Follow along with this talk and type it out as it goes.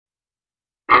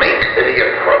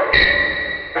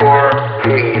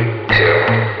Three, two,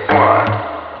 one.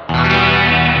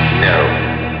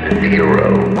 No.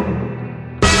 Zero.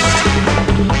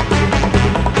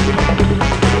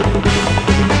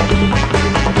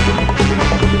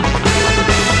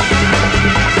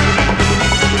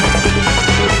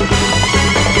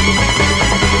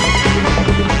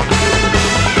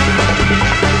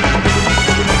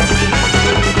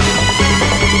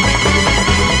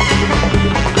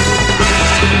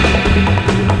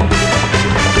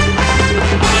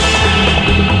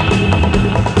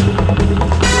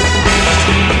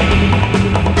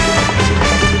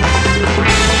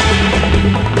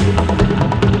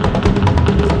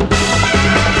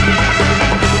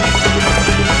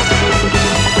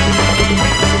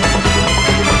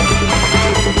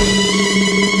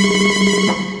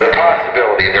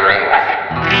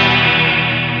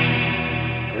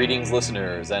 Greetings,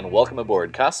 listeners, and welcome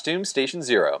aboard Costume Station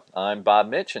Zero. I'm Bob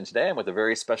Mitch, and today I'm with a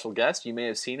very special guest. You may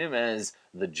have seen him as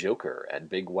the Joker at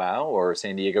Big Wow or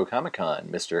San Diego Comic-Con,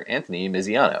 Mr. Anthony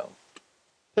Miziano.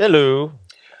 Hello.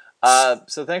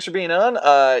 So thanks for being on.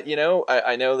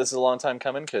 I know this is a long time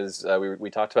coming because we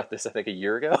talked about this, I think, a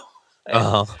year ago.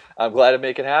 And I'm glad to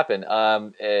make it happen.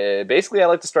 Basically, I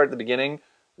like to start at the beginning.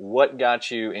 What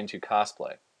got you into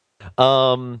cosplay?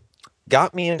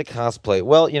 Got me into cosplay.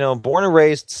 Well, born and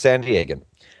raised San Diegan.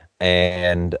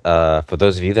 And for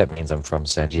those of you, that means I'm from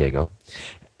San Diego.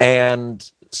 And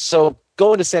so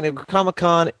going to San Diego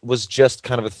Comic-Con was just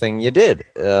kind of a thing you did.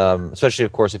 Especially,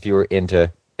 of course, if you were into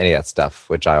any of that stuff,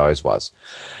 which I always was.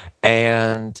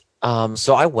 And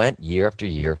so I went year after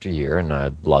year after year, and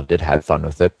I loved it, had fun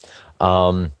with it.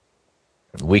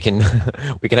 We can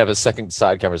have a second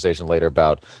side conversation later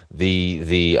about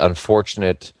the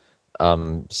unfortunate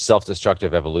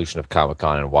self-destructive evolution of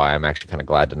Comic-Con and why I'm actually kind of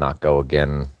glad to not go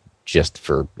again. Just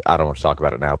for I don't want to talk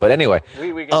about it now, but anyway, we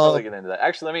can totally get into that.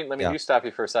 Actually, let me do stop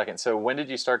you for a second. So, when did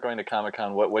you start going to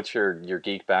Comic-Con? What's your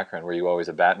geek background? Were you always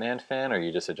a Batman fan, or are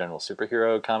you just a general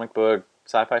superhero, comic book,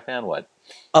 sci-fi fan? What?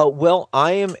 Well,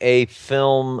 I am a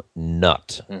film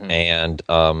nut and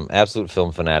absolute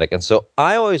film fanatic, and so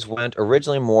I always went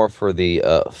originally more for the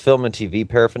film and TV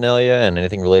paraphernalia and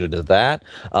anything related to that.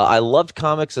 I loved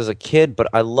comics as a kid, but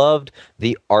I loved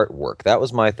the artwork. That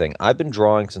was my thing. I've been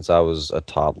drawing since I was a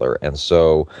toddler, and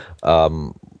so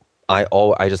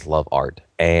I just love art,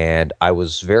 and I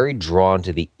was very drawn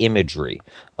to the imagery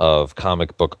of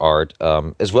comic book art,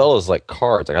 as well as like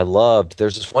cards. Like I loved.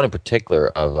 There's this one in particular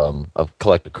of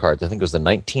collected cards. I think it was the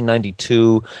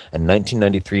 1992 and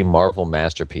 1993 Marvel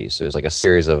Masterpiece. It was like a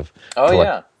series of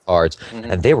cards,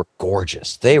 and they were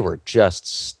gorgeous. They were just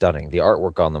stunning. The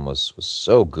artwork on them was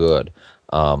so good.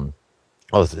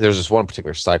 There's this one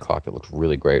particular Cyclops that looked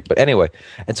really great. But anyway,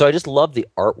 and so I just loved the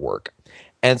artwork.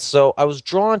 And so I was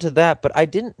drawn to that, but I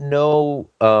didn't know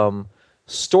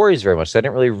stories very much. So I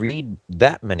didn't really read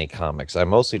that many comics. I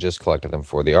mostly just collected them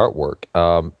for the artwork.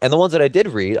 And the ones that I did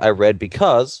read, I read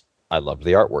because I loved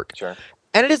the artwork. Sure.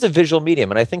 And it is a visual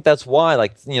medium, and I think that's why,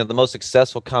 the most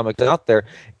successful comics out there,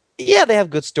 yeah, they have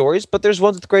good stories, but there's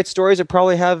ones with great stories that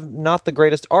probably have not the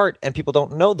greatest art, and people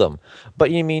don't know them.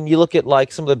 But you look at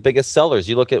like some of the biggest sellers.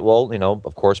 You look at,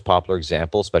 of course, popular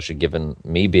example, especially given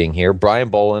me being here, Brian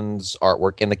Boland's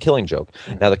artwork in The Killing Joke.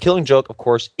 Now, The Killing Joke, of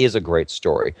course, is a great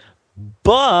story,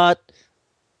 but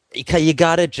you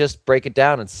got to just break it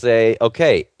down and say,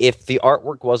 okay, if the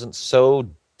artwork wasn't so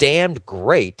damned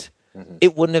great,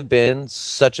 it wouldn't have been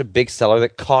such a big seller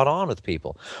that caught on with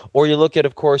people. Or you look at,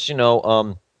 of course,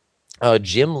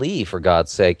 Jim Lee, for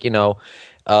God's sake,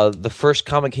 the first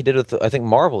comic he did with, I think,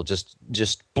 Marvel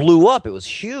just blew up. It was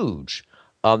huge.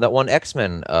 That one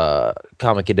X-Men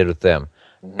comic he did with them.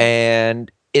 And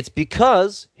it's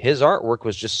because his artwork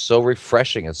was just so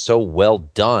refreshing and so well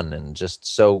done and just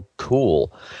so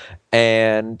cool.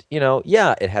 And,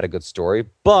 it had a good story,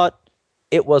 but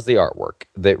it was the artwork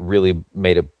that really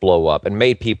made it blow up and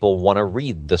made people want to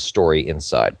read the story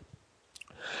inside.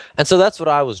 And so that's what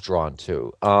I was drawn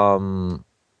to.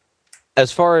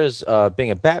 As far as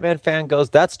being a Batman fan goes,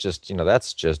 that's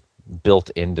just built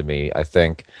into me, I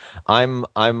think. I'm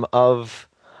of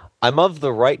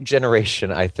the right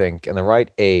generation, I think, and the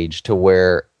right age to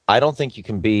where I don't think you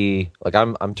can be like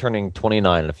I'm turning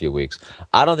 29 in a few weeks.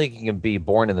 I don't think you can be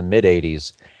born in the mid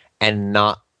 80s and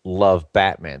not love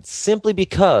Batman, simply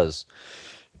because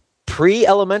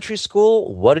pre-elementary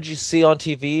school, what did you see on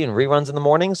TV and reruns in the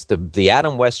mornings? The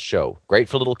Adam West Show. Great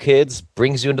for little kids,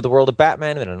 brings you into the world of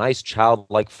Batman in a nice,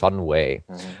 childlike, fun way.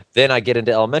 Then I get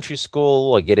into elementary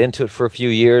school, I get into it for a few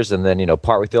years, and then,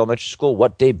 part with the elementary school,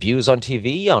 what debuts on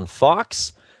TV on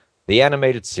Fox? The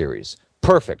animated series.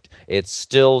 perfect. It's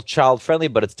still child friendly,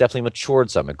 but it's definitely matured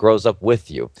some. It grows up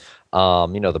with you.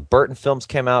 The Burton films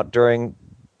came out during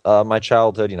my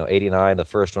childhood. '89, the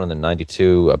first one, and then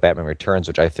 '92, Batman Returns,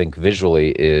 which I think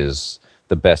visually is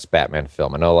the best Batman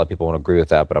film. I know a lot of people won't agree with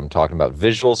that, but I'm talking about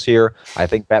visuals here. I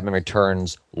think Batman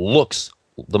Returns looks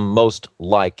the most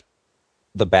like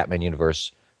the Batman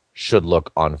universe should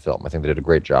look on film. I think they did a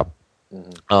great job.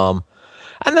 Mm-hmm.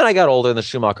 And then I got older, and the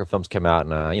Schumacher films came out,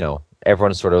 and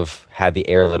everyone sort of had the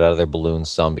air let out of their balloons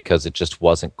some because it just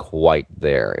wasn't quite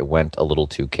there. It went a little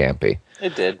too campy.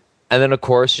 It did. And then, of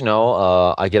course,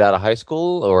 I get out of high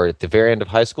school, or at the very end of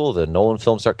high school, the Nolan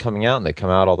films start coming out, and they come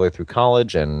out all the way through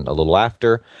college and a little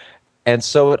after. And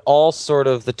so it all sort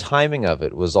of, the timing of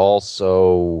it was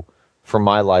also, for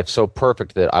my life, so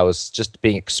perfect that I was just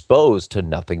being exposed to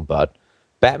nothing but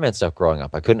Batman stuff growing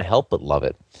up. I couldn't help but love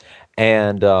it.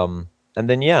 And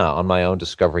then, on my own,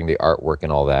 discovering the artwork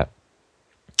and all that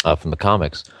from the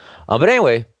comics. But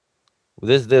anyway,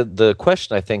 the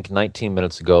question, I think, 19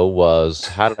 minutes ago was,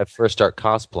 how did I first start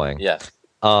cosplaying? Yes.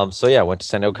 I went to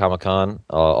San Diego Comic-Con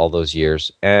all those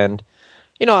years. And,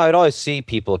 I'd always see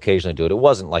people occasionally do it. It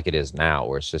wasn't like it is now,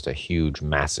 where it's just a huge,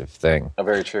 massive thing. Oh,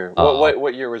 very true.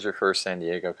 What year was your first San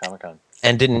Diego Comic-Con?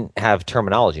 And didn't have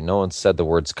terminology. No one said the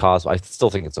words cosplay. I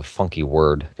still think it's a funky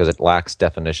word because it lacks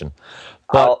definition.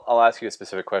 But I'll ask you a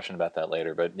specific question about that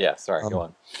later. But yeah, sorry, go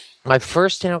on. My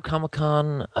first San Diego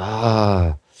Comic-Con,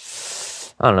 I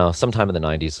don't know, sometime in the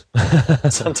 90s.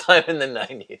 Sometime in the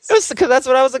 90s. Because that's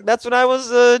when I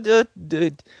was.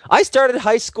 I started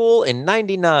high school in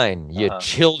 '99. You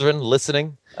children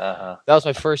listening. That was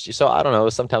my first year. So I don't know. It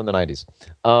was sometime in the 90s.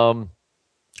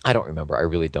 I don't remember. I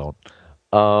really don't.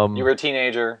 You were a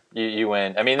teenager. You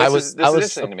went. I mean, this is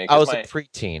interesting to me. I was a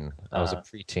preteen. I was a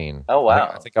preteen. Oh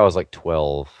wow! I think I was like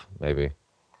 12, maybe.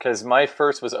 Because my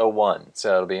first was 01,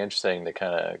 so it'll be interesting to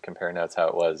kind of compare notes how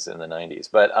it was in the 90s.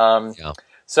 But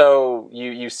so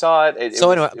you saw it.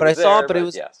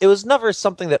 It was never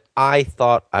something that I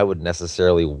thought I would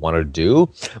necessarily want to do.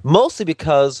 Mostly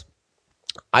because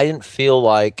I didn't feel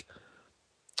like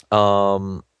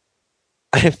there's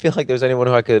anyone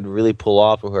who I could really pull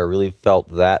off, or who I really felt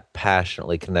that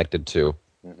passionately connected to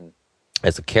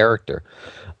as a character.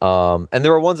 And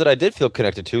there were ones that I did feel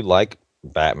connected to, like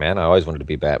Batman. I always wanted to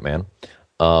be Batman.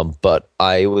 But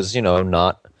I was,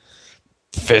 not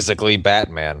physically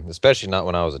Batman, especially not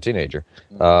when I was a teenager.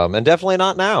 And definitely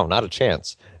not now, not a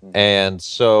chance. And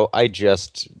so I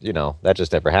just, that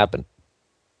just never happened.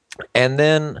 And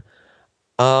then,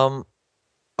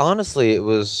 honestly, it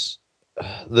was,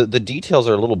 the details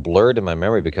are a little blurred in my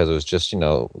memory because it was just,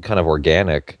 kind of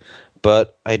organic.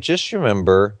 But I just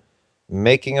remember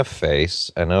making a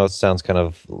face. I know it sounds kind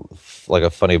of like a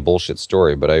funny bullshit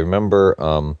story, but I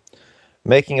remember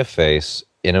making a face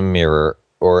in a mirror,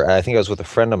 or I think I was with a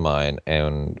friend of mine,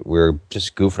 and we were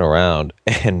just goofing around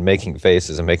and making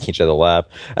faces and making each other laugh.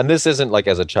 And this isn't like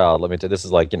as a child. Let me tell you, this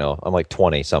is like, I'm like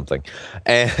 20 something,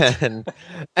 and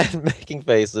making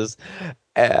faces.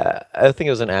 I think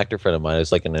it was an actor friend of mine. It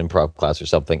was like an improv class or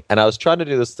something. And I was trying to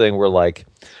do this thing where like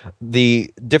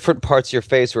the different parts of your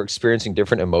face were experiencing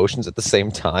different emotions at the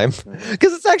same time.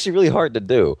 Because it's actually really hard to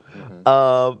do.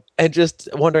 And just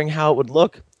wondering how it would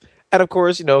look. And of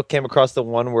course, came across the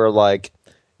one where like,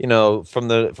 from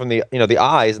the the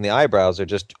eyes and the eyebrows are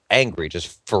just angry,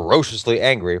 just ferociously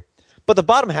angry. But the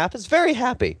bottom half is very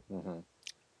happy.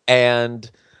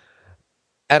 And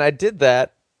I did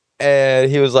that. And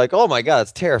he was like, "Oh my God,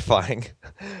 it's terrifying."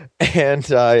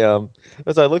 And I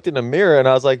looked in the mirror and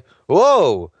I was like,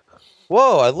 "Whoa,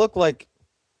 I look like,"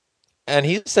 and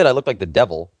he said I look like the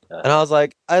devil. And I was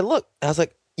like,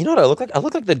 you know what I look like? I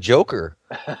look like the Joker.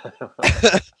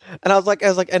 And I was like,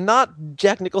 and not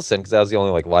Jack Nicholson, because that was the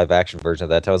only like live action version of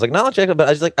that time. I was like, not Jack, but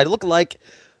I look like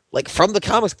from the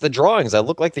comics, the drawings. I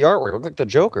look like the artwork. I look like the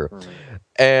Joker.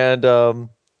 And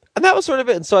that was sort of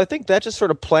it. And so I think that just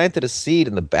sort of planted a seed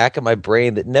in the back of my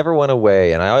brain that never went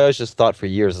away. And I always just thought for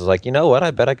years, I was like, you know what?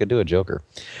 I bet I could do a Joker.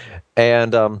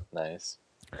 And nice.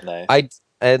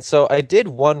 So I did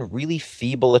one really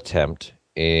feeble attempt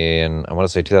in, I want to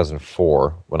say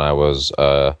 2004, when I was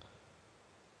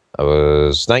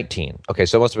 19. Okay,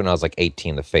 so it must have been when I was like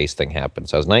 18, the face thing happened.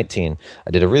 So I was 19.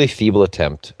 I did a really feeble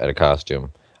attempt at a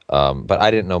costume. But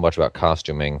I didn't know much about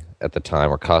costuming at the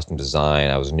time, or costume design.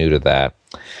 I was new to that,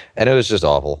 and it was just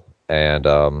awful. And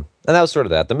that was sort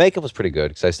of that. The makeup was pretty good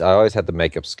because I always had the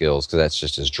makeup skills, because that's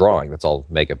just as drawing. That's all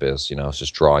makeup is, it's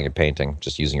just drawing and painting,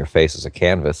 just using your face as a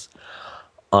canvas.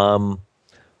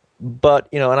 But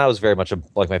and I was very much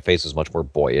like, my face was much more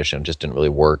boyish and just didn't really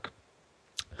work.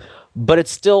 But it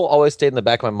still always stayed in the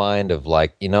back of my mind of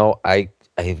like,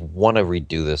 I want to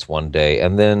redo this one day.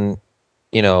 And then,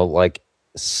 like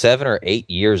 7 or 8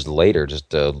 years later,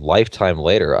 just a lifetime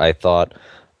later, I thought,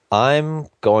 I'm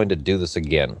going to do this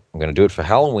again. I'm going to do it for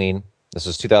Halloween. This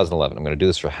is 2011. I'm going to do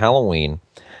this for Halloween,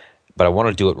 but I want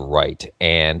to do it right.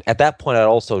 And at that point, I'd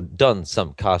also done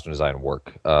some costume design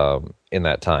work in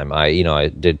that time. I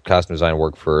did costume design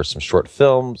work for some short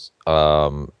films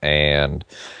and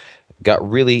got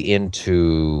really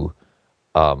into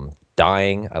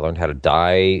dyeing. I learned how to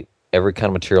dye every kind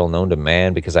of material known to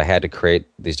man because I had to create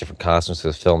these different costumes for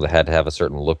the film that had to have a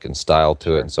certain look and style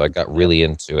to it. And so I got really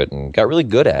into it and got really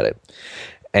good at it.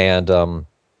 And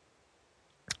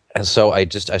so I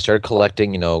started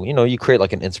collecting, you create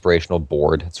like an inspirational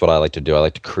board. That's what I like to do. I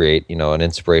like to create, an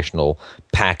inspirational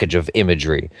package of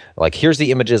imagery. Like, here's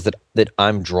the images that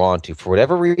I'm drawn to. For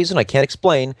whatever reason, I can't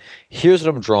explain. Here's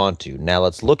what I'm drawn to. Now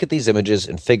let's look at these images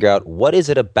and figure out what is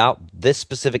it about this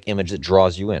specific image that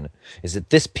draws you in. Is it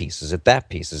this piece? Is it that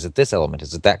piece? Is it this element?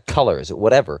 Is it that color? Is it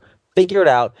whatever? Figure it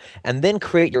out, and then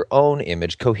create your own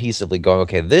image cohesively going,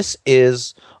 okay, this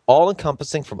is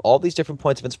all-encompassing from all these different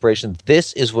points of inspiration.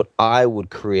 This is what I would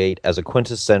create as a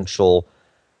quintessential,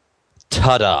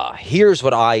 ta-da, here's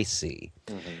what I see.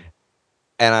 Mm-hmm.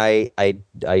 And I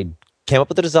came up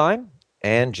with the design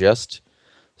and just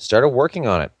started working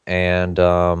on it. And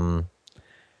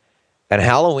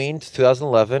Halloween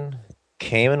 2011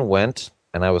 came and went,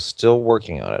 and I was still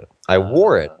working on it. I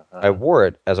wore it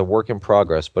as a work in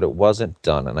progress, but it wasn't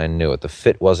done, and I knew it. The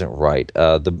fit wasn't right.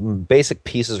 The basic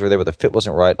pieces were there, but the fit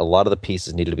wasn't right. A lot of the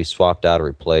pieces needed to be swapped out or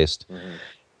replaced. Mm-hmm.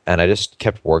 And I just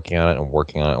kept working on it and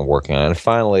working on it and working on it. And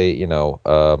finally,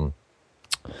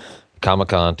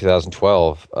 Comic-Con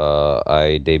 2012,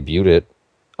 I debuted it.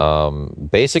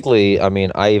 Basically, I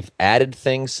mean, I've added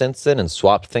things since then and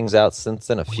swapped things out since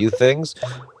then, a few things,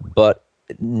 but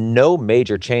no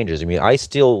major changes. I mean, I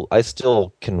still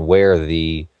can wear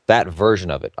that version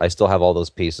of it. I still have all those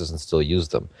pieces and still use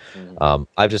them. Mm-hmm.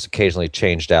 I've just occasionally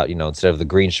changed out, instead of the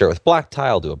green shirt with black tie,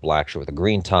 I'll do a black shirt with a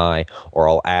green tie, or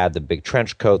I'll add the big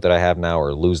trench coat that I have now,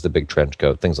 or lose the big trench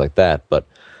coat, things like that. But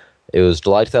it was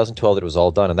July 2012 that it was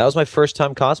all done, and that was my first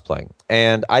time cosplaying.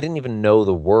 And I didn't even know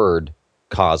the word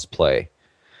cosplay.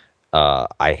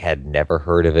 I had never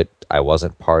heard of it. I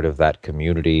wasn't part of that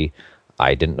community.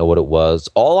 I didn't know what it was.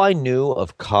 All I knew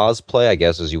of cosplay, I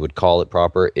guess as you would call it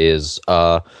proper, is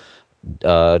Donnie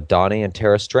and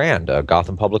Tara Strand,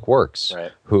 Gotham Public Works,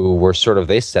 right, who were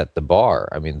they set the bar.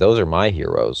 I mean, those are my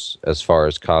heroes as far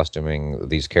as costuming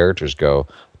these characters go.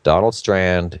 Donald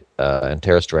Strand and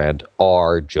Tara Strand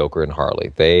are Joker and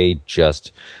Harley. They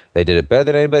did it better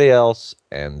than anybody else,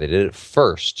 and they did it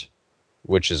first,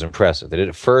 which is impressive. They did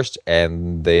it first,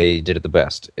 and they did it the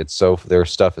best. Their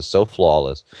stuff is so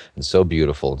flawless and so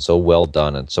beautiful and so well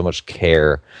done, and so much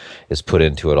care is put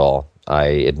into it all.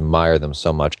 I admire them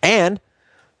so much. And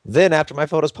then after my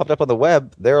photos popped up on the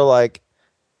web, they were like,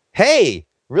 "Hey,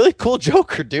 really cool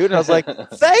Joker, dude." And I was like,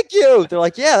 "Thank you." They're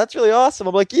like, "Yeah, that's really awesome."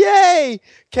 I'm like, "Yay!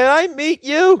 Can I meet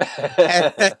you?"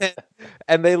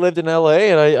 And they lived in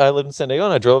L.A. and I lived in San Diego,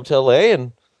 and I drove up to L.A.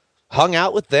 and hung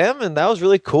out with them, and that was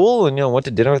really cool. And went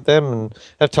to dinner with them, and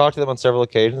I've talked to them on several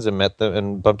occasions, and met them,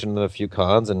 and bumped into them at a few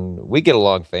cons, and we get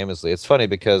along famously. It's funny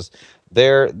because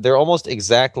they're almost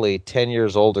exactly 10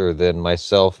 years older than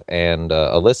myself and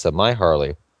Alyssa, my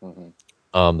Harley.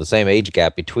 Mm-hmm. The same age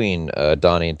gap between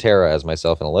Donnie and Tara as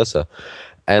myself and Alyssa,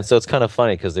 and so it's kind of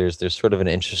funny because there's sort of an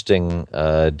interesting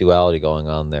duality going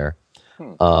on there.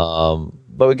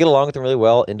 But we get along with them really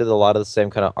well, into a lot of the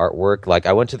same kind of artwork. Like,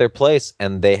 I went to their place,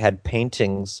 and they had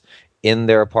paintings in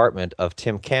their apartment of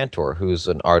Tim Cantor, who's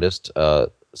an artist,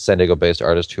 San Diego-based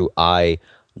artist who I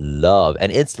love.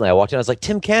 And instantly I walked in, I was like,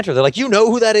 "Tim Cantor." They're like, "You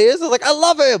know who that is?" I was like, "I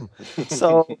love him."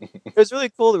 So it was really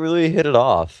cool to really hit it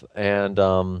off. And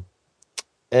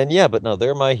yeah, but no,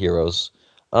 they're my heroes.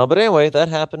 But anyway, that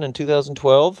happened in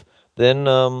 2012.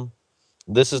 Then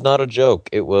this is not a joke.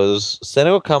 It was San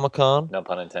Diego Comic-Con. No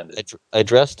pun intended. I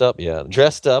dressed up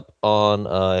on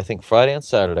I think Friday and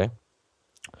Saturday,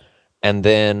 and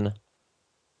then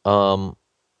on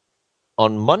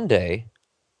Monday,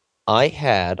 I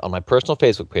had on my personal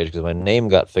Facebook page, because my name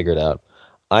got figured out,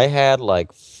 I had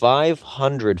like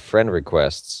 500 friend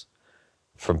requests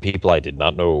from people I did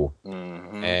not know.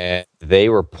 Mm-hmm. And they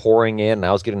were pouring in, and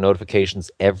I was getting notifications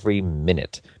every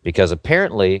minute. Because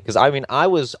apparently, I went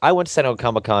to San Diego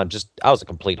Comic-Con, I was a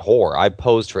complete whore. I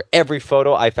posed for every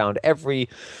photo. I found every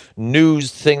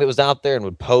news thing that was out there and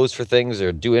would pose for things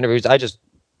or do interviews.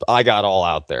 I got all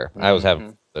out there. Mm-hmm. I was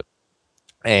having it.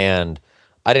 And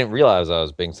I didn't realize I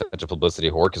was being such a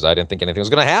publicity whore because I didn't think anything was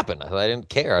going to happen. I didn't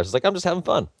care. I was like, I'm just having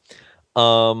fun.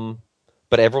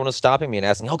 But everyone was stopping me and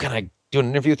asking, "Oh, can do an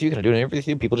interview with you? Can I do an interview with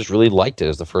you? People just really liked it. It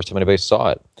was the first time anybody saw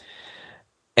it.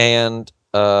 And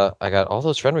I got all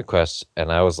those friend requests,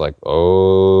 and I was like,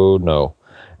 oh, no.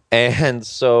 And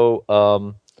so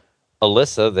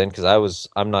Alyssa then, because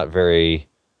I'm not very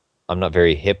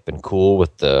hip and cool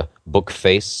with the book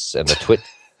face and the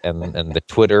and the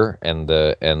Twitter and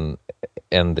the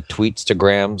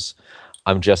tweetstagrams.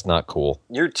 I'm just not cool.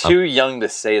 You're too young to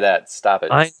say that. Stop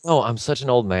it. I know. I'm such an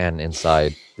old man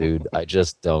inside, dude. I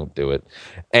just don't do it.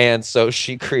 And so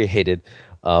she created.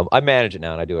 I manage it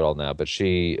now and I do it all now. But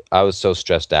I was so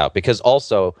stressed out because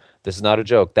also, this is not a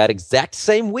joke. That exact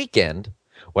same weekend,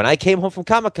 when I came home from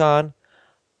Comic-Con,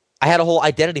 I had a whole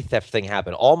identity theft thing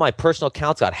happen. All my personal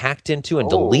accounts got hacked into and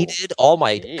deleted. All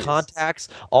my contacts,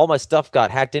 all my stuff got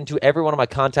hacked into. Every one of my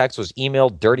contacts was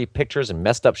emailed dirty pictures and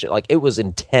messed up shit. Like, it was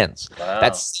intense. Wow.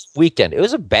 That's weekend. It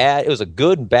was a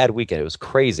good and bad weekend. It was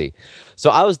crazy.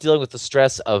 So I was dealing with the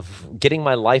stress of getting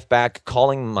my life back,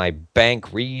 calling my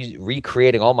bank,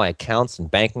 recreating all my accounts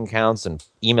and banking accounts and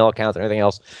email accounts and everything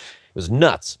else. It was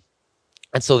nuts.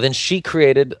 And so then she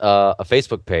created a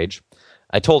Facebook page.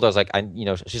 I told her, I was like,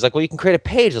 she's like, well, you can create a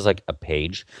page. I was like, a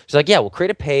page? She's like, yeah, we'll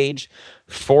create a page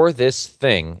for this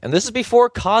thing. And this is before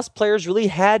cosplayers really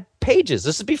had pages.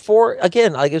 This is before,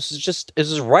 again, like, this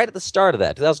is right at the start of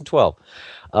that, 2012.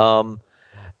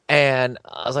 And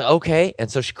I was like, okay.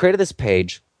 And so she created this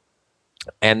page.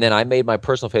 And then I made my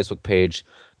personal Facebook page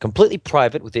completely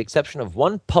private with the exception of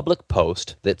one public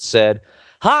post that said,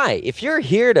 hi, if you're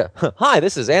here to, hi,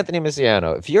 this is Anthony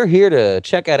Misiano. If you're here to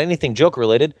check out anything Joker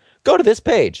related, go to this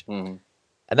page. Mm-hmm.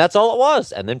 And that's all it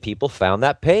was. And then people found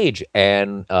that page.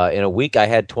 And in a week, I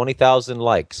had 20,000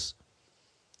 likes.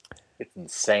 It's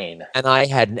insane. And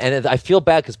I feel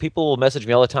bad because people will message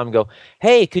me all the time and go,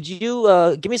 hey, could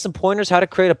you give me some pointers how to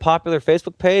create a popular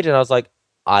Facebook page? And I was like,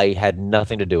 I had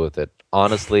nothing to do with it.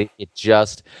 Honestly,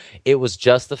 it was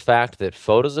just the fact that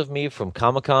photos of me from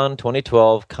Comic-Con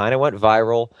 2012 kind of went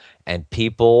viral and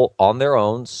people on their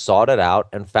own sought it out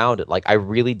and found it. Like, I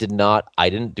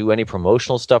didn't do any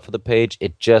promotional stuff for the page.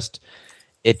 It just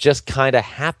kind of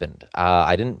happened.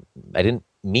 I didn't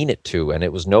mean it to, and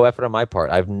it was no effort on my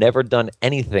part. I've never done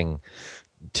anything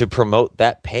to promote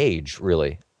that page,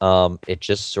 really. It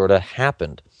just sort of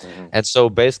happened. Mm-hmm. And so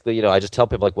basically, I just tell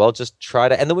people like, well, just try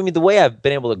to, and the way I've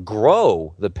been able to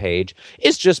grow the page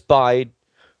is just by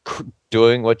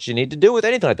doing what you need to do with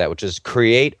anything like that, which is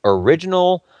create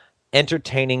original,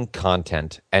 entertaining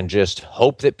content and just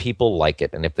hope that people like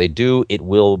it. And if they do, it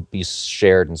will be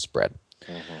shared and spread.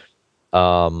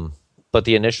 Mm-hmm. But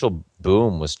the initial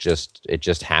boom was it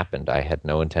just happened. I had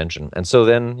no intention. And so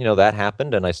then, that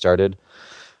happened and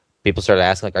people started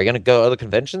asking, like, are you going to go to other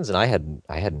conventions? And I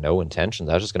had no intentions.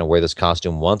 I was just going to wear this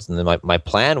costume once. And then my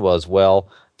plan was, well,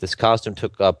 this costume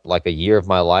took up like a year of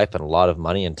my life and a lot of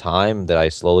money and time that I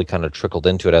slowly kind of trickled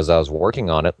into it as I was working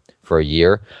on it for a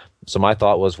year. So my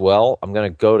thought was, well, I'm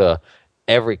going to go to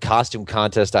every costume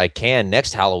contest I can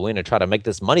next Halloween and try to make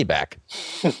this money back.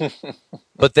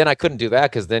 But then I couldn't do that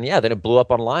because then it blew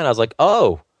up online. I was like,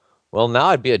 oh, well, now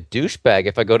I'd be a douchebag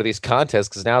if I go to these contests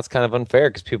because now it's kind of unfair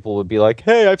because people would be like,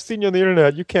 hey, I've seen you on the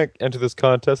internet. You can't enter this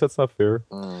contest. That's not fair.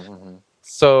 Mm-hmm.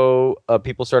 So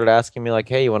people started asking me like,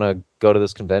 hey, you want to go to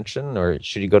this convention or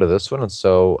should you go to this one? And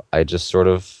so I just sort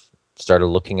of started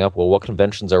looking up, well, what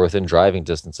conventions are within driving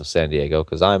distance of San Diego?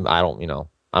 Because I'm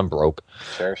broke.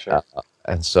 Sure.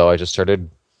 And so I just started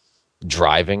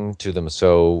driving to them.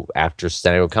 So after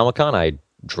San Diego Comic-Con, I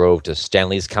drove to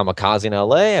Stanley's Kamikaze in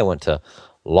LA. I went to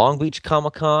Long Beach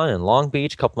Comic-Con in Long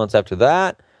Beach a couple months after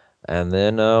that, and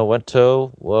then went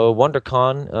to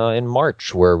WonderCon in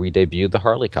March where we debuted the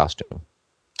Harley costume.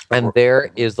 And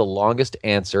there is the longest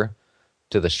answer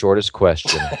to the shortest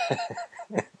question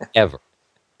ever.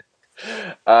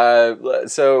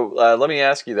 So let me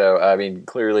ask you though. I mean,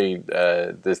 clearly,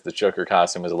 the Joker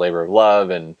costume was a labor of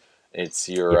love, and it's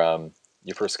your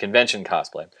first convention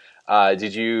cosplay.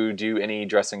 Did you do any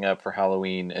dressing up for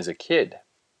Halloween as a kid?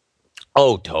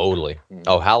 Oh, totally. Mm-hmm.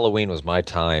 Oh, Halloween was my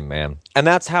time, man. And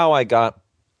that's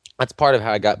part of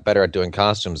how I got better at doing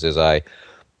costumes is I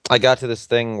got to this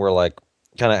thing where like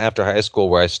kind of after high school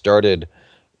where I started,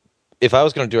 if I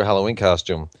was going to do a Halloween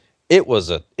costume, it was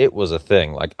a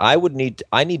thing. Like I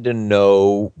need to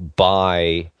know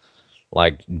by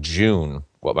like June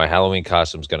what my Halloween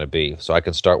costume is going to be so I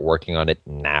can start working on it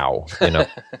now,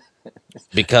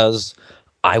 because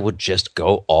I would just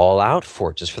go all out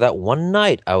for it. Just for that one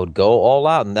night, I would go all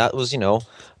out. And that was,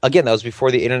 again, that was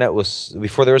before the internet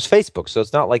before there was Facebook. So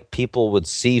it's not like people would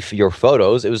see your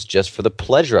photos. It was just for the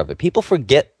pleasure of it. People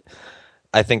forget,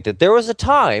 I think, that there was a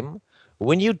time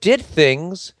when you did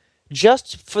things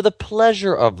just for the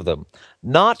pleasure of them,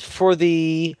 not for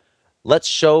the let's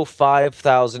show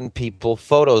 5,000 people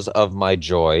photos of my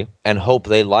joy and hope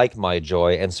they like my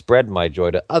joy and spread my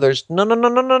joy to others. No, no, no,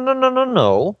 no, no, no, no, no,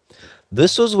 no.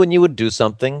 This was when you would do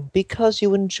something because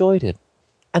you enjoyed it.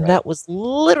 And Right. that was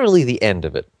literally the end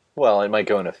of it. Well, it might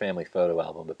go in a family photo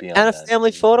album, but beyond And a that,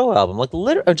 family photo album, like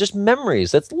or just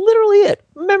memories. That's literally it.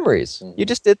 Memories. Mhm. You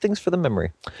just did things for the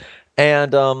memory.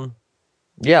 And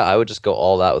yeah, I would just go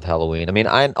all out with Halloween. I mean,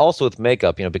 I also with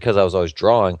makeup, because I was always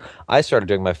drawing, I started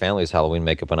doing my family's Halloween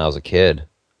makeup when I was a kid.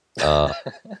 Because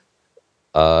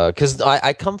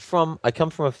I come from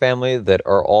a family that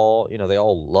are all, they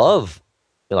all love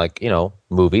like,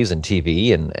 movies and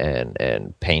TV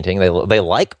and painting. They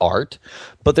like art,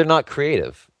 but they're not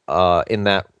creative in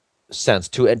that sense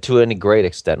to any great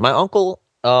extent. My uncle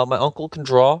can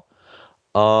draw.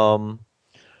 Um,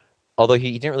 Although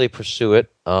he didn't really pursue it,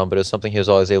 but it's something he was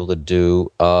always able to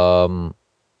do. But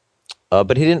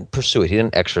he didn't pursue it. He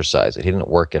didn't exercise it. He didn't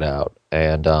work it out.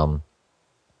 And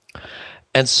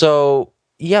so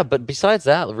yeah. But besides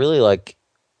that, really, like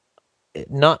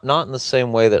not in the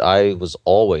same way that I was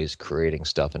always creating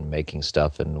stuff and making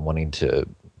stuff and wanting to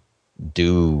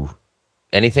do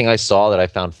anything I saw that I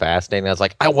found fascinating. I was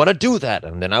like, I want to do that,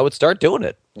 and then I would start doing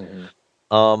it.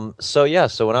 Mhm. So yeah.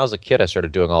 So when I was a kid, I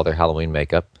started doing all their Halloween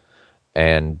makeup.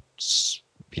 And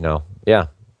yeah.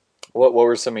 What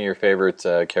were some of your favorite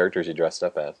characters you dressed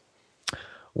up as?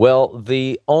 Well,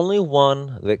 the only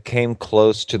one that came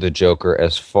close to the Joker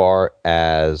as far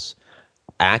as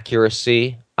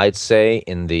accuracy, I'd say,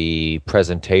 in the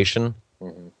presentation,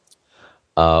 Mhm.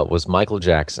 was Michael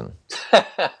Jackson.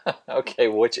 Okay,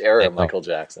 which era of Yeah. Michael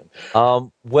Jackson?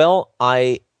 Well,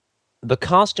 the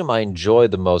costume I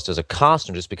enjoyed the most as a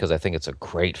costume, just because I think it's a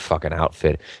great fucking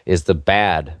outfit, is the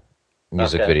Bad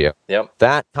music Okay. video. Yep.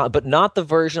 But not the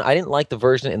version. I didn't like the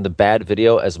version in the Bad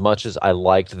video as much as I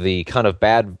liked the kind of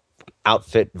Bad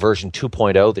outfit version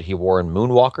 2.0 that he wore in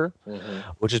Moonwalker, Mhm.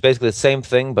 which is basically the same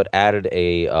thing but added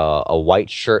a white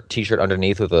t-shirt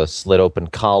underneath with a slit open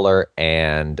collar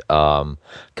and a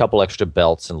couple extra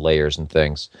belts and layers and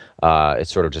things. It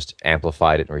sort of just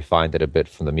amplified it and refined it a bit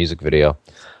from the music video.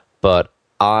 But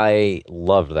I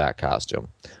loved that costume.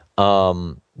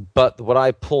 But what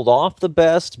I pulled off the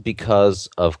best, because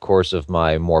of course of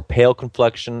my more pale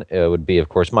complexion, it would be of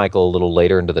course Michael a little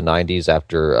later into the 90s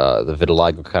after the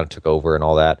vitiligo kind of took over and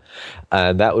all that.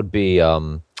 And that would be I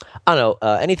don't know,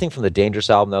 anything from the Dangerous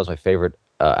album. That was my favorite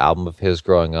album of his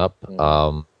growing up.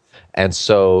 And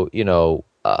so,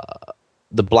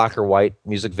 the black or white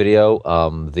music video,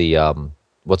 the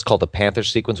what's called the Panther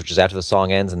sequence, which is after the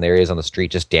song ends and there he is on the street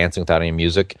just dancing without any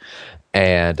music,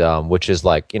 and which is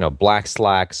like black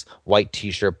slacks, white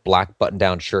t-shirt, black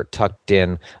button-down shirt tucked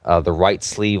in, the right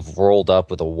sleeve rolled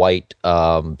up with a white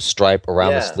stripe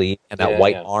around the Yeah. sleeve, and that Yeah,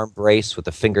 white yeah. arm brace with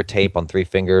the finger tape on 3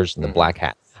 fingers and the black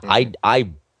hat.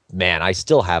 Man, I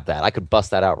still have that. I could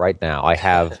bust that out right now. I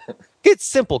have. It's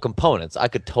simple components. I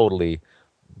could totally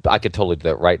do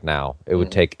that right now. It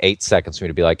would take 8 seconds for me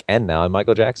to be like, and now I'm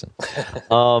Michael Jackson.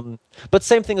 But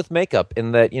same thing with makeup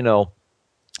in that,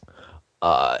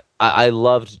 I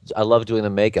loved doing the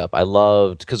makeup. I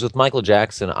loved, because with Michael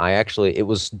Jackson, it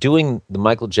was doing the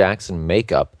Michael Jackson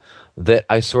makeup that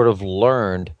I sort of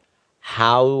learned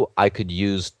how I could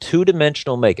use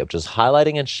two-dimensional makeup, just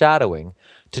highlighting and shadowing,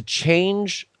 to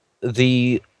change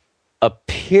the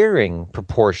appearing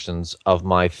proportions of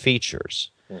my features.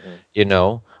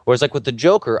 Whereas like with the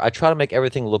Joker, I try to make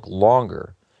everything look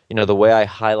longer. The way I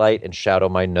highlight and shadow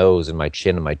my nose and my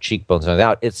chin and my cheekbones and all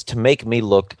that, it's to make me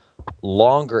look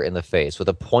longer in the face with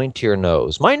a pointier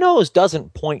nose. My nose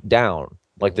doesn't point down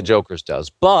like the Joker's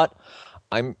does, but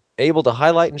I'm able to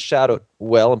highlight and shadow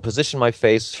well and position my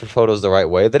face for photos the right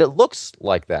way that it looks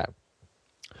like that.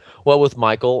 Well, with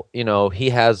Michael, he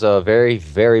has a very,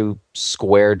 very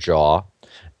square jaw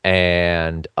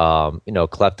and,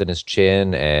 cleft in his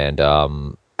chin. And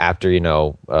after,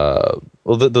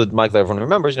 the Michael everyone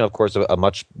remembers, of course, a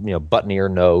much,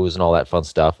 buttonier nose and all that fun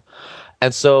stuff.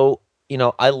 And so,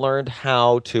 I learned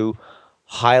how to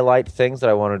highlight things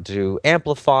that I wanted to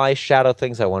amplify, shadow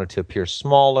things I wanted to appear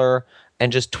smaller,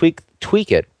 and just tweak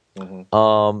it.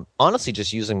 Honestly,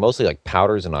 just using mostly like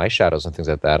powders and eyeshadows and things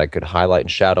like that, I could highlight and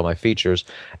shadow my features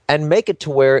and make it to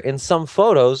where in some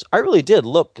photos I really did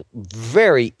look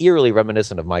very eerily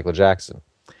reminiscent of Michael Jackson.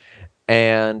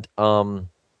 And You're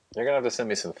gonna have to send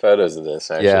me some photos of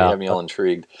this. Actually, Yeah. you have me all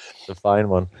intrigued. to find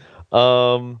one.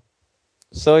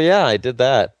 So yeah, I did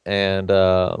that, and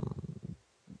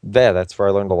that's where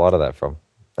I learned a lot of that from.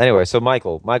 Anyway, so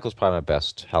Michael's probably my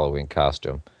best Halloween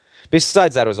costume.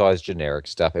 Besides that, it was always generic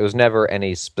stuff. It was never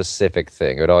any specific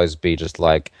thing. It would always be just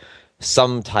like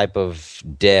some type of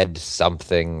dead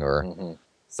something or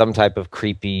some type of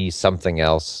creepy something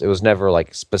else. It was never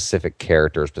like specific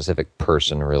character, specific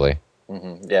person, really.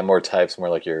 Yeah, more types, more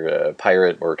like you're a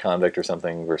pirate or a convict or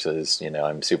something versus,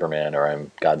 I'm Superman or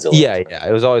I'm Godzilla. Yeah, yeah.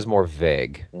 It was always more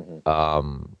vague.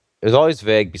 It was always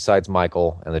vague besides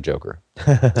Michael and the Joker.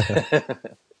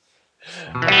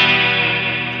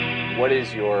 What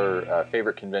is your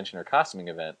favorite convention or costuming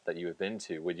event that you have been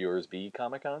to? Would yours be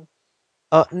Comic-Con?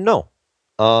 No.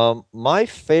 My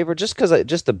favorite, just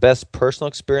the best personal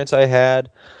experience I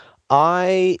had,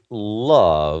 I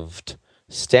loved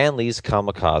Stan Lee's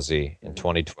Kamikaze in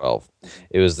 2012.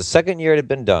 It was the second year it had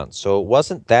been done, so it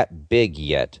wasn't that big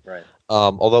yet. Right.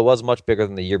 Although it was much bigger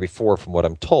than the year before, from what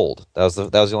I'm told. That was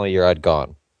the only year I'd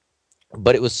gone.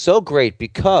 But it was so great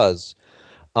because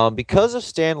of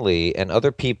Stan Lee and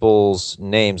other people's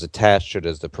names attached to it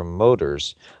as the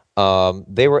promoters,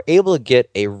 they were able to get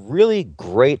a really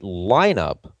great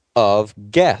lineup of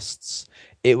guests.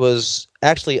 It was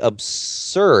actually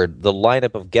absurd, the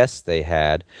lineup of guests they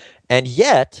had, and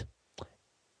yet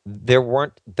there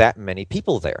weren't that many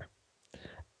people there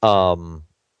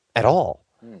at all.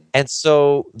 And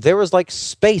so there was like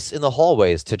space in the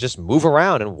hallways to just move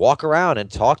around and walk around and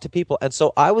talk to people. And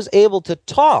so I was able to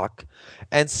talk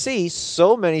and see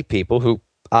so many people who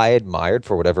I admired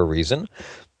for whatever reason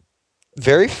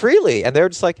very freely. And they were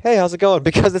just like, hey, how's it going?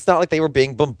 Because it's not like they were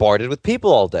being bombarded with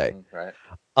people all day. Right.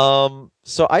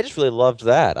 So I just really loved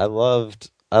that. I loved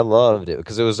it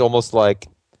because it was almost like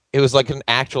an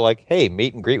actual like, hey,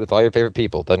 meet and greet with all your favorite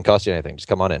people. Doesn't cost you anything. Just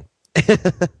come on in.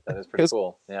 That is pretty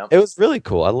cool. Yeah. It was really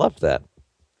cool. I loved that.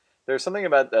 There's something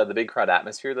about the big crowd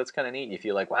atmosphere that's kind of neat. You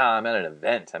feel like, wow, I'm at an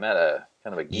event. I'm at a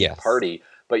kind of a geek party.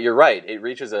 But you're right. It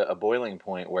reaches a boiling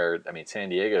point where, San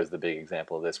Diego is the big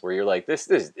example of this, where you're like, this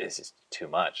is too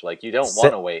much. Like, you don't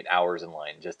want to wait hours in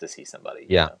line just to see somebody.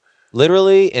 Yeah. You know?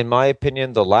 Literally, in my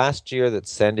opinion, the last year that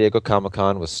San Diego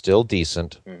Comic-Con was still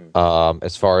decent,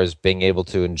 as far as being able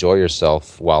to enjoy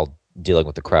yourself while dealing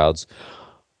with the crowds.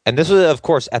 And this was, of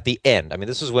course, at the end.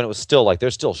 This is when it was still like,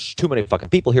 there's still too many fucking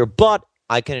people here, but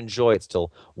I can enjoy it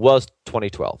still, was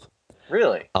 2012.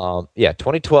 Really? Yeah,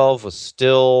 2012 was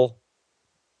still,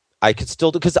 I could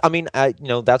still do, because,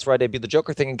 that's where I debuted the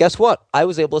Joker thing, and guess what? I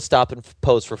was able to stop and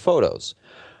pose for photos.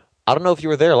 I don't know if you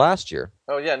were there last year.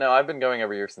 Oh, yeah, no, I've been going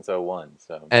every year since 2001,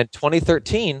 so. And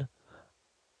 2013,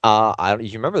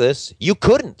 you remember this, you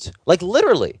couldn't. Like,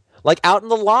 literally. Like out in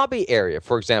the lobby area,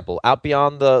 for example, out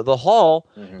beyond the hall,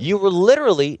 you were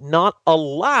literally not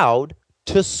allowed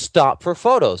to stop for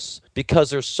photos because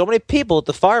there's so many people that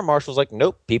the fire marshal's like,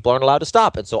 nope, people aren't allowed to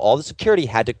stop. And so all the security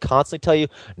had to constantly tell you,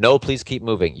 no, please keep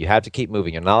moving. You have to keep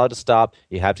moving. You're not allowed to stop.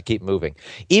 You have to keep moving.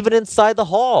 Even inside the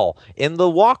hall, in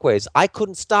the walkways, I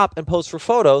couldn't stop and pose for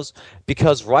photos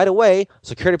because right away,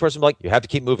 security person would be like, you have to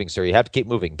keep moving, sir. You have to keep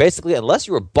moving. Basically, unless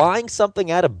you were buying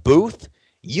something at a booth,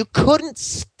 you couldn't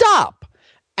stop.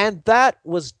 And that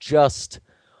was just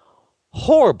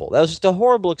horrible. That was just a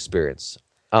horrible experience.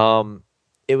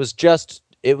 It was just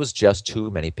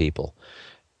too many people.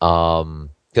 Because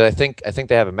I think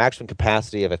they have a maximum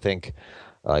capacity of, I think,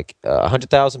 like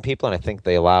 100,000 people, and I think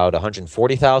they allowed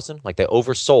 140,000. Like, they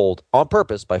oversold on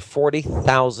purpose by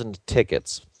 40,000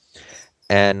 tickets.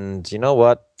 And you know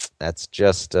what? That's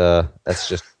just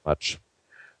much.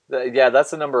 Yeah,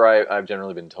 that's the number I've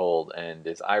generally been told. And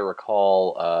as I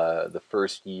recall, the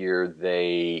first year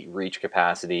they reached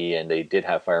capacity and they did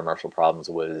have fire marshal problems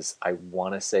was, I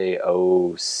want to say,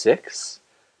 2006?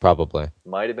 Probably.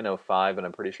 Might have been 2005, but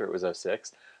I'm pretty sure it was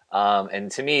 2006.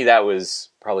 And to me, that was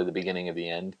probably the beginning of the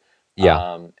end. Yeah.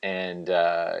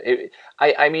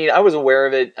 I was aware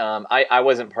of it. I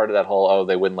wasn't part of that whole,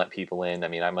 they wouldn't let people in.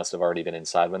 I must have already been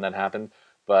inside when that happened.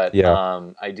 But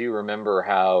I do remember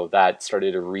how that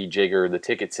started to rejigger the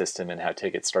ticket system and how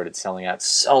tickets started selling out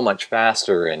so much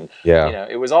faster. And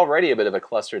it was already a bit of a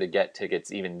cluster to get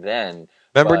tickets even then.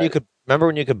 Remember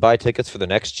when you could buy tickets for the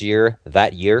next year,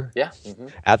 that year? Yeah.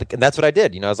 And that's what I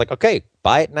did. I was like, okay,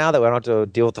 buy it now that we don't have to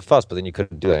deal with the fuss. But then you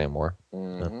couldn't do that anymore.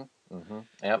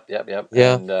 Yep.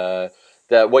 Yeah.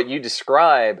 And what you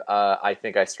describe, I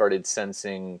think I started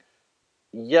sensing.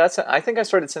 Yes, I think I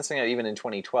started sensing it even in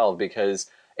 2012 because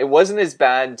it wasn't as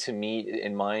bad to me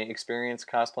in my experience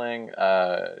cosplaying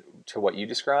to what you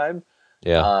described.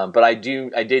 Yeah. But I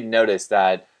did notice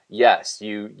that yes,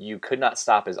 you could not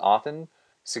stop as often.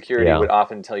 Security would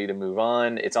often tell you to move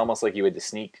on. It's almost like you had to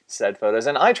sneak said photos.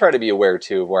 And I try to be aware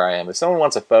too of where I am. If someone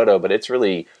wants a photo but it's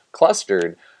really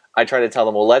clustered, I try to tell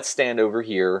them, well, let's stand over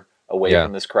here away Yeah.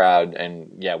 from this crowd,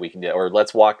 and yeah, we can do. Or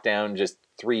let's walk down just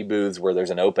 3 booths where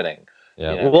there's an opening.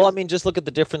 Yeah. You know, Well, I 'cause- mean, just look at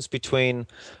the difference between,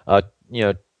 uh,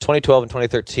 2012 and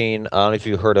 2013. I don't know if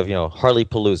you heard of, Harley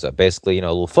Palooza. Basically, a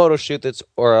little photo shoot that's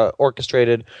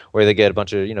orchestrated where they get a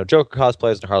bunch of, Joker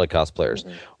cosplayers and Harley cosplayers.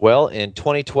 Mhm. Well, in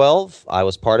 2012, I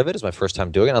was part of it. It was my first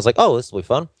time doing it. I was like, oh, this will be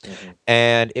fun. Mhm.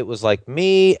 And it was like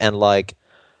me and like,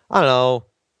 I don't know,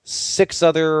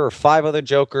 5 other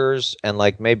Jokers and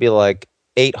like maybe like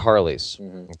 8 Harleys.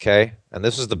 Mhm. Okay. And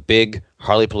this was the big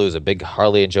Harley Palooza, big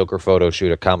Harley and Joker photo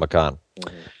shoot at Comic Con.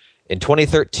 Mhm. In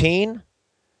 2013,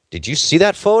 did you see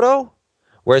that photo?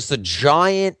 Where it's a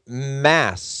giant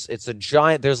mass. It's a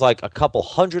giant, there's like a couple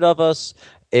hundred of us.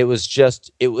 It was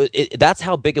just, that's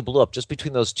how big it blew up just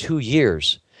between those 2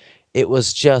 years. It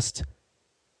was just,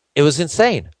 it was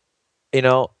insane.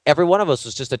 Every one of us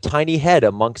was just a tiny head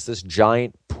amongst this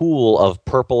giant pool of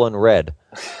purple and red.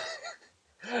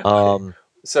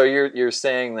 So you're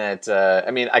saying that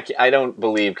I mean I don't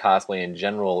believe cosplay in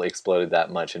general exploded that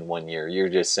much in 1 year. You're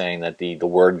just saying that the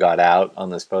word got out on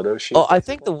this photo shoot. Oh, I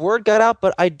think the word got out,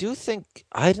 but I do think,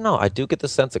 I don't know, I do get the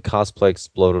sense that cosplay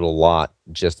exploded a lot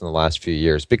just in the last few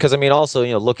years. Because, I mean, also,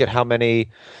 look at how many,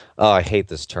 I hate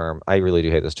this term. I really do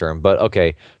hate this term. But,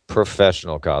 okay,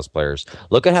 professional cosplayers.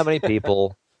 Look at how many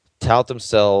people touted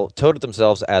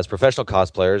themselves as professional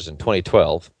cosplayers in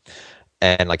 2012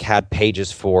 and, like, had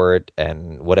pages for it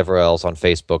and whatever else on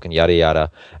Facebook and yada,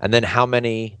 yada. And then how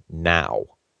many now?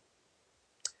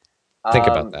 Think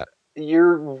about that.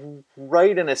 You're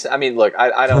right in a I mean, look,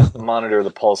 I don't monitor the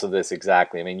pulse of this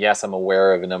exactly. I mean, yes, I'm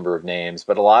aware of a number of names,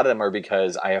 but a lot of them are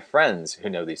because I have friends who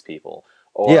know these people,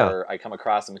 or Yeah. I come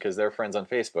across them because they're friends on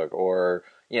Facebook, or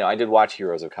I did watch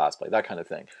Heroes of Cosplay, that kind of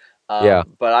thing. Yeah.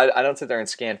 But I don't sit there and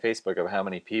scan Facebook of how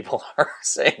many people are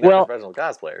saying they're Well, professional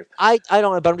cosplayers. I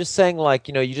don't know, but I'm just saying, like,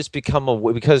 you just become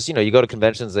because, you go to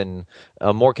conventions and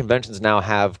more conventions now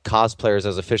have cosplayers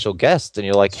as official guests. And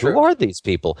you're like, It's who true. are these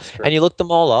people? True. And you look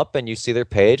them all up and you see their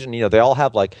page and, they all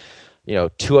have like,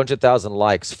 200,000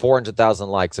 likes, 400,000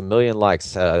 likes, a million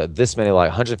likes, this many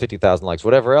likes, 150,000 likes,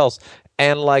 whatever else.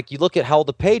 And like, you look at how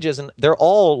the pages and they're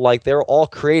all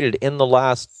created in the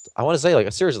last, I want to say like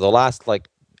a series of the last like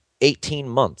 18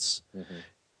 months. Mm-hmm.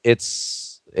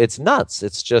 It's nuts.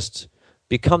 It's just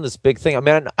become this big thing. I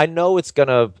mean, I know it's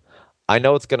gonna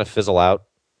fizzle out.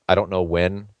 I don't know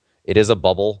when. It is a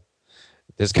bubble.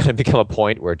 There's gonna become a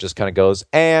point where it just kind of goes,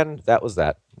 and that was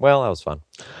that. Well, that was fun.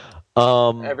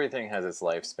 Everything has its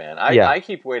lifespan. Yeah. I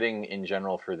keep waiting in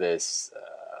general for this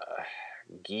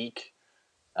geek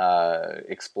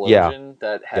explosion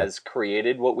that has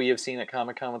created what we have seen at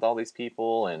Comic-Con with all these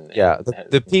people and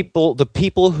the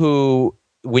people who,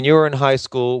 when you were in high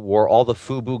school, wore all the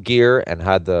FUBU gear and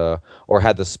had the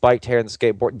spiked hair and the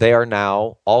skateboard, they are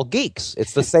now all geeks.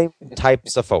 It's the same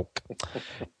types of folk.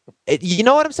 You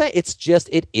know what I'm saying? It's just,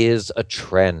 it is a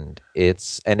trend.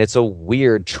 It's a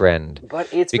weird trend.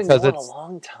 But it's been going a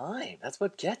long time. That's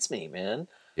what gets me, man.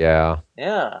 Yeah.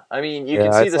 Yeah. I mean, you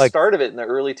can see the start of it in the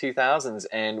early 2000s,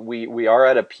 and we are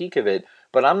at a peak of it,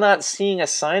 but I'm not seeing a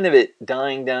sign of it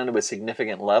dying down to a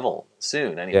significant level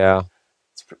soon anyway. Yeah.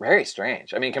 It's very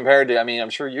strange. I mean, compared to, I'm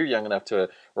sure you're young enough to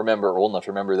remember, or old enough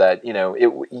to remember that,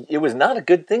 it was not a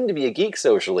good thing to be a geek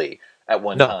socially at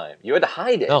one time. You had to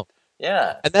hide it. No.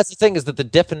 Yeah. And that's the thing, is that the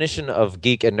definition of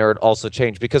geek and nerd also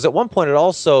changed, because at one point it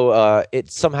also, it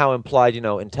somehow implied,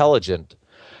 intelligent.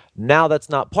 Now that's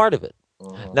not part of it.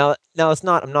 Mm-hmm. Now it's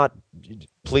not,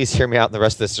 please hear me out in the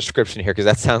rest of this description here, because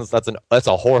that's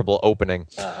a horrible opening.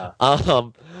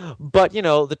 Uh-huh. But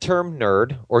the term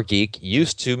nerd or geek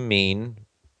used to mean,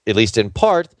 at least in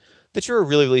part, that you were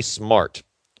really, really smart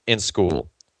in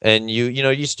school, and you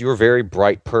were a very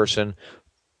bright person,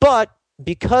 but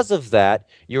because of that,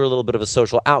 you were a little bit of a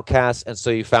social outcast, and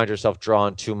so you found yourself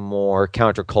drawn to more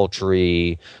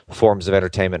counterculture-y forms of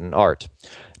entertainment and art.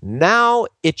 Now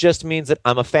it just means that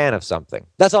I'm a fan of something.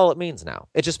 That's all it means now.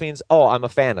 It just means, oh, I'm a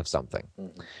fan of something.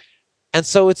 Mm-hmm. And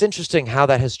so it's interesting how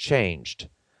that has changed.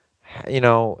 I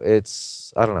don't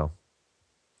know,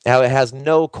 how it has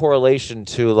no correlation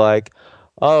to like,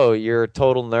 oh, you're a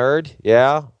total nerd.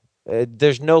 Yeah.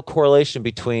 There's no correlation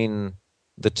between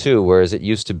the two, whereas it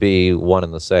used to be one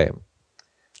and the same.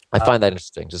 I find that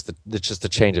interesting. Just the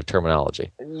change of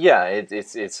terminology. Yeah,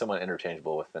 it's somewhat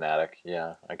interchangeable with fanatic.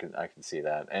 Yeah, I can see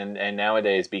that. And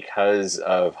nowadays, because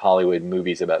of Hollywood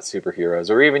movies about superheroes,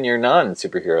 or even your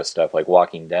non-superhero stuff like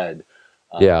Walking Dead,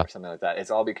 or something like that,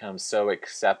 it's all become so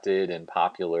accepted and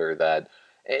popular that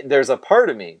there's a part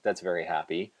of me that's very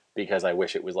happy, because I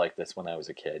wish it was like this when I was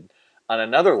a kid. On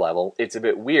another level, it's a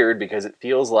bit weird because it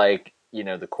feels like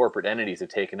the corporate entities have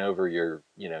taken over your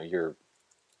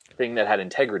thing that had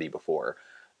integrity before.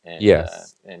 And,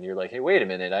 Yes. And you're like, hey, wait a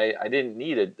minute, I didn't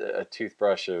need a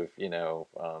toothbrush of,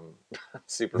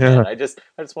 Superman. I just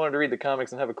wanted to read the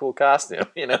comics and have a cool costume,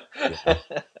 Yeah.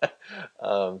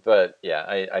 But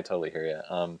yeah, I totally hear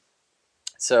you.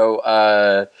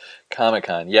 So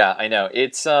Comic-Con, yeah, I know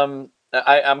it's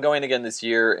I'm going again this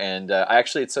year, and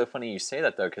actually it's so funny you say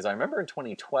that though, because I remember in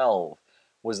 2012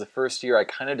 was the first year I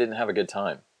kind of didn't have a good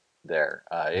time there.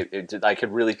 I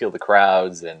could really feel the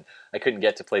crowds, and I couldn't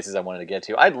get to places I wanted to get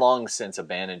to. I'd long since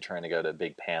abandoned trying to go to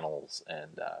big panels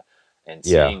and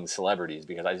seeing celebrities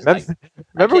because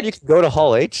Remember when you could go to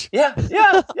Hall H? Yeah,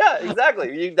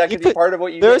 exactly. That could be part of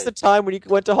what you There was did. a time when you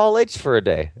went to Hall H for a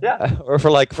day. Yeah. Or for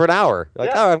an hour. Like,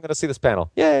 Yeah. oh, I'm going to see this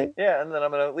panel. Yay. Yeah, and then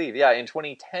I'm going to leave. Yeah, in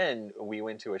 2010, we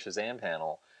went to a Shazam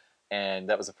panel, and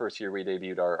that was the first year we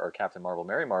debuted our Captain Marvel,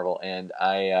 Mary Marvel, and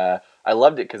I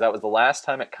loved it because that was the last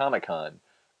time at Comic-Con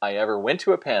I ever went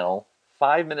to a panel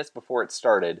 5 minutes before it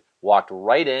started, walked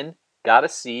right in, got a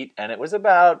seat, and it was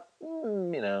about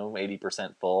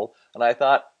 80% full, and I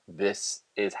thought, this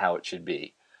is how it should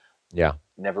be. Yeah.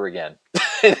 Never again.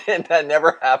 That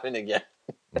never happened again.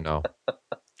 No.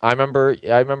 I remember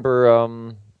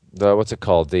the what's it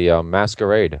called? The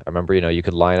Masquerade. I remember, you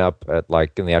could line up at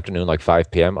like in the afternoon, like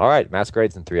 5 p.m. All right,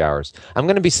 Masquerade's in 3 hours. I'm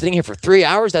going to be sitting here for 3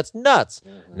 hours? That's nuts.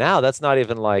 Mm-hmm. Now that's not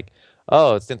even like,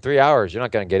 oh, it's in 3 hours. You're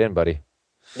not going to get in, buddy.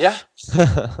 Yeah.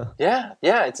 Yeah,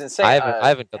 it's insane. I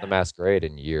haven't done the Masquerade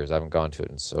in years. I haven't gone to it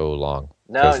in so long.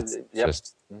 No, It's yep.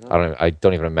 just Mm-hmm. I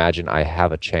don't even imagine I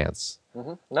have a chance.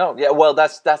 Mm-hmm. No, yeah, well,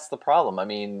 that's the problem. I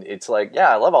mean, it's like, yeah,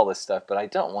 I love all this stuff, but I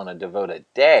don't want to devote a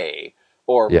day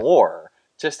or more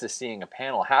just to seeing a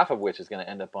panel, half of which is going to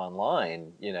end up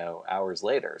online, hours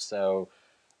later. So,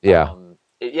 Yeah.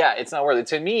 It's not worth it.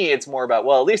 To me, it's more about,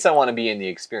 well, at least I want to be in the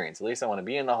experience. At least I want to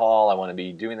be in the hall. I want to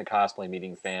be doing the cosplay,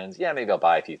 meeting fans. Yeah, maybe I'll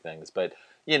buy a few things, but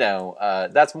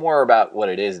that's more about what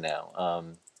it is now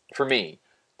for me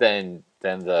than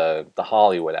the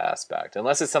Hollywood aspect.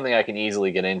 Unless it's something I can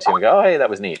easily get into and go, oh, hey, that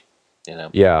was neat.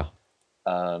 Yeah.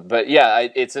 But yeah,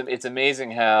 it's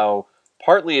amazing how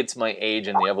partly it's my age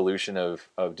and the evolution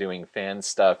of doing fan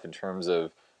stuff in terms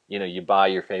of, you buy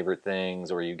your favorite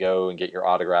things or you go and get your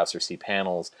autographs or see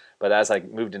panels. But as I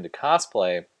moved into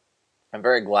cosplay, I'm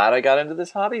very glad I got into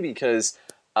this hobby because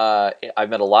I've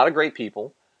met a lot of great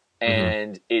people,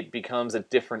 and it becomes a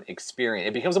different experience.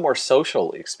 It becomes a more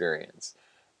social experience.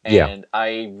 And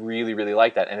I really, really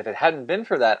like that. And if it hadn't been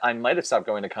for that, I might have stopped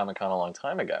going to Comic-Con a long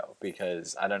time ago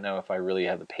because I don't know if I really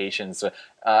have the patience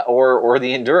or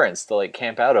the endurance to like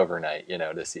camp out overnight,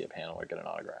 to see a panel or get an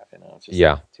autograph. It's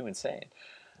just too insane.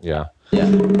 Yeah. Yeah.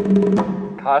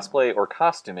 Cosplay or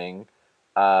costuming,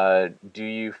 do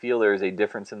you feel there's a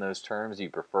difference in those terms? Do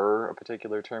you prefer a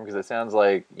particular term? Because it sounds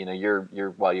like, you're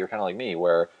kind of like me,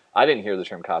 where I didn't hear the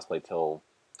term cosplay till,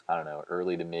 I don't know,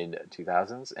 early to mid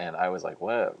 2000s, and I was like,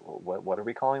 what are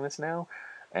we calling this now?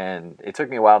 And it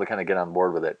took me a while to kind of get on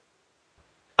board with it.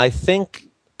 I think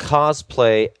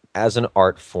cosplay as an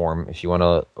art form, if you want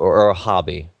to, or a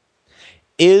hobby,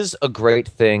 is a great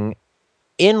thing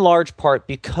in large part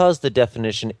because the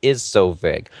definition is so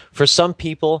vague. For some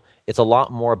people, it's a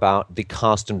lot more about the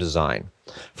costume design.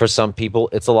 For some people,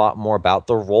 it's a lot more about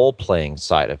the role-playing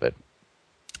side of it.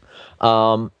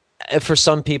 For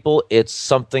some people, it's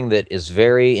something that is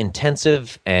very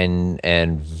intensive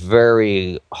and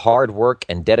very hard work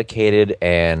and dedicated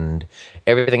and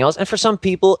everything else. And for some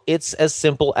people, it's as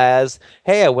simple as,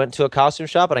 hey, I went to a costume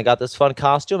shop and I got this fun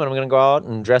costume and I'm going to go out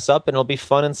and dress up and it'll be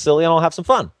fun and silly and I'll have some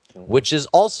fun, which is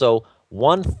also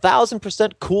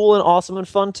 1,000% cool and awesome and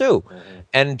fun too,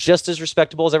 and just as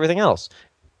respectable as everything else.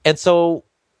 And so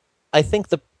I think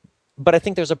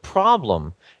there's a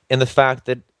problem in the fact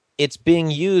that it's being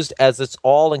used as its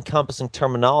all-encompassing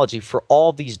terminology for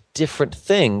all these different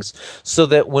things, so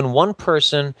that when one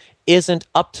person isn't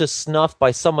up to snuff by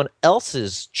someone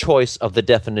else's choice of the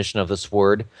definition of this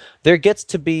word, there gets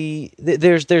to be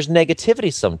there's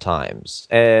negativity sometimes,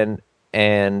 and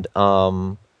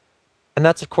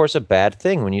that's of course a bad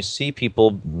thing when you see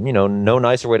people, no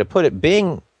nicer way to put it,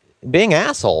 being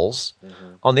assholes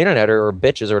on the internet or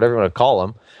bitches or whatever you want to call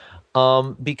them.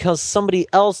 Because somebody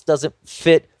else doesn't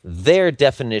fit their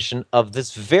definition of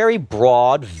this very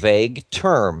broad, vague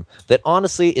term that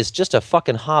honestly is just a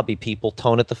fucking hobby. People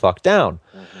tone it the fuck down.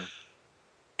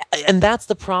 And that's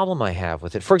the problem I have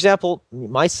with it. For example,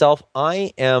 myself,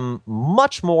 I am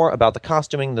much more about the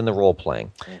costuming than the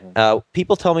role-playing.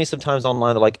 People tell me sometimes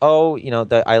online, they're like, oh,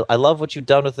 I love what you've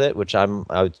done with it, which I'm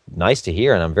nice to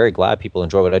hear, and I'm very glad people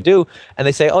enjoy what I do. And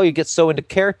they say, oh, you get so into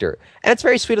character. And it's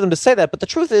very sweet of them to say that, but the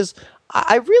truth is,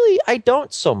 I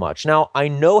don't so much. Now, I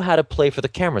know how to play for the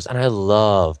cameras, and I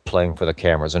love playing for the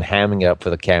cameras and hamming it up for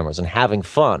the cameras and having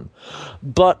fun.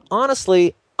 But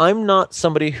honestly, I'm not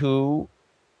somebody who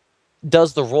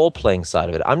does the role-playing side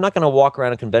of it. I'm not going to walk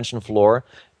around a convention floor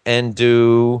and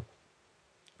do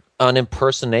an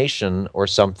impersonation or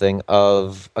something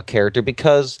of a character,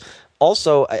 because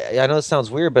also, I know this sounds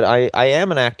weird, but I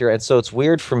am an actor, and so it's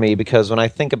weird for me because when I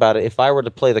think about it, if I were to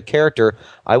play the character,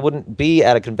 I wouldn't be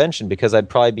at a convention because I'd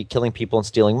probably be killing people and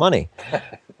stealing money.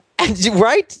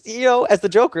 Right? You know, as the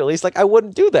Joker, at least, like, I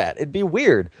wouldn't do that. It'd be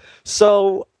weird.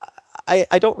 So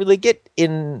I don't really get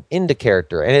into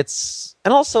character, and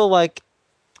also, like,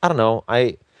 I don't know,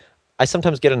 I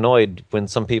sometimes get annoyed when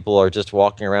some people are just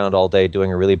walking around all day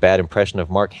doing a really bad impression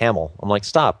of Mark Hamill. I'm like,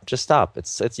 stop, just stop.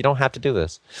 It's you don't have to do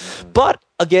this. But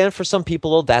again, for some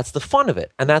people, that's the fun of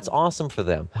it, and that's awesome for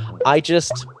them. I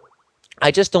just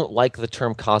don't like the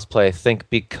term cosplay, I think,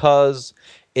 because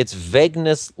its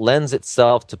vagueness lends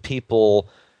itself to people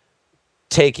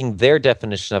taking their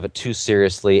definition of it too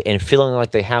seriously and feeling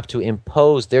like they have to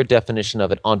impose their definition of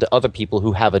it onto other people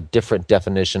who have a different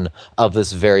definition of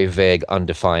this very vague,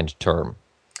 undefined term.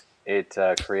 It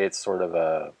creates sort of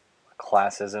a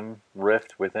classism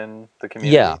rift within the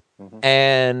community. Yeah.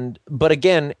 But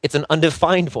again, it's an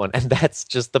undefined one, and that's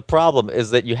just the problem,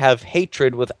 is that you have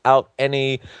hatred without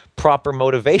any proper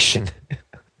motivation.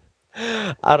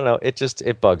 I don't know,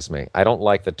 it bugs me. I don't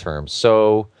like the term.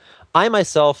 So I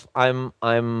myself, I'm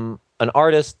an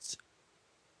artist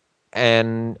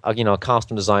and a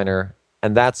costume designer,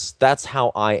 and that's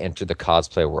how I entered the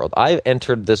cosplay world. I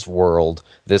entered this world,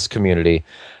 this community,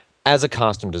 as a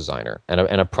costume designer and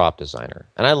a prop designer,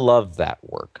 and I love that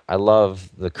work. I love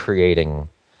the creating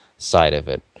side of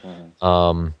it,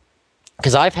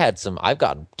 because I've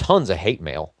gotten tons of hate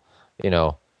mail.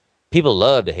 People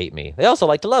love to hate me. They also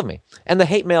like to love me. And the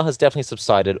hate mail has definitely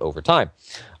subsided over time,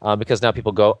 because now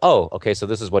people go, oh, okay, so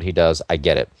this is what he does. I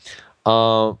get it.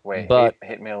 Wait, but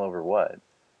hate mail over what?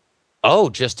 Oh,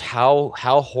 just how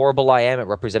horrible I am at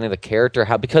representing the character.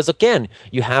 Because again,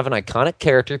 you have an iconic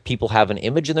character. People have an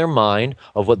image in their mind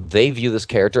of what they view this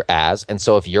character as. And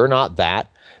so if you're not that,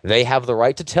 they have the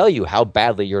right to tell you how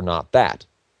badly you're not that.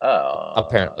 Oh.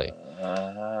 Apparently.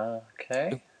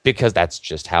 Okay. Because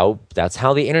that's how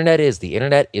the internet is. The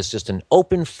internet is just an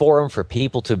open forum for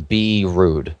people to be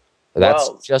rude. And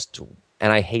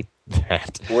I hate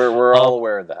that. We're all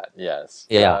aware of that. Yes.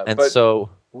 Yeah, so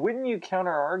wouldn't you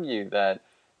counter argue that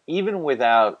even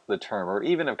without the term, or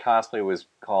even if cosplay was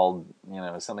called,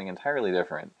 something entirely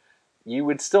different, you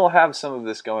would still have some of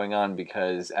this going on,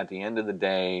 because at the end of the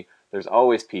day, there's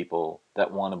always people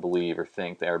that want to believe or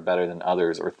think they are better than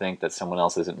others, or think that someone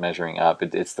else isn't measuring up.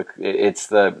 It's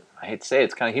the I hate to say it,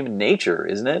 it's kind of human nature,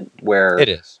 isn't it? Where it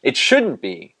is. It shouldn't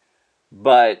be,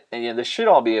 but this should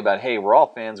all be about, hey, we're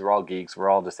all fans, we're all geeks, we're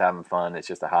all just having fun. It's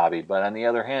just a hobby. But on the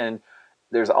other hand,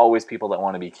 there's always people that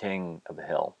want to be king of the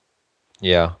hill.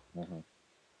 Yeah.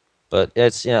 But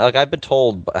it's like I've been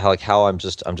told how I'm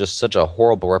just such a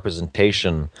horrible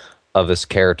representation of this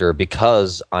character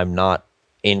because I'm not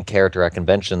in character at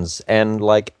conventions, and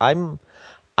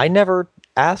I never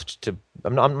asked to.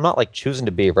 I'm not like choosing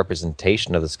to be a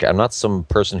representation of this guy. I'm not some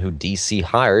person who DC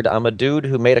hired. I'm a dude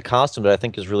who made a costume that I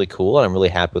think is really cool, and I'm really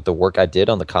happy with the work I did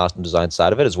on the costume design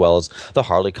side of it, as well as the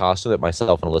Harley costume that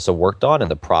myself and Alyssa worked on, and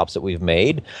the props that we've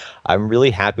made. I'm really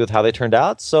happy with how they turned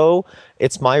out, so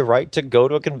it's my right to go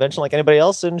to a convention like anybody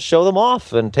else and show them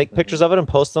off and take pictures of it and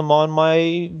post them on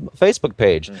my Facebook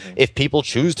page. If people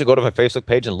choose to go to my Facebook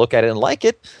page and look at it and like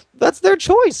it, that's their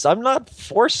choice. I'm not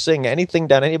forcing anything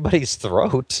down anybody's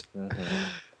throat.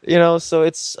 So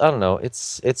it's, I don't know,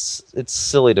 it's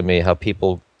silly to me how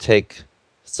people take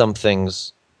some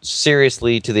things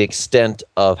seriously to the extent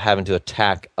of having to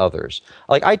attack others.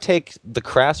 Like, I take the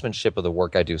craftsmanship of the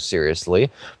work I do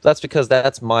seriously. That's because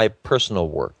that's my personal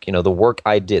work. The work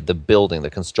I did, the building,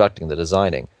 the constructing, the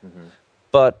designing.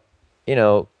 But,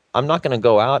 I'm not going to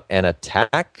go out and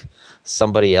attack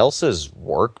somebody else's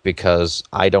work because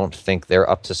I don't think they're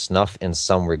up to snuff in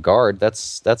some regard.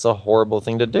 That's a horrible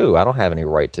thing to do. I don't have any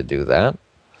right to do that.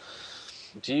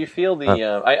 Do you feel the?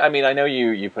 I mean, I know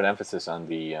you put emphasis on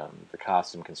the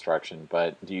costume construction,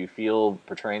 but do you feel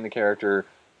portraying the character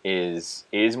is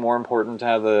more important to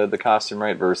have the costume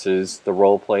right versus the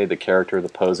role play, the character, the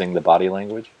posing, the body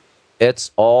language?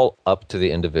 It's all up to the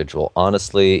individual.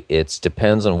 Honestly, it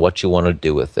depends on what you want to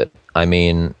do with it. I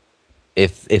mean,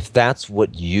 if that's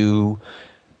what you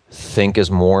think is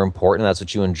more important, that's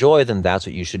what you enjoy, then that's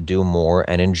what you should do more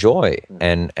and enjoy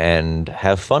and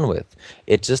have fun with.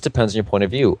 It just depends on your point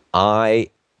of view. I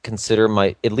consider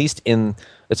at least in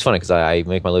it's funny because I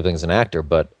make my living as an actor,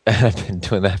 but I've been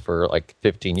doing that for like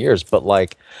 15 years. But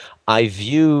like, I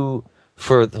view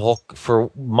for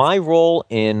my role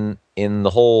in the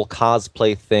whole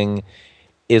cosplay thing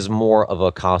is more of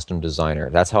a costume designer.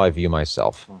 That's how I view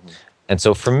myself. Mm-hmm. And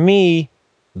so for me,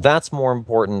 that's more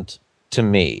important to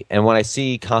me. And when I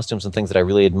see costumes and things that I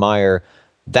really admire,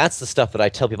 that's the stuff that I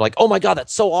tell people like, oh my God,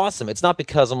 that's so awesome. It's not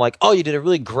because I'm like, oh, you did a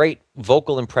really great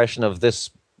vocal impression of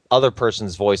this other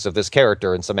person's voice of this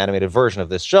character in some animated version of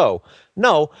this show.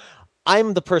 No,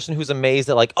 I'm the person who's amazed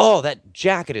at like, oh, that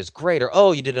jacket is great, or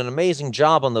oh, you did an amazing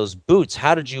job on those boots.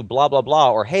 How did you blah, blah,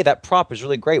 blah, or hey, that prop is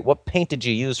really great. What paint did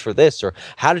you use for this? Or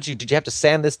did you have to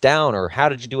sand this down? Or how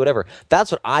did you do whatever?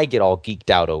 That's what I get all geeked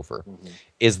out over,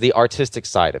 is the artistic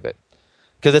side of it.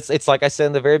 Because it's like I said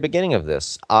in the very beginning of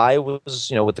this, I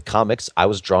was, with the comics, I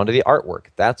was drawn to the artwork.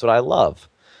 That's what I love.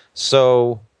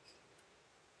 So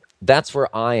that's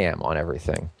where I am on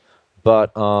everything.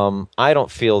 But I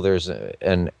don't feel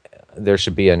there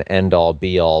should be an end all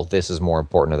be all. This is more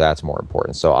important or that's more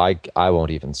important. So I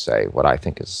won't even say what I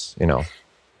think is, I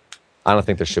don't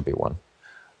think there should be one.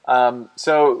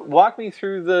 So walk me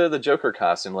through the Joker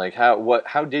costume. Like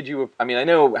how did you? I mean, I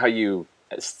know how you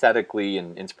aesthetically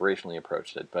and inspirationally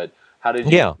approached it, but how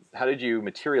did you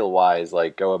material wise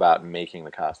like go about making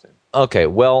the costume? Okay,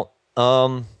 well,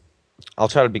 I'll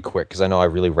try to be quick because I know I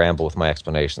really ramble with my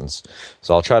explanations,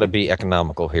 so I'll try to be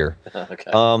economical here.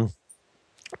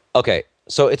 Okay,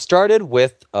 so it started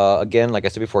with again, like I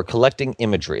said before, collecting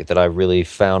imagery that I really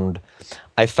found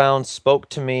spoke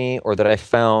to me, or that I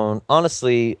found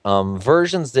honestly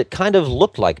versions that kind of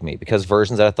looked like me, because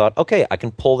versions that I thought, okay, I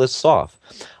can pull this off.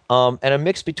 And a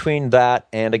mix between that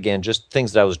and, again, just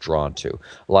things that I was drawn to.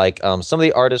 Like some of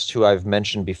the artists who I've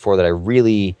mentioned before that I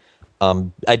really,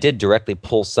 I did directly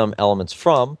pull some elements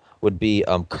from would be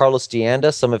Carlos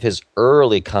D'Anda, some of his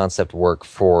early concept work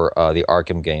for the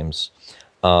Arkham games.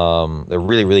 The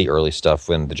really, really early stuff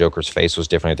when the Joker's face was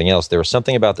different than anything else. There was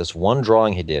something about this one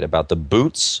drawing he did about the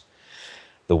boots.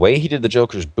 The way he did the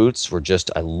Joker's boots were just,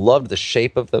 I loved the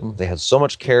shape of them. They had so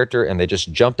much character and they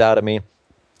just jumped out at me.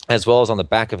 As well as on the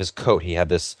back of his coat, he had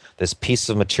this piece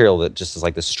of material that just is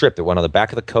like the strip that went on the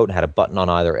back of the coat and had a button on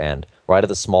either end, right at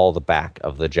the small of the back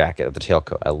of the jacket, of the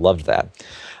tailcoat. I loved that.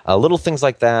 Little things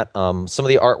like that. Some of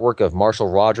the artwork of Marshall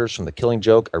Rogers from The Killing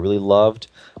Joke, I really loved.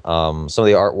 Some of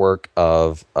the artwork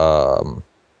of,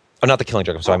 not The Killing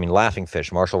Joke, I'm sorry, I mean Laughing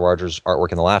Fish. Marshall Rogers'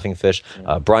 artwork in The Laughing Fish.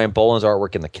 Brian Boland's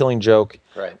artwork in The Killing Joke.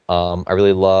 Right. I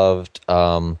really loved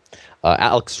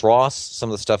Alex Ross, some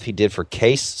of the stuff he did for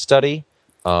Case Study.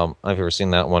 I've ever seen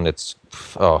that one. It's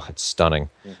stunning.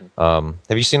 Mm-hmm.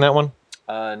 Have you seen that one?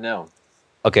 No.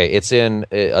 Okay, it's in.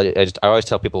 I always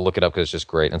tell people to look it up because it's just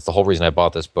great. And it's the whole reason I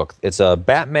bought this book. It's a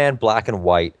Batman Black and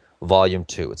White Volume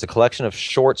 2. It's a collection of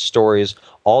short stories,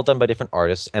 all done by different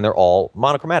artists, and they're all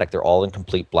monochromatic. They're all in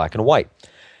complete black and white,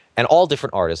 and all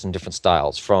different artists in different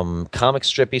styles, from comic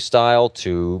strippy style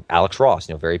to Alex Ross,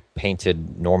 very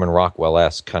painted Norman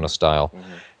Rockwell-esque kind of style.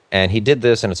 Mm-hmm. And he did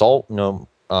this, and it's all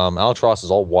Alex Ross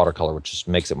is all watercolor, which just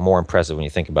makes it more impressive when you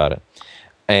think about it.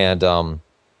 And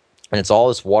it's all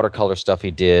this watercolor stuff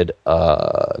he did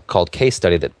called Case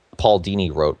Study that Paul Dini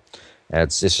wrote. And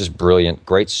it's just brilliant.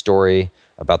 Great story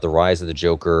about the rise of the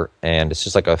Joker. And it's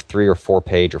just like a 3 or 4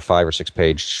 page or 5 or 6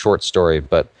 page short story.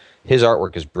 But his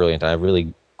artwork is brilliant. I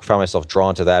really found myself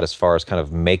drawn to that as far as kind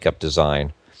of makeup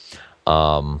design.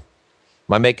 My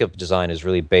makeup design is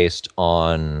really based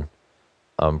on...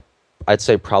 I'd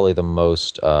say probably the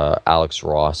most Alex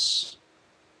Ross.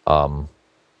 Alex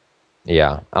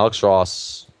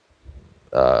Ross.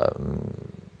 I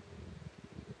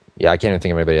can't even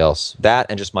think of anybody else. That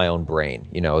and just my own brain.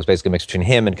 It was basically a mix between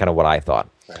him and kind of what I thought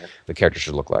the character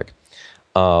should look like.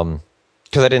 Because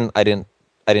I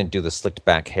didn't do the slicked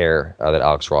back hair that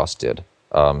Alex Ross did.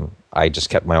 I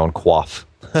just kept my own coif.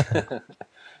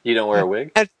 You don't wear a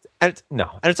wig? No.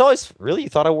 And it's always, really? You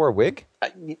thought I wore a wig?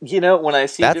 When I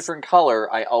see a different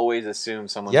color, I always assume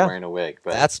someone's wearing a wig.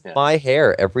 But that's my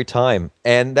hair every time.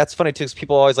 And that's funny, too, because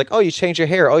people are always like, oh, you changed your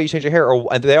hair. Oh, you changed your hair.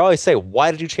 And they always say, why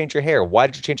did you change your hair? Why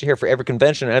did you change your hair for every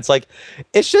convention? And it's like,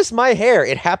 it's just my hair.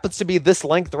 It happens to be this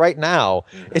length right now.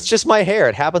 Mm-hmm. It's just my hair.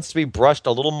 It happens to be brushed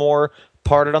a little more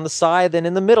parted on the side than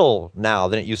in the middle now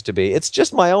than it used to be. It's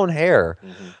just my own hair.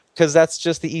 Mm-hmm. Because that's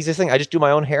just the easiest thing. I just do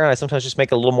my own hair, and I sometimes just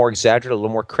make it a little more exaggerated, a little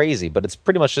more crazy, but it's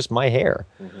pretty much just my hair.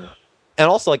 Mm-hmm. And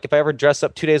also, like, if I ever dress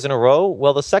up 2 days in a row,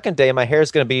 well, the second day, my hair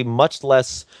is going to be much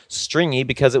less stringy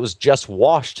because it was just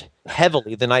washed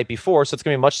heavily the night before, so it's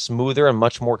going to be much smoother and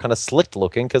much more kind of slicked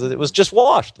looking because it was just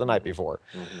washed the night before.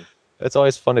 Mm-hmm. It's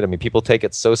always funny to me. People take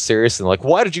it so serious and like,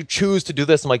 why did you choose to do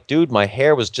this? I'm like, dude, my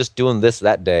hair was just doing this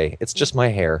that day. It's just my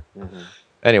hair. Mm-hmm.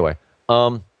 Anyway,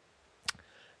 and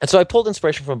so I pulled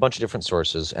inspiration from a bunch of different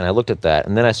sources, and I looked at that,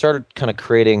 and then I started kind of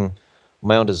creating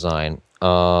my own design,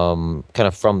 kind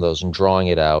of from those and drawing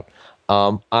it out.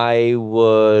 I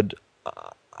would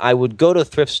go to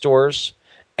thrift stores,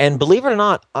 and believe it or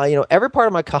not, every part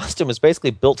of my costume is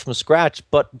basically built from scratch.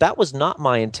 But that was not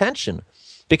my intention,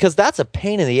 because that's a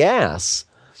pain in the ass.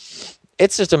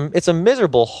 It's a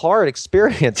miserable, hard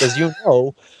experience, as you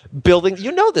know. Building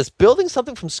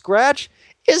something from scratch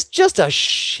is just a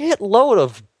shitload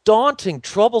of daunting,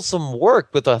 troublesome work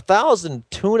with 1,000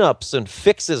 tune-ups and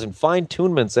fixes and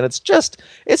fine-tunements, and it's just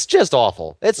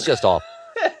awful. It's just awful.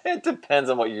 It depends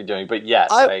on what you're doing, but yes,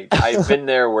 I've been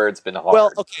there where it's been hard.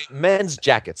 Well, okay, men's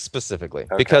jackets specifically,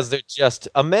 because they're just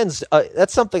a men's.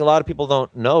 That's something a lot of people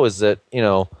don't know, is that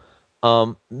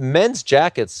men's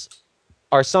jackets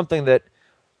are something that,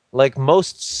 like,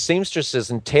 most seamstresses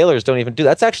and tailors don't even do.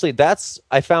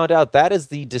 I found out that is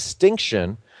the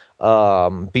distinction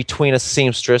between a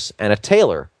seamstress and a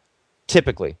tailor.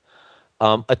 Typically,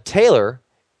 a tailor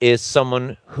is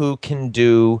someone who can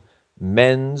do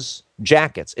men's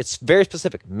jackets. It's very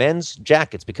specific, men's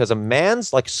jackets, because a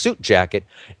man's like suit jacket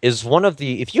is one of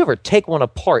the, if you ever take one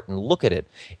apart and look at it,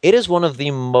 it is one of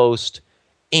the most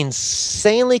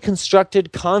insanely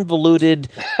constructed, convoluted,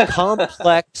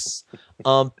 complex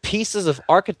pieces of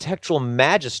architectural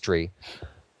majesty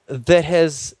that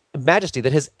has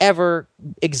ever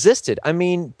existed. I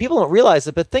mean, people don't realize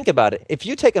it, but think about it. If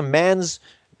you take a man's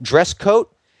dress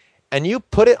coat and you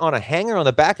put it on a hanger on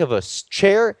the back of a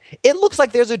chair, it looks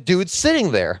like there's a dude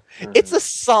sitting there. Mm-hmm. It's a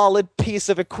solid piece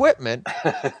of equipment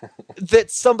that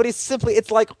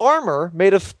it's like armor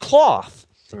made of cloth.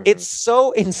 Mm-hmm. It's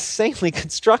so insanely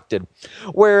constructed.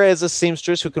 Whereas a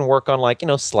seamstress who can work on, like,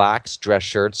 slacks, dress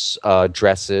shirts,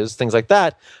 dresses, things like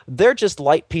that, they're just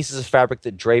light pieces of fabric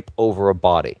that drape over a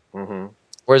body. Mm-hmm.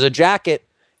 Whereas a jacket,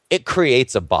 it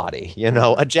creates a body.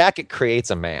 A jacket creates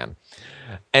a man.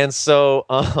 And so,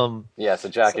 yes, a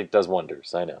jacket does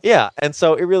wonders. I know. Yeah, and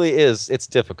so it really is. It's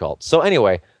difficult. So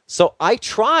anyway, I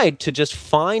tried to just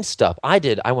find stuff. I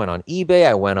went on eBay.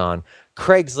 I went on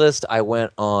Craigslist. I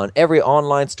went on every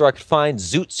online store I could find.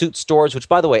 Zoot Suit stores. Which,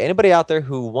 by the way, anybody out there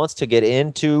who wants to get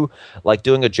into like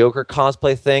doing a Joker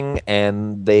cosplay thing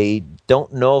and they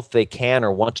don't know if they can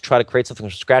or want to try to create something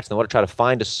from scratch, and they want to try to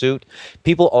find a suit,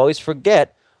 people always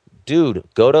forget. Dude,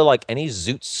 go to like any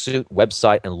Zoot Suit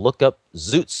website and look up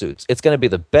Zoot Suits. It's going to be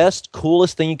the best,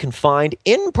 coolest thing you can find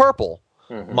in purple,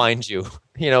 mind you.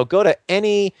 Go to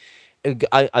any.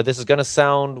 This is going to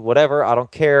sound whatever. I don't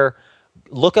care.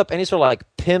 Look up any sort of like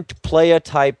pimp playa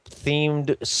type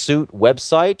themed suit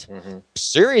website. Mm-hmm.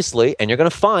 Seriously, and you're going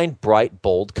to find bright,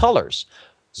 bold colors.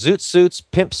 Zoot suits,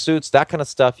 pimp suits, that kind of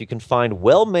stuff. You can find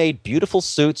well-made, beautiful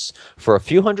suits for a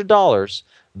few $100s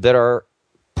that are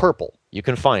purple. You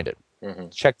can find it. Mm-hmm.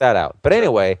 Check that out. But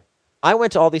anyway, I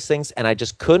went to all these things and I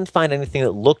just couldn't find anything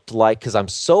that looked like, because I'm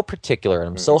so particular and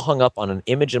I'm so hung up on an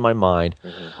image in my mind,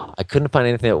 I couldn't find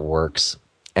anything that works.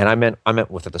 And I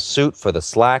meant with the suit, for the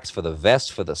slacks, for the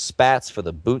vest, for the spats, for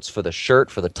the boots, for the shirt,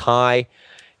 for the tie,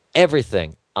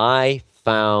 everything. I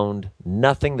found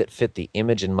nothing that fit the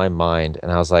image in my mind.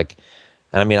 And I was like,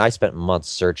 I spent months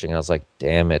searching. I was like,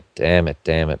 damn it.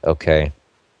 Okay,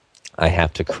 I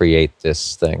have to create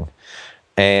this thing.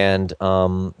 And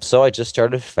so I just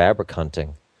started fabric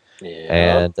hunting.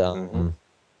 Yeah.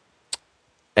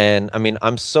 And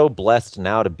I'm so blessed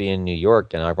now to be in New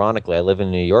York. And ironically, I live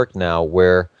in New York now,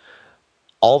 where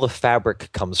all the fabric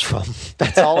comes from.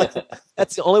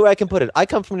 That's the only way I can put it. I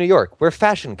come from New York, where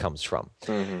fashion comes from.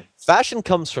 Mm-hmm. Fashion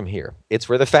comes from here. It's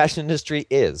where the fashion industry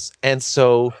is. And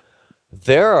so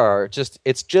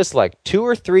it's just like 2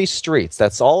 or 3 streets.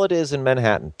 That's all it is in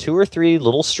Manhattan. 2 or 3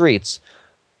 little streets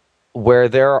where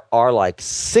there are like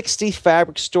 60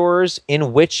 fabric stores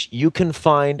in which you can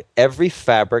find every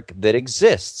fabric that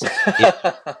exists.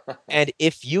 And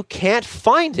if you can't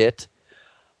find it,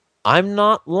 I'm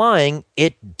not lying,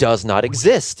 it does not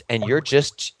exist. And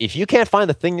if you can't find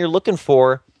the thing you're looking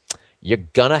for, you're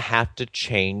gonna have to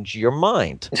change your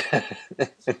mind.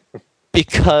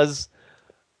 Because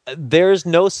there's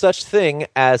no such thing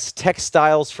as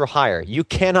textiles for hire. You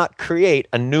cannot create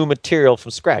a new material from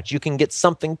scratch. You can get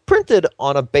something printed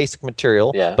on a basic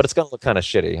material, but it's going to look kind of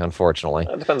shitty, unfortunately.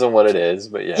 It depends on what it is,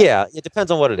 but yeah. Yeah, it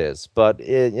depends on what it is, but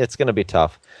it's going to be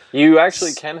tough. You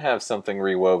actually can have something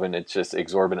rewoven. It's just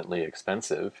exorbitantly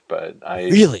expensive, but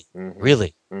Really?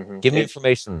 Give me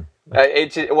information. Look,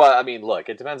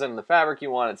 it depends on the fabric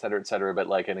you want, et cetera, but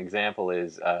like an example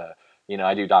is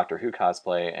I do Doctor Who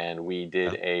cosplay, and we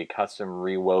did a custom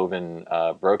rewoven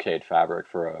brocade fabric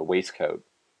for a waistcoat.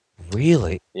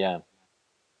 Really? Yeah.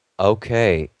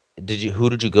 Okay. Who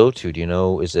did you go to? Do you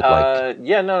know? Is it like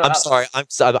Yeah, no, I'm sorry.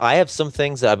 I have some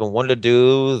things that I've been wanting to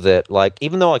do that, like,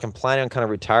 even though like I'm planning on kind of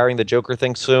retiring the Joker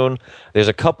thing soon, there's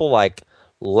a couple like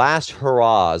last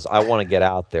hurrahs I want to get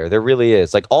out there. There really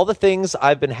is. Like all the things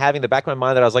I've been having in the back of my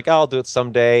mind that I was like, oh, I'll do it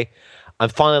someday. I'm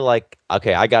finally like,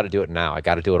 okay, I got to do it now. I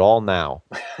got to do it all now.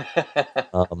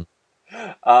 Um,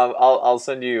 I'll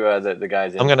send you the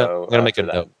guy's info. I'm gonna make a for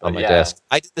that. note on But my yeah, desk.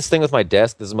 I did this thing with my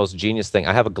desk. This is the most genius thing.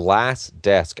 I have a glass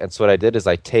desk, and so what I did is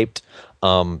I taped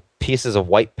pieces of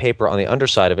white paper on the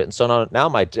underside of it, and so now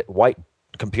my white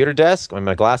computer desk,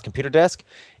 my glass computer desk,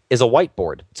 is a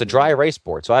whiteboard. It's a dry erase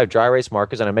board. So I have dry erase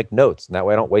markers, and I make notes, and that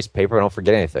way I don't waste paper. I don't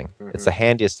forget anything. It's the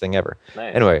handiest thing ever.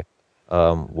 Nice. Anyway,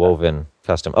 woven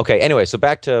custom. Okay. Anyway, so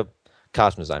back to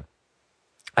costume design.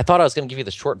 I thought I was going to give you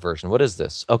the short version. What is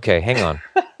this? Okay, hang on.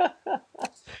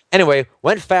 Anyway,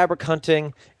 went fabric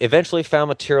hunting. Eventually found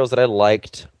materials that I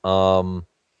liked.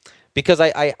 Because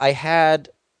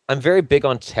I'm very big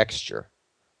on texture.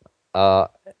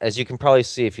 As you can probably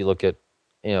see if you look at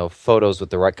photos with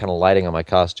the right kind of lighting on my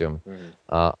costume,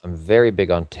 I'm very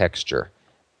big on texture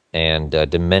and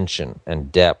dimension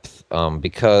and depth.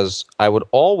 Because I would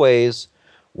always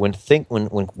when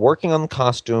working on the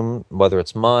costume, whether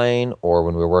it's mine or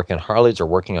when we're working on Harley's or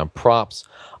working on props,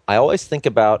 I always think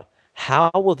about how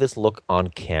will this look on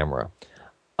camera.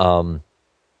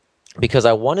 Because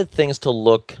I wanted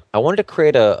to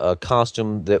create a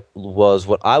costume that was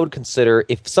what I would consider,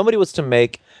 if somebody was to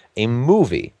make a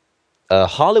movie, a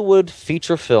Hollywood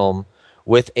feature film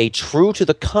with a true to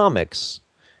the comics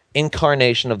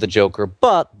incarnation of the Joker,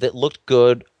 but that looked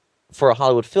good for a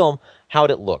Hollywood film, how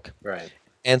would it look? Right.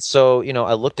 And so,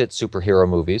 I looked at superhero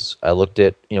movies. I looked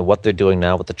at, what they're doing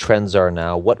now, what the trends are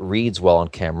now, what reads well on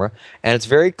camera. And it's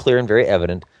very clear and very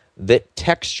evident that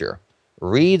texture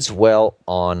reads well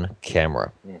on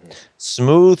camera.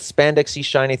 Smooth, spandexy,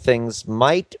 shiny things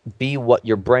might be what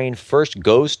your brain first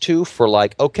goes to for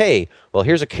like, okay, well,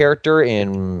 here's a character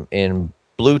in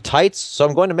blue tights, so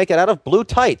I'm going to make it out of blue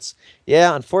tights.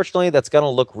 Yeah, unfortunately, that's going to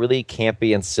look really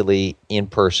campy and silly in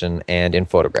person and in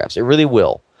photographs. It really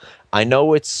will. I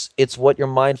know it's what your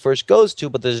mind first goes to,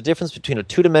 but there's a difference between a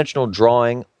two-dimensional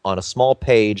drawing on a small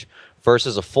page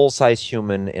versus a full-size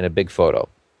human in a big photo.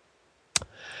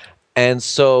 And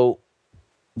so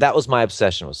that was my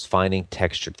obsession, was finding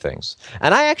textured things.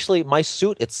 And my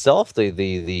suit itself, the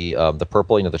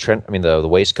purple, the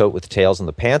waistcoat with the tails and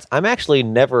the pants, I'm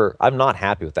not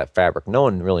happy with that fabric. No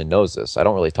one really knows this. I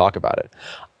don't really talk about it.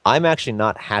 I'm actually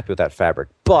not happy with that fabric,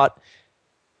 but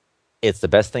it's the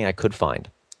best thing I could find.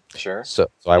 Sure. So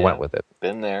I went with it.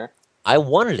 Been there. I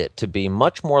wanted it to be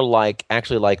much more like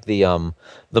the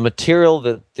material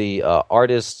that the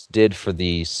artists did for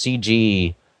the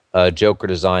CG Joker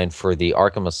design for the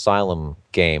Arkham Asylum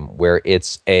game, where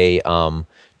it's a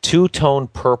two-tone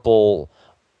purple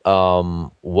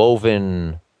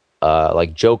woven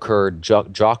like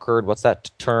jockered, what's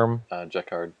that term?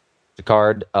 Jacquard.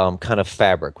 Kind of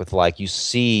fabric with like you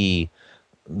see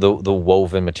the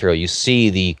woven material. You see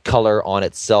the color on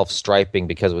itself striping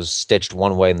because it was stitched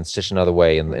one way and then stitched another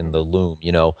way in the loom,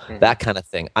 that kind of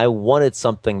thing. I wanted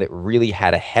something that really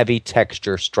had a heavy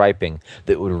texture striping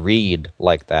that would read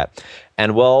like that.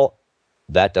 And well,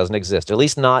 that doesn't exist, at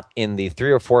least not in the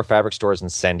 3 or 4 fabric stores in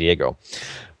San Diego,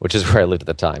 which is where I lived at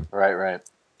the time. Right.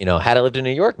 Had I lived in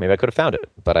New York, maybe I could have found it,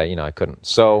 but I couldn't.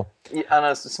 So on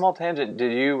a small tangent,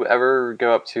 did you ever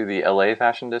go up to the LA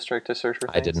fashion district to search for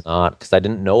things? I did not, because I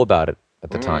didn't know about it at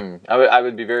the time. I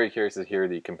would be very curious to hear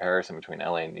the comparison between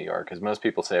LA and New York, because most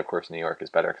people say, of course, New York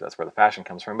is better because that's where the fashion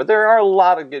comes from. But there are a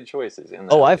lot of good choices in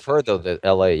there. Oh, I've heard though that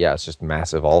LA, yeah, it's just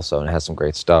massive also, and it has some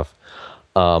great stuff.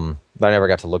 But I never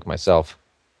got to look myself.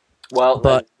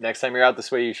 Well, next time you're out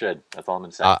this way, you should. That's all I'm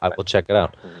going to say. I will check it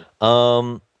out.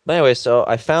 But anyway, so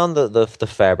I found the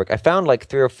fabric. I found like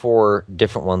 3 or 4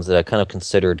 different ones that I kind of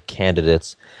considered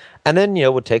candidates, and then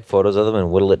would take photos of them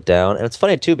and whittle it down. And it's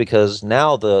funny too because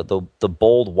now the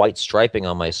bold white striping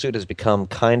on my suit has become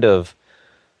kind of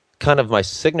my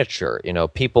signature.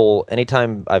 People,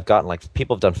 anytime I've gotten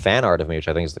people have done fan art of me, which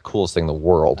I think is the coolest thing in the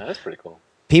world. That's pretty cool.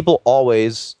 People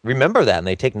always remember that and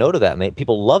they take note of that, and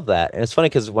people love that. And it's funny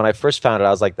because when I first found it, I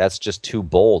was like, that's just too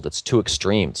bold. It's too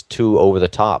extreme. It's too over the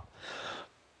top.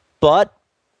 But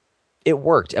it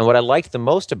worked. And what I liked the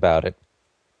most about it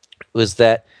was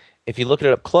that if you look at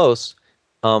it up close,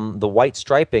 the white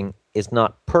striping is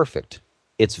not perfect.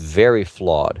 It's very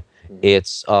flawed.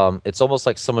 It's almost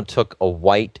like someone took a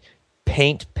white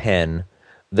paint pen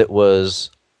that was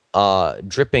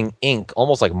dripping ink,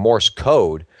 almost like Morse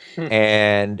code,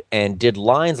 and did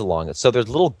lines along it. So there's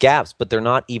little gaps, but they're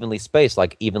not evenly spaced,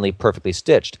 like evenly perfectly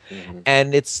stitched.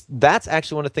 And that's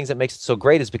actually one of the things that makes it so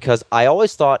great, is because I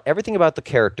always thought everything about the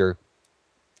character,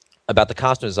 about the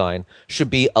costume design, should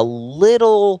be a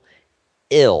little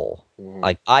ill,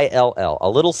 like ILL, a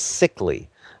little sickly,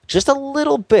 just a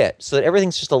little bit, so that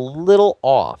everything's just a little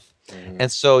off.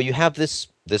 And so you have this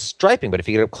striping, but if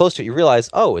you get up close to it, you realize,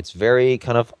 oh, it's very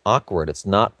kind of awkward. It's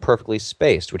not perfectly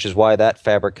spaced, which is why that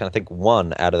fabric kind of, I think,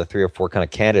 won out of the 3 or 4 kind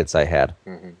of candidates I had.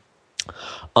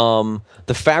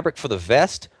 The fabric for the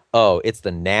vest, oh, it's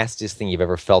the nastiest thing you've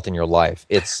ever felt in your life.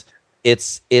 It's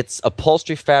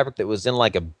upholstery fabric that was in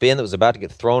like a bin that was about to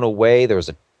get thrown away. There was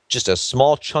just a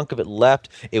small chunk of it left.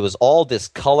 It was all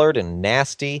discolored and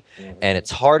nasty, and it's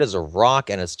hard as a rock,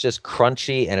 and it's just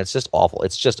crunchy, and it's just awful.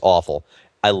 It's just awful.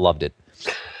 I loved it.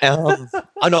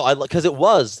 I know, because it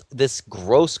was this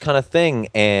gross kind of thing,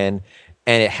 and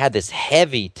it had this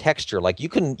heavy texture. Like you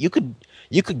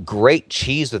could grate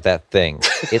cheese with that thing.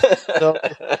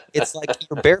 It's like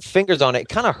your bare fingers on it. It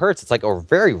kind of hurts. It's like a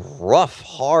very rough,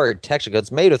 hard texture.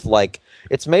 It's made with like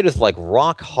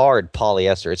rock hard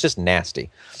polyester. It's just nasty.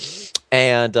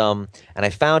 And I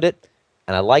found it,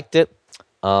 and I liked it,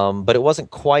 but it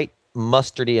wasn't quite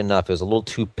mustardy enough. It was a little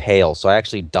too pale, so I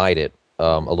actually dyed it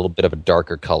a little bit of a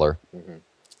darker color.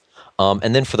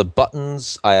 And then for the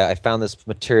buttons, I found this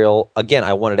material. Again,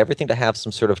 I wanted everything to have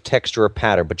some sort of texture or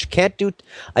pattern, but you can't do.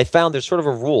 I found there's sort of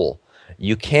a rule.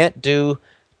 You can't do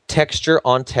texture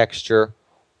on texture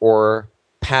or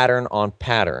pattern on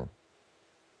pattern.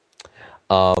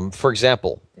 For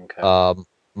example,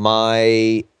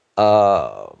 my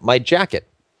jacket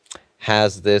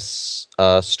has this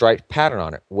striped pattern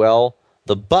on it. Well,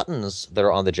 the buttons that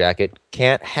are on the jacket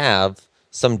can't have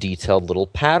some detailed little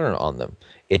pattern on them.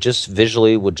 It just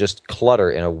visually would just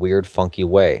clutter in a weird, funky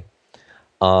way.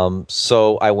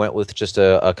 So I went with just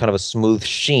a kind of a smooth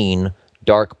sheen,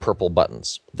 dark purple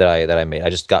buttons that I made. I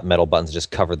just got metal buttons and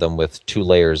just covered them with 2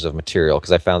 layers of material,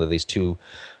 because I found that these two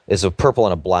is a purple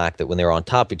and a black, that when they were on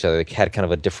top of each other, they had kind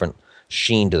of a different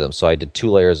sheen to them. So I did 2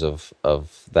 layers of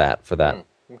that for that.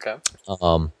 Okay.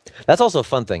 That's also a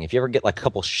fun thing. If you ever get like a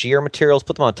couple sheer materials,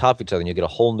 put them on top of each other, and you get a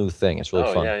whole new thing. It's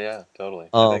really fun. Yeah, totally.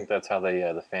 I think that's how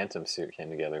the Phantom suit came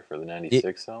together for the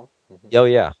 '96 film. Oh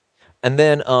yeah. And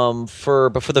then for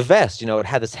the vest, it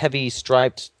had this heavy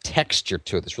striped texture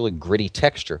to it, this really gritty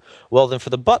texture. Well, then for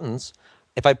the buttons,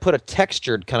 if I put a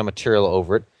textured kind of material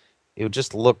over it, it would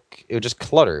just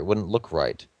clutter. It wouldn't look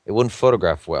right. It wouldn't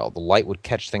photograph well. The light would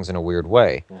catch things in a weird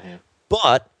way.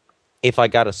 But if I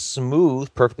got a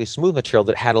perfectly smooth material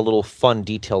that had a little fun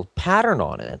detailed pattern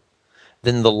on it,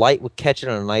 then the light would catch it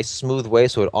in a nice smooth way,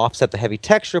 so it would offset the heavy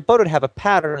texture, but it would have a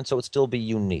pattern, so it would still be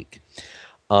unique.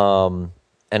 And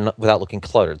without looking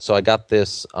cluttered. So I got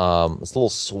this little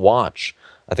swatch,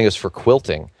 I think it was for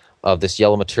quilting, of this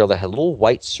yellow material that had little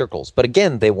white circles. But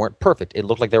again, they weren't perfect. It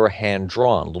looked like they were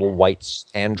hand-drawn, little white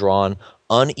hand-drawn,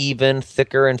 uneven,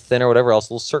 thicker and thinner, whatever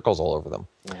else, little circles all over them.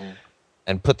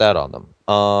 And put that on them.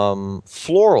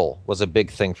 Floral was a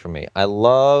big thing for me. I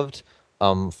loved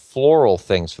floral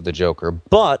things for the Joker.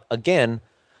 But, again,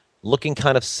 looking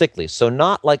kind of sickly. So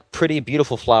not like pretty,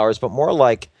 beautiful flowers, but more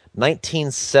like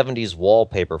 1970s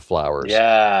wallpaper flowers.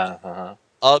 Yeah.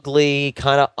 Ugly,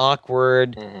 kind of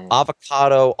awkward,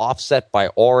 avocado offset by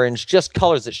orange, just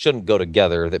colors that shouldn't go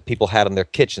together that people had in their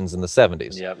kitchens in the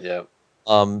 70s. Yep.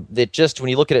 That just,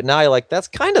 when you look at it now, you're like, that's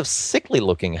kind of sickly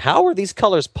looking. How are these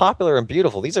colors popular and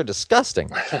beautiful? These are disgusting.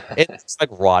 It's like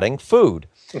rotting food.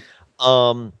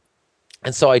 And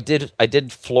so I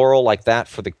did floral like that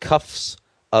for the cuffs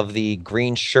of the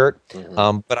green shirt.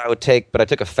 But I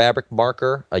took a fabric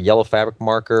marker, a yellow fabric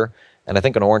marker, and I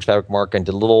think an orange fabric marker, and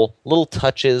did little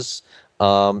touches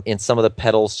in some of the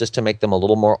petals just to make them a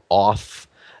little more off.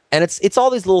 And it's all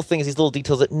these little things, these little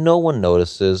details that no one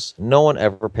notices, no one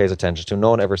ever pays attention to, no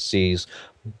one ever sees.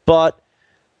 But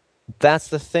that's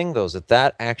the thing, though, is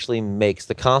that actually makes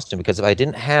the costume. Because if I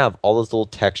didn't have all those little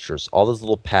textures, all those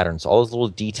little patterns, all those little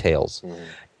details,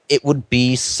 it would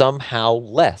be somehow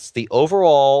less. The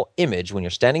overall image, when you're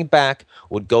standing back,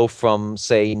 would go from,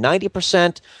 say,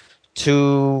 90%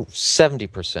 to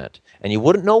 70%. And you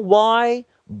wouldn't know why,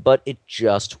 but it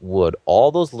just would. All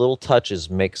those little touches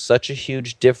make such a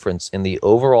huge difference in the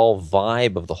overall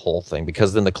vibe of the whole thing,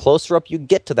 because then the closer up you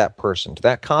get to that person, to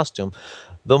that costume,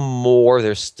 the more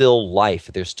there's still life,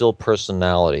 there's still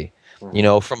personality. From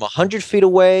 100 feet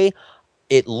away,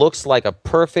 it looks like a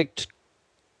perfect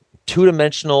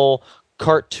two-dimensional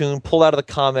cartoon pulled out of the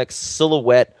comics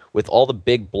silhouette with all the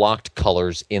big blocked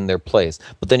colors in their place.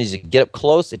 But then as you get up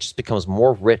close, it just becomes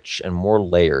more rich and more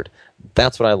layered.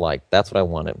 That's what I like. That's what I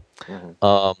wanted.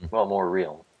 Well, more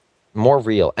real. More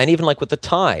real. And even like with the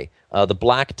tie, the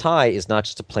black tie is not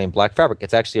just a plain black fabric.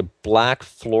 It's actually a black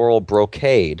floral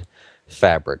brocade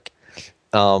fabric.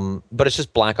 But it's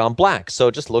just black on black. So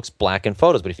it just looks black in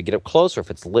photos. But if you get up close, or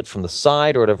if it's lit from the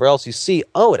side or whatever else, you see,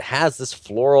 oh, it has this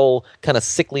floral, kind of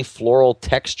sickly floral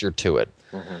texture to it.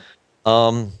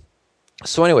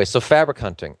 So anyway, so fabric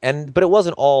hunting. But it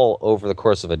wasn't all over the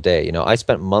course of a day. You know, I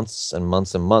spent months and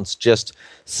months and months just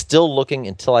still looking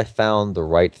until I found the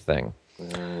right thing.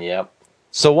 Yep.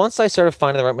 So once I started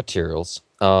finding the right materials,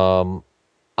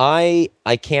 I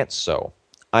can't sew.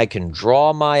 I can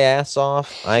draw my ass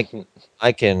off. I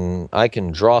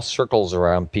can draw circles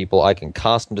around people. I can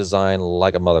costume design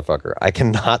like a motherfucker. I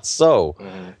cannot sew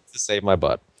to save my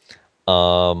butt.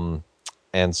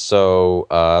 And so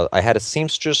I had a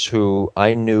seamstress who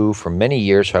I knew for many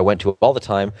years, who I went to all the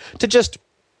time to just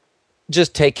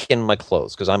take in my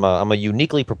clothes, because I'm a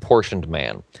uniquely proportioned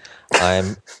man.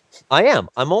 I'm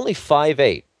only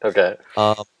 5'8". Okay.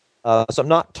 So I'm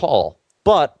not tall,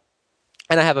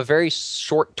 and I have a very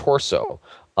short torso.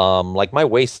 Like my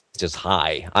waist is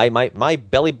high. My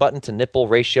belly button to nipple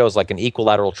ratio is like an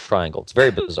equilateral triangle. It's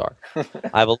very bizarre.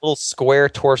 I have a little square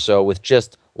torso with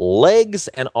just legs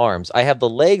and arms. I have the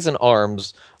legs and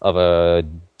arms of a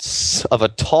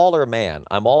taller man.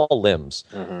 I'm all limbs.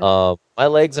 My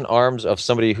legs and arms of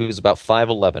somebody who's about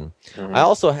 5'11". I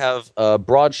also have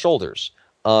broad shoulders,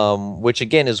 which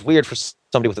again is weird for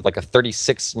somebody with like a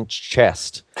 36-inch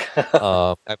chest.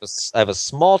 I have a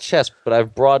small chest, but I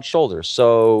have broad shoulders.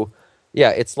 So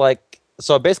yeah, it's like,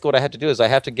 so basically what I had to do is I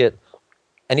have to get,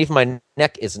 and even my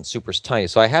neck isn't super tiny,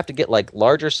 so I have to get like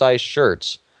larger size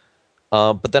shirts,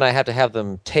 but then I have to have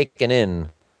them taken in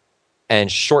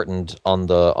and shortened on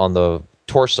the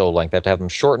torso length. I have to have them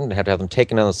shortened and have to have them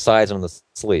taken on the sides and on the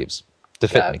sleeves to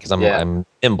fit me, because I'm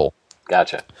nimble.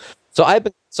 Gotcha. So I've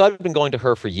been going to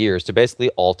her for years to basically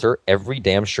alter every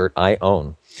damn shirt I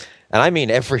own. And I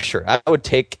mean every shirt. I would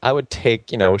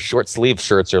take, you know, short sleeve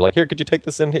shirts, or like, here, could you take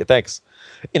this in here? Thanks.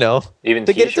 You know, even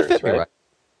to t-shirts, get it to fit me right.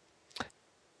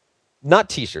 Not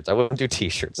t-shirts. I wouldn't do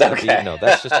t-shirts. Okay. No,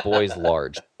 that's just boys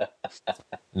large.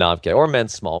 No, I'm kidding. Or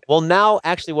men's small. Well, now,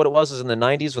 actually, what it was is in the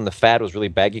 90s when the fad was really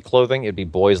baggy clothing, it'd be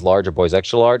boys large or boys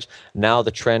extra large. Now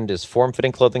the trend is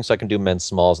form-fitting clothing, so I can do men's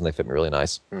smalls, and they fit me really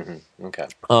nice. Okay.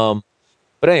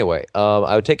 But anyway,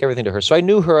 I would take everything to her. So I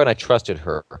knew her and I trusted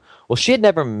her. Well, she had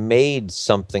never made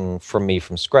something for me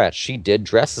from scratch. She did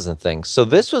dresses and things. So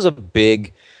this was a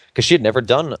big, because she had never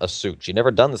done a suit. She'd never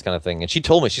done this kind of thing. And she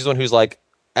told me, she's the one who's like,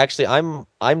 actually, I'm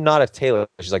not a tailor.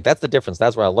 She's like, that's the difference.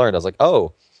 That's where I learned. I was like,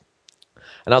 oh.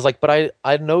 And I was like, but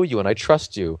I know you and I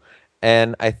trust you.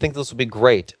 And I think this will be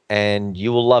great. And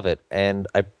you will love it. And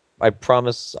I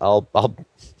promise I'll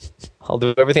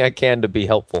do everything I can to be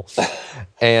helpful.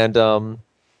 And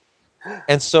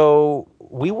so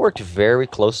we worked very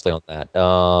closely on that.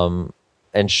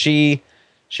 And she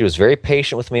was very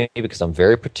patient with me because I'm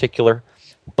very particular.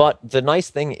 But the nice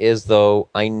thing is, though,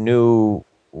 I know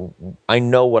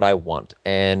what I want.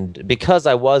 And because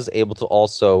I was able to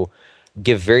also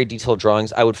give very detailed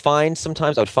drawings, I would find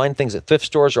things at thrift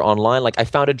stores or online. Like I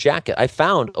found a jacket. I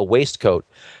found a waistcoat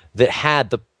that had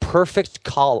the perfect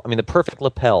collar, the perfect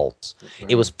lapels.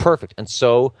 It was perfect. And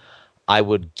so I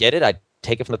would get it. I'd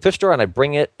take it from the thrift store and I'd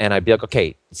bring it and I'd be like,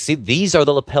 okay, see, these are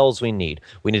the lapels we need.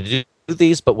 We need to do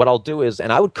these, but what I'll do is,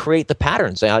 and I would create the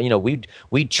patterns.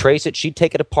 We'd trace it. She'd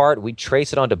take it apart. We'd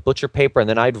trace it onto butcher paper, and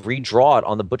then I'd redraw it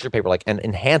on the butcher paper, and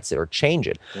enhance it or change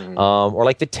it. Or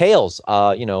like the tails.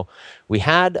 We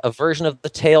had a version of the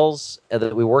tails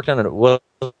that we worked on, and we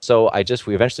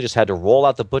eventually just had to roll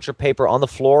out the butcher paper on the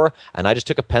floor, and I just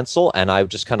took a pencil and I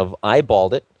just kind of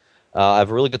eyeballed it. I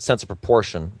have a really good sense of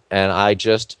proportion, and I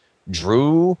just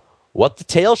drew what the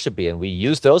tail should be, and we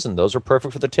used those, and those were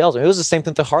perfect for the tails. And it was the same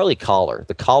thing with the Harley collar.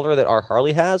 The collar that our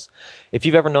Harley has, if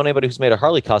you've ever known anybody who's made a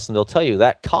Harley costume, they'll tell you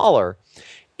that collar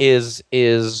is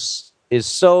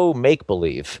so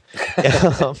make-believe.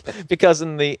 Because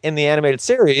in the animated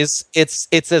series, it's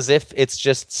as if it's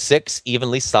just 6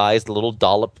 evenly sized little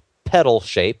dollop petal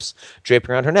shapes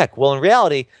draping around her neck. Well, in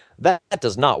reality, that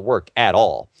does not work at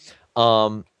all.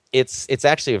 It's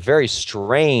actually a very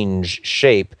strange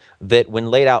shape that when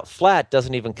laid out flat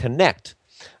doesn't even connect.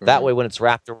 That way, when it's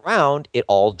wrapped around, it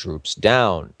all droops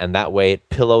down. And that way it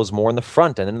pillows more in the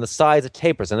front, and then in the sides it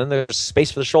tapers, and then there's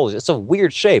space for the shoulders. It's a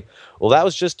weird shape. Well, that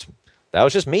was just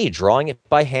me drawing it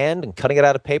by hand and cutting it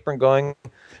out of paper and going,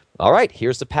 all right,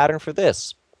 here's the pattern for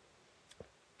this.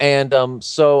 And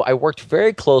so I worked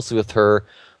very closely with her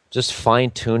just fine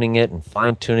tuning it and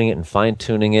fine tuning it and fine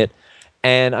tuning it.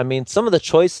 And I mean, some of the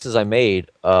choices I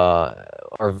made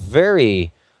are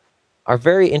very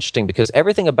interesting because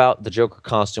everything about the Joker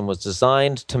costume was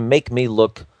designed to make me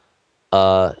look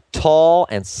tall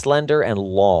and slender and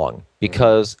long.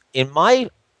 Because in my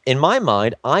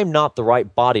mind, I'm not the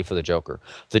right body for the Joker.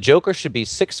 The Joker should be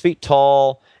 6 feet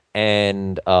tall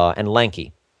and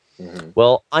lanky.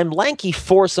 Well, I'm lanky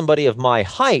for somebody of my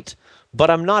height,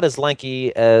 but I'm not as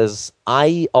lanky as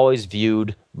I always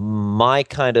viewed my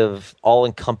kind of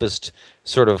all-encompassed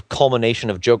sort of culmination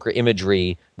of Joker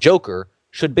imagery Joker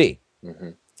should be.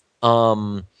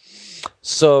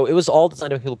 So it was all designed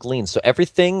to make me look lean. So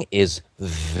everything is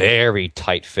very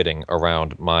tight-fitting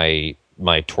around my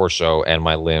torso and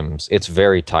my limbs. It's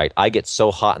very tight. I get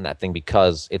so hot in that thing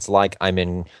because it's like I'm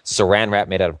in saran wrap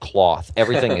made out of cloth.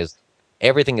 Everything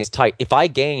is tight. If I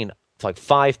gain like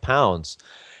 5 pounds,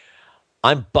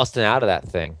 I'm busting out of that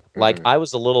thing. Like I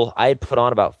had put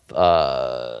on about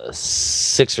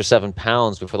 6 or 7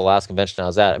 pounds before the last convention I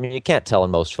was at. I mean, you can't tell in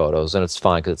most photos, and it's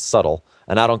fine because it's subtle.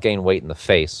 And I don't gain weight in the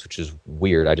face, which is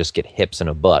weird. I just get hips and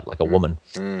a butt like a woman.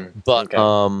 But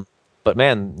but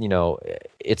man, you know,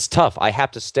 it's tough. I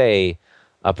have to stay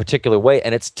a particular way,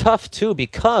 and it's tough too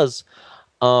because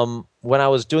when I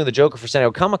was doing the Joker for San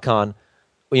Diego Comic-Con,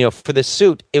 you know, for this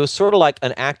suit, it was sort of like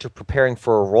an actor preparing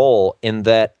for a role in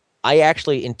that I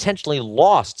actually intentionally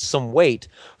lost some weight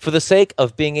for the sake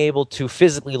of being able to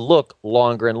physically look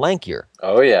longer and lankier.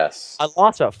 Oh, yes. I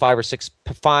lost about 5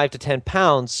 to 10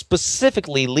 pounds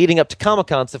specifically leading up to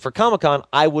Comic-Con. So for Comic-Con,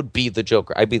 I would be the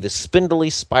Joker. I'd be the spindly,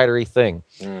 spidery thing.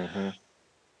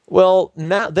 Well,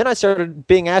 then I started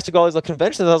being asked to go to all these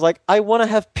conventions. I was like, I want to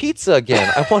have pizza again.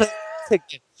 I want to.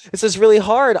 This is really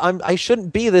hard. I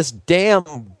shouldn't be this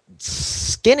damn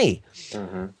skinny.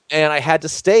 And I had to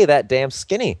stay that damn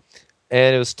skinny.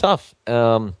 And it was tough.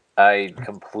 I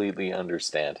completely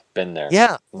understand. Been there.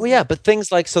 Yeah. Well, yeah. But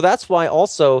things like, so that's why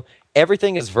also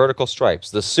everything is vertical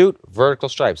stripes. The suit, vertical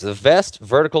stripes. The vest,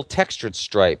 vertical textured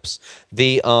stripes.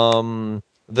 The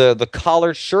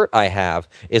collared shirt I have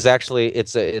is actually,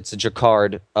 it's a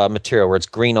jacquard material where it's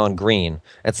green on green.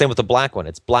 And same with the black one.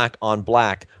 It's black on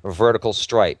black, vertical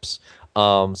stripes.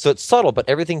 So it's subtle, but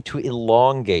everything to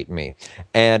elongate me.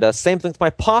 And same thing with my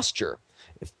posture.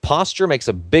 Posture makes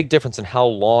a big difference in how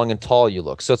long and tall you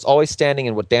look. So it's always standing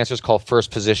in what dancers call first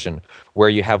position, where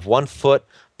you have one foot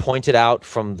pointed out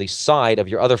from the side of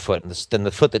your other foot. And then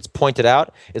the foot that's pointed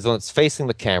out is the one that's facing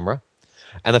the camera.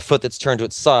 And the foot that's turned to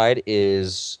its side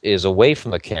is away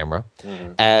from the camera.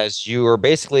 As you are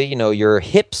basically, you know, your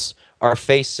hips are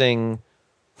facing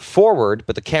forward,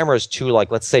 but the camera is to, like,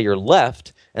 let's say your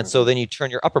left. And so then you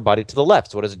turn your upper body to the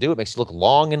left. So what does it do? It makes you look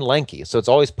long and lanky. So it's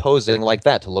always posing like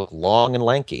that to look long and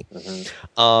lanky.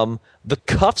 The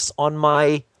cuffs on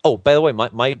my... Oh, by the way,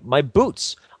 my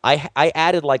boots. I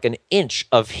added like an inch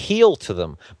of heel to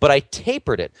them, but I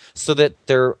tapered it so that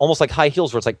they're almost like high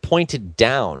heels where it's like pointed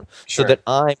down so that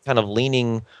I'm kind of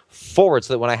leaning forward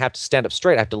so that when I have to stand up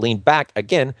straight, I have to lean back.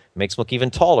 Again, makes me look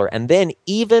even taller. And then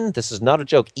even, this is not a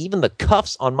joke, even the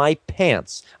cuffs on my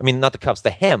pants, I mean, not the cuffs, the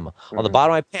hem on the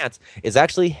bottom of my pants is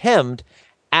actually hemmed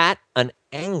at an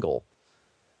angle.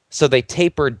 So they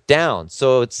taper down.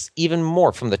 So it's even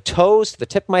more from the toes to the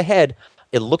tip of my head.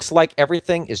 It looks like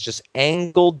everything is just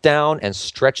angled down and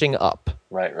stretching up.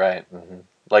 Right.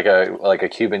 Like a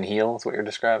Cuban heel is what you're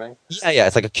describing? Yeah,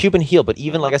 it's like a Cuban heel, but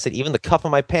even, like I said, even the cuff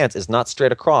of my pants is not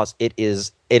straight across. It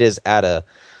is at a,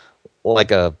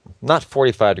 like a, not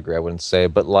 45 degree, I wouldn't say,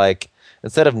 but like,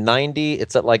 instead of 90,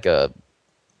 it's at like a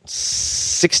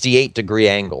 68 degree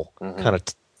angle, kind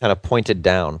of pointed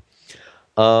down.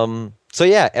 So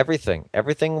yeah, everything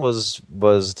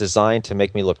was designed to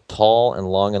make me look tall and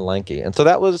long and lanky, and so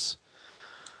that was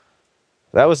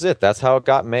it. That's how it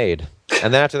got made,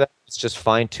 and then after that, it's just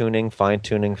fine tuning.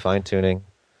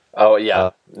 Oh yeah,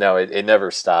 no, it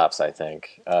never stops. I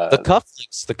think the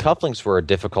cufflinks were a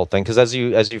difficult thing because as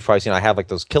you've probably seen, I have like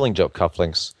those Killing Joke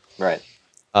cufflinks, right?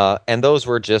 And those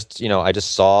were just, I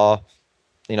just saw.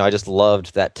 I just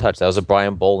loved that touch. That was a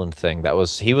Brian Boland thing.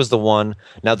 He was the one.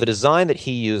 Now the design that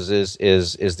he uses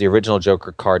is the original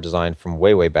Joker card design from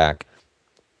way back.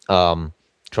 Trying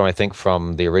to think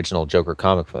from the original Joker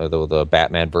comic, the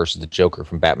Batman versus the Joker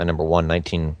from Batman #1,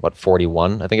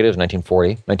 1941, I think it is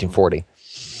 1940.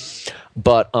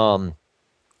 But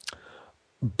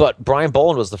Brian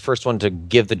Boland was the first one to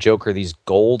give the Joker these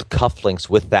gold cufflinks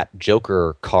with that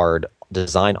Joker card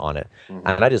design on it.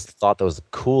 And I just thought that was the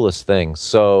coolest thing.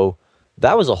 So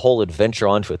that was a whole adventure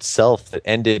onto itself that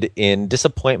ended in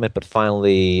disappointment, but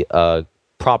finally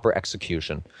proper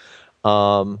execution.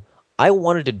 I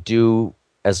wanted to do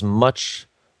as much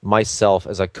myself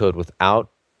as I could without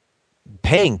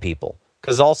paying people.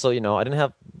 Because also, I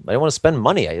didn't want to spend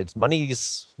money.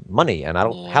 Money's money, and I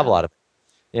don't have a lot of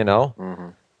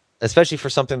it, especially for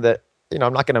something that,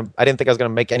 I didn't think I was going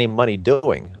to make any money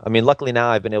doing. I mean, luckily now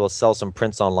I've been able to sell some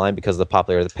prints online because of the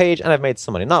popularity of the page, and I've made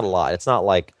some money. Not a lot. It's not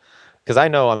like, because I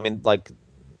know, like,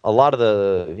 a lot of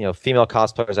the, female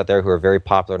cosplayers out there who are very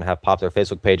popular and have popular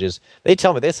Facebook pages, they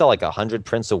tell me they sell like 100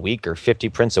 prints a week or 50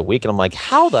 prints a week. And I'm like,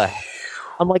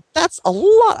 I'm like, that's a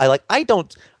lot. I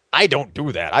don't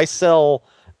do that. I sell,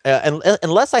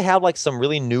 unless I have like some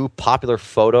really new popular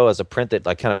photo as a print that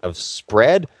like kind of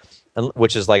spread,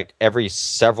 which is like every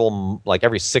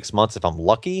 6 months if I'm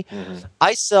lucky.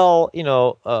 I sell,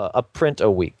 a print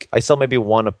a week. I sell maybe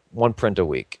one print a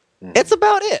week. It's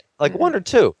about it, like one or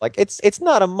two. Like it's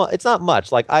not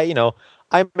much. Like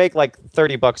I make like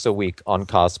 $30 a week on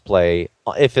cosplay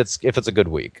if it's a good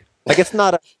week. Like it's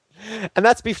not and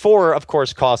that's before, of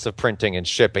course, costs of printing and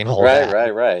shipping.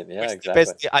 Right. Yeah, exactly.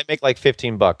 Basically, I make like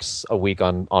 $15 a week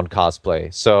on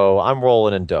cosplay, so I'm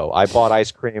rolling in dough. I bought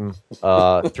ice cream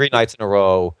 3 nights in a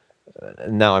row.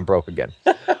 Now I'm broke again.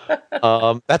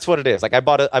 That's what it is. Like I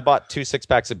bought 2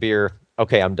 6-packs of beer.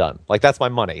 Okay, I'm done. Like that's my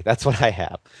money. That's what I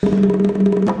have.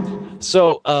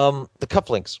 So the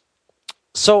cufflinks.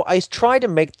 So I tried to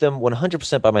make them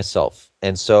 100% by myself,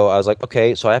 and so I was like,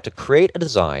 okay, so I have to create a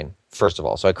design. First of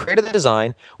all, so I created the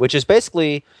design, which is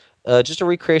basically just a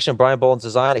recreation of Brian Boland's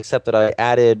design, except that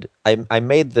I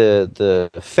made the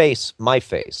face my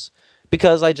face,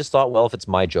 because I just thought, well, if it's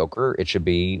my Joker, it should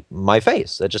be my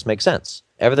face. That just makes sense.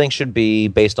 Everything should be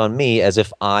based on me, as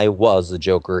if I was the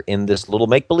Joker in this little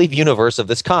make-believe universe of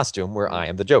this costume where I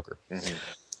am the Joker.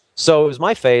 So it was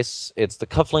my face. It's the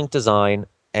cufflink design,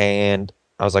 and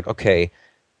I was like, okay,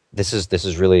 this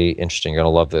is really interesting. You're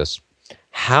gonna love this.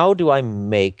 How do I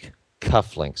make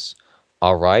cufflinks?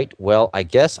 All right, well, I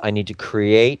guess I need to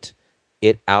create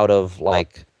it out of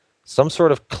like some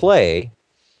sort of clay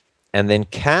and then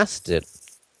cast it,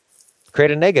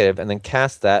 create a negative and then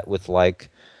cast that with like,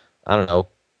 I don't know,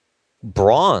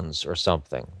 bronze or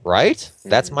something, right?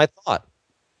 That's my thought.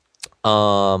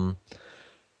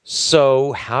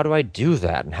 So how do I do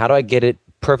that, and how do I get it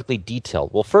perfectly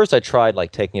detailed? Well, first I tried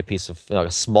like taking a piece of a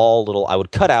small little, I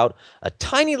would cut out a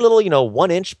tiny little,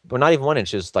 1 inch, or not even 1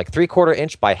 inch, is like 3/4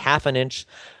 inch by 1/2 inch,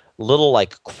 little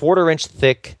like 1/4 inch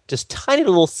thick, just tiny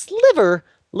little sliver,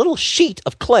 little sheet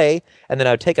of clay, and then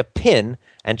I would take a pin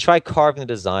and try carving the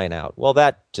design out. Well,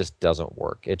 that just doesn't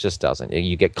work. It just doesn't.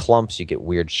 You get clumps, you get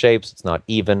weird shapes, it's not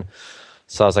even.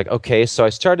 So I was like, okay, so I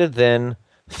started then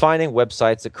finding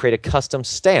websites that created custom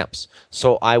stamps.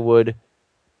 So I would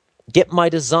get my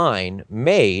design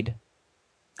made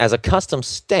as a custom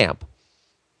stamp,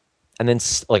 and then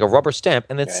like a rubber stamp,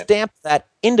 and then stamp that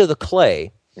into the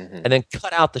clay, and then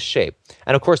cut out the shape.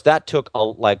 And of course that took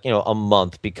a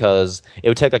month, because it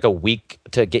would take like a week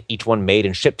to get each one made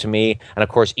and shipped to me. And of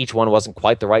course each one wasn't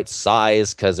quite the right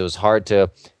size, because it was hard to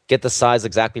get the size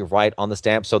exactly right on the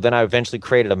stamp. So then I eventually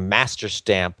created a master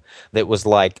stamp that was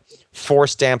like 4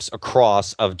 stamps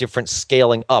across of different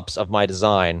scaling ups of my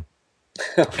design.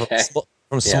 Okay.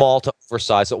 From small to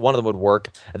oversized, so one of them would work,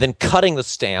 and then cutting the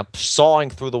stamp, sawing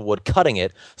through the wood, cutting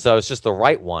it so it was just the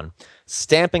right one,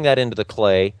 stamping that into the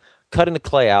clay, cutting the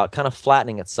clay out, kind of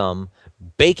flattening it some,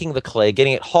 baking the clay,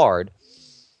 getting it hard,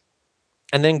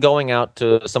 and then going out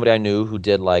to somebody I knew who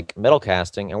did like metal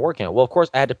casting and working it. Well, of course,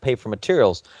 I had to pay for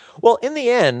materials. Well, in the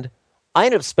end, I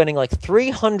ended up spending like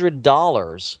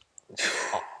 $300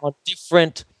 on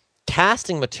different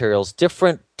casting materials,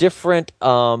 different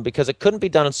because it couldn't be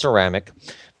done in ceramic,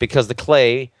 because the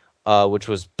clay, which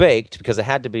was baked, because it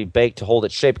had to be baked to hold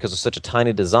its shape because of such a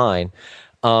tiny design,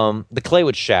 the clay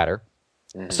would shatter.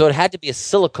 So it had to be a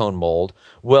silicone mold.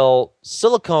 Well,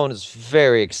 silicone is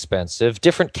very expensive.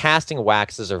 Different casting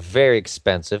waxes are very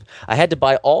expensive. I had to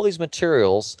buy all these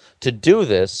materials to do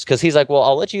this, because he's like, well,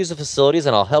 I'll let you use the facilities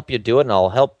and I'll help you do it, and I'll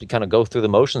help you kind of go through the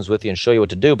motions with you and show you what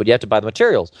to do, but you have to buy the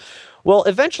materials. Well,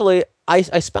 eventually I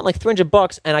spent like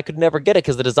 $300, and I could never get it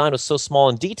because the design was so small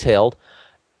and detailed.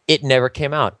 It never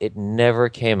came out. And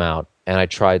I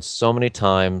tried so many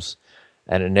times,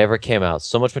 and it never came out.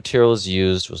 So much material was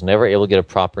used, was never able to get a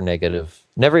proper negative.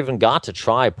 Never even got to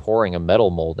try pouring a metal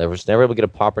mold. Was never able to get a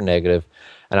proper negative.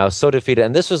 And I was so defeated.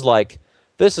 And this is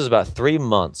about 3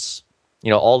 months,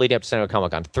 all leading up to San Diego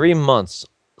Comic-Con. 3 months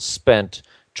spent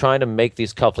trying to make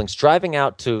these cufflinks, driving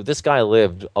out to, this guy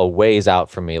lived a ways out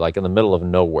from me, like in the middle of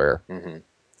nowhere.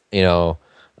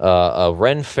 A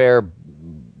Ren Fair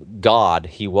god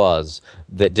he was,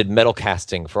 that did metal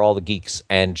casting for all the geeks,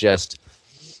 and just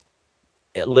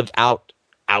it lived out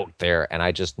there, and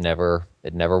I just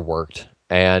it never worked.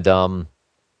 And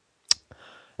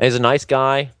And he's a nice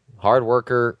guy, hard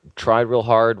worker, tried real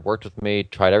hard, worked with me,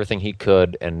 tried everything he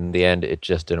could, and in the end, it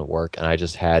just didn't work. And I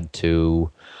just had to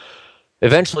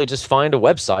eventually just find a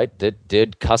website that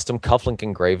did custom cufflink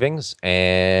engravings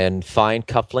and find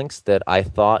cufflinks that I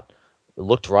thought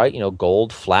looked right,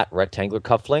 gold, flat, rectangular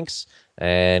cufflinks,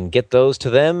 and get those to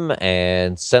them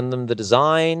and send them the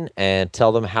design and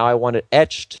tell them how I want it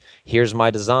etched. Here's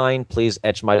my design. Please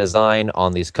etch my design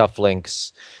on these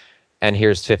cufflinks. And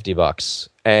here's $50.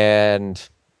 And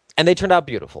they turned out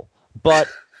beautiful. But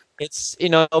it's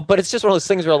just one of those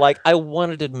things where like I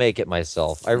wanted to make it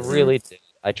myself. I really did.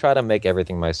 I try to make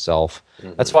everything myself.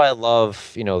 That's why I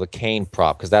love, the cane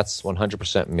prop, because that's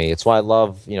 100% me. It's why I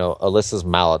love, Alyssa's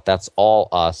mallet. That's all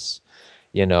us.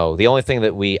 The only thing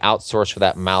that we outsourced for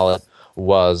that mallet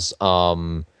was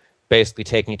basically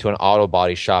taking it to an auto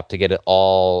body shop to get it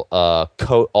all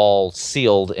all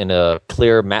sealed in a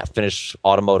clear matte finish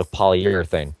automotive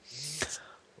polyurethane,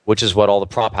 which is what all the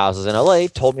prop houses in LA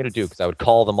told me to do, because I would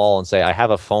call them all and say, I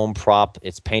have a foam prop.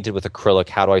 It's painted with acrylic.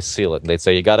 How do I seal it? And they'd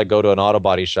say, you got to go to an auto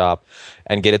body shop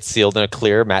and get it sealed in a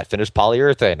clear matte finish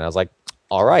polyurethane. And I was like,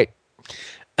 all right.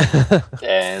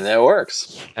 And that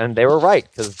works. And they were right,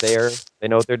 because they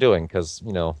know what they're doing, because,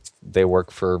 they work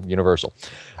for Universal.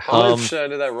 How much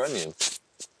did that run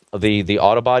you? The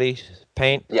auto body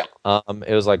paint? Yeah.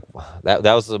 It was like, that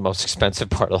was the most expensive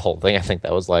part of the whole thing. I think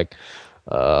that was like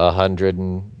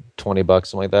 $120,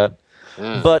 something like that.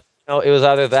 But it was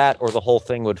either that or the whole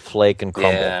thing would flake and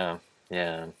crumble.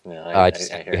 Yeah. I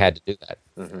had to do that.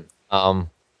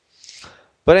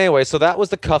 But anyway, so that was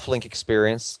the cufflink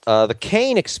experience. The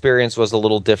cane experience was a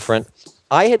little different.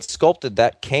 I had sculpted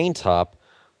that cane top,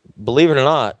 believe it or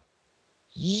not,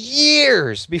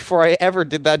 years before I ever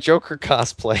did that Joker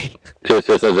cosplay. Just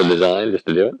as a design, just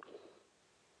to do it?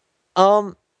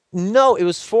 No, it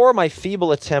was for my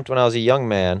feeble attempt when I was a young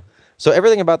man. So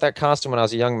everything about that costume when I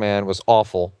was a young man was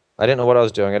awful. I didn't know what I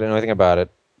was doing. I didn't know anything about it.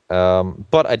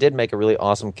 But I did make a really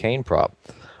awesome cane prop.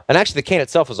 And actually, the cane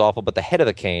itself was awful, but the head of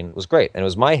the cane was great, and it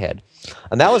was my head.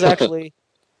 And that was actually,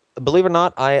 believe it or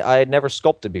not, I had never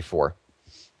sculpted before.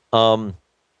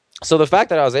 So the fact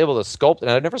that I was able to sculpt,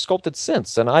 and I've never sculpted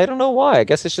since, and I don't know why. I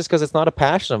guess it's just because it's not a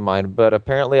passion of mine, but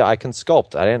apparently I can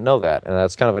sculpt. I didn't know that, and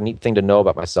that's kind of a neat thing to know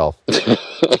about myself.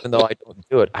 Even though I don't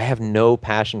do it, I have no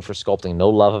passion for sculpting, no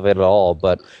love of it at all,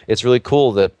 but it's really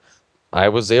cool that I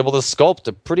was able to sculpt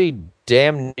a pretty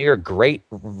damn near great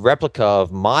replica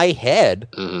of my head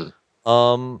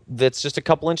that's just a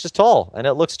couple inches tall, and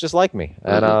it looks just like me,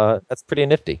 and that's pretty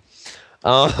nifty.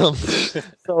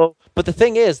 But the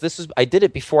thing is, I did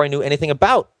it before I knew anything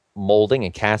about molding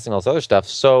and casting, all this other stuff.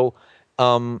 So,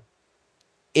 that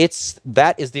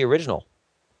is the original.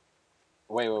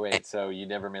 Wait. So you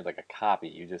never made like a copy?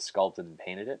 You just sculpted and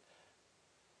painted it?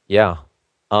 Yeah.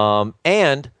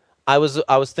 And I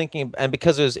was thinking, and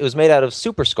because it was made out of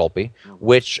Super Sculpey,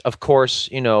 which of course,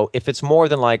 if it's more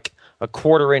than like a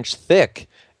 1/4 inch thick,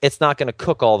 it's not going to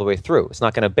cook all the way through. It's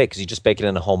not going to bake because you just bake it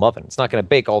in a home oven. It's not going to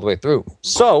bake all the way through.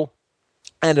 So,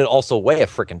 and it also weigh a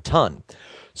freaking ton.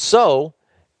 So,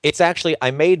 it's actually, I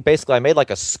made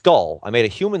like a skull. I made a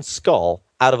human skull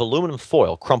out of aluminum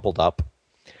foil, crumpled up,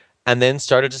 and then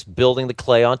started just building the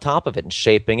clay on top of it and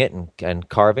shaping it and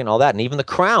carving and all that. And even the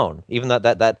crown, even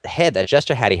that head, that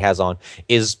jester hat he has on,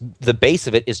 is the base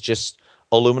of it is just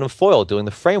aluminum foil doing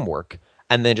the framework,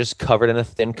 and then just covered in a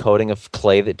thin coating of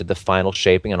clay that did the final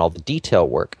shaping and all the detail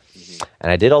work. And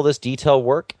I did all this detail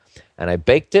work, and I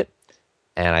baked it,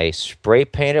 and I spray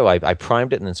painted it. I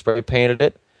primed it and then spray painted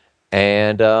it,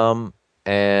 and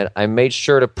I made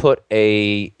sure to put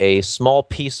a small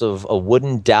piece of a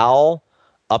wooden dowel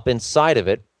up inside of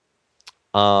it.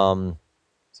 So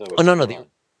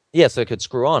it could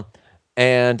screw on,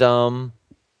 and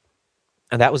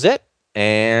that was it.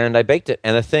 And I baked it.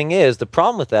 And the thing is, the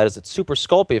problem with that is that Super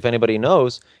Sculpey, if anybody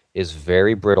knows, is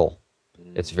very brittle.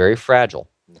 It's very fragile.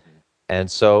 And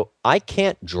so I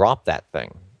can't drop that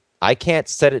thing. I can't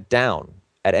set it down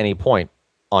at any point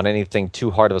on anything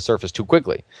too hard of a surface too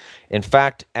quickly. In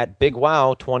fact, at Big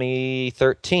Wow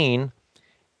 2013,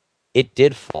 it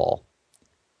did fall.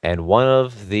 And one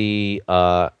of the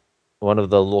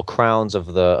little crowns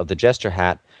of the jester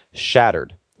hat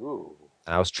shattered. Ooh.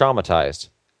 I was traumatized.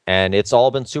 And it's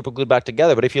all been super glued back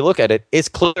together. But if you look at it, it's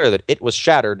clear that it was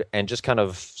shattered and just kind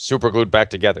of super glued back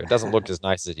together. It doesn't look as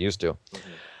nice as it used to.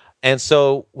 And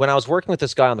so when I was working with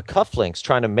this guy on the cufflinks,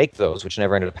 trying to make those, which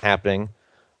never ended up happening,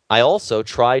 I also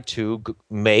tried to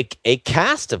make a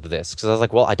cast of this. Because I was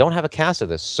like, well, I don't have a cast of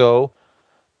this. So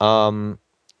the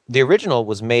original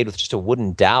was made with just a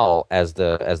wooden dowel as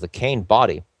the cane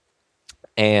body.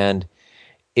 And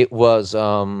it was,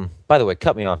 by the way,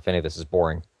 cut me off if any of this is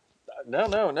boring.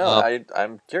 No.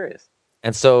 I'm curious.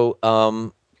 And so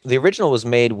the original was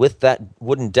made with that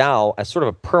wooden dowel as sort of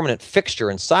a permanent fixture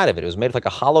inside of it. It was made with like a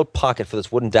hollow pocket for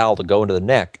this wooden dowel to go into the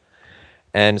neck.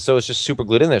 And so it's just super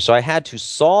glued in there. So I had to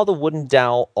saw the wooden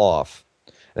dowel off.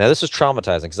 Now, this was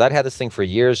traumatizing because I'd had this thing for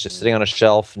years just sitting on a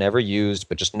shelf, never used,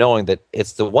 but just knowing that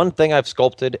it's the one thing I've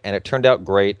sculpted and it turned out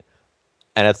great.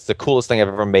 And it's the coolest thing I've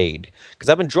ever made. Because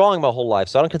I've been drawing my whole life,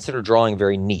 so I don't consider drawing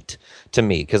very neat to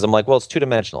me. Because I'm like, well, it's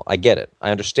two-dimensional. I get it.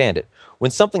 I understand it.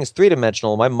 When something's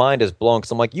three-dimensional, my mind is blown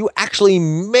because I'm like, you actually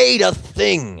made a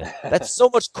thing. That's so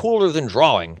much cooler than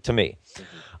drawing to me.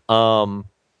 And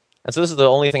so this is the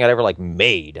only thing I'd ever like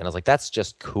made. And I was like, that's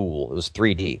just cool. It was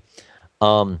 3D.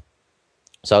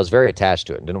 So I was very attached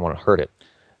to it and didn't want to hurt it.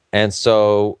 And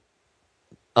so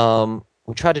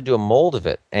we tried to do a mold of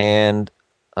it. And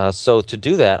so to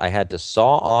do that, I had to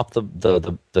saw off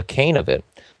the cane of it.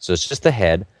 So it's just the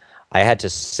head. I had to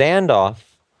sand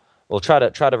off. Well, try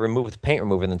to remove with paint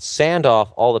remover, and then sand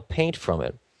off all the paint from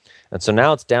it. And so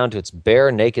now it's down to its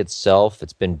bare, naked self.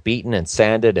 It's been beaten and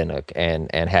sanded and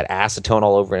had acetone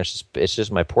all over it. It's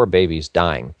just my poor baby's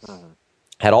dying.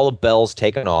 Had all the bells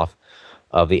taken off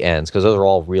of the ends because those are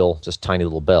all real, just tiny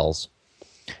little bells.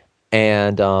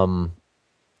 And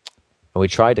we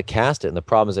tried to cast it, and the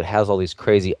problem is it has all these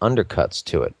crazy undercuts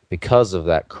to it because of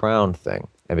that crown thing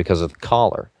and because of the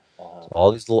collar. So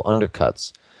all these little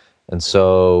undercuts. And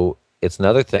so it's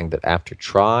another thing that after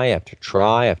try after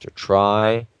try after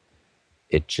try,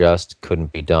 it just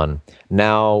couldn't be done.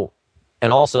 Now,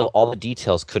 and also all the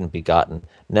details couldn't be gotten.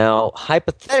 Now,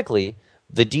 hypothetically,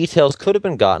 the details could have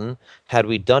been gotten had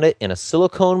we done it in a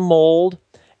silicone mold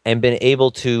and been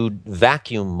able to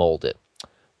vacuum mold it.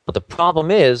 But the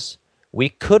problem is, we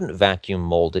couldn't vacuum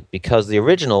mold it because the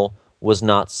original was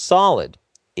not solid.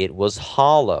 It was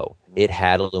hollow. It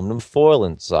had aluminum foil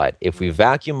inside. If we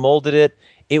vacuum molded it,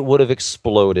 it would have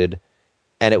exploded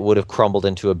and it would have crumbled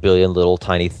into a billion little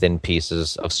tiny thin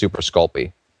pieces of Super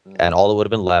Sculpey. And all that would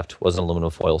have been left was an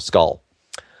aluminum foil skull.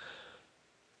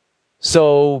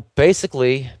 So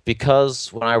basically,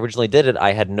 because when I originally did it,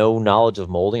 I had no knowledge of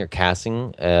molding or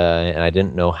casting, and I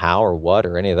didn't know how or what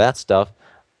or any of that stuff,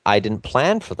 I didn't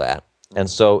plan for that. And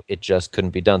so it just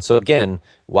couldn't be done. So again,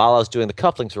 while I was doing the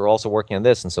cufflinks, we were also working on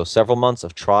this. And so several months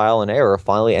of trial and error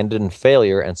finally ended in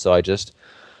failure. And so I just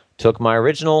took my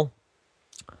original,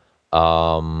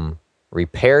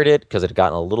 repaired it because it had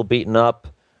gotten a little beaten up,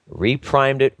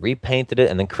 reprimed it, repainted it,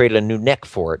 and then created a new neck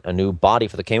for it, a new body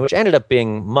for the cane, which ended up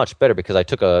being much better because I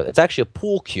took it's actually a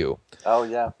pool cue. Oh,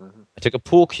 yeah. I took a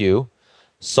pool cue,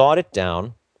 sawed it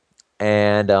down,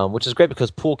 and which is great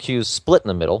because pool cues split in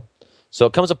the middle. So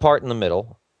it comes apart in the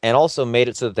middle, and also made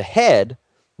it so that the head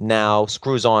now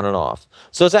screws on and off.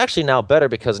 So it's actually now better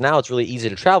because now it's really easy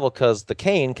to travel because the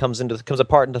cane comes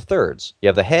apart into thirds. You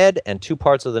have the head and two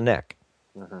parts of the neck.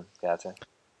 Gotcha.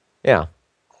 Yeah.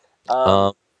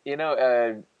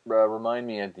 Remind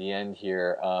me at the end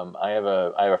here. I have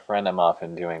a friend I'm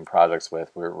often doing projects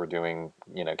with. We're doing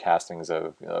castings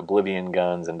of Oblivion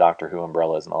guns and Doctor Who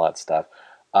umbrellas and all that stuff.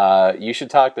 You should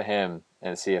talk to him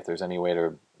and see if there's any way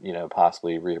to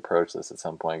possibly reapproach this at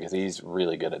some point because he's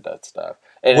really good at that stuff.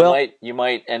 And you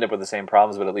might end up with the same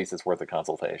problems, but at least it's worth a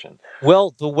consultation.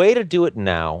 Well, the way to do it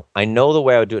now, I know the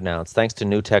way I would do it now. It's thanks to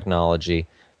new technology.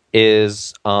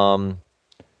 Is there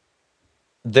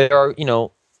are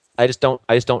I just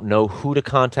don't know who to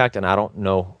contact, and I don't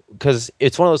know because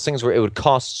it's one of those things where it would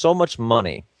cost so much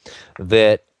money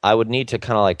that I would need to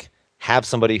kind of like have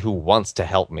somebody who wants to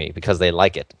help me because they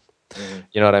like it.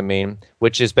 You know what I mean?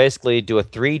 Which is basically do a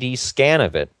 3D scan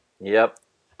of it. Yep.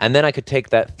 And then I could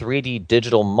take that 3D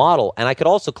digital model, and I could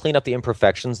also clean up the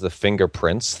imperfections, the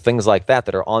fingerprints, things like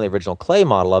that are on the original clay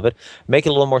model of it, make it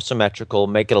a little more symmetrical,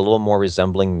 make it a little more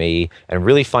resembling me, and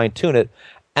really fine-tune it.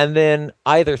 And then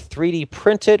either 3D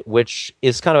print it, which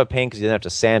is kind of a pain because you don't have to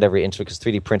sand every inch because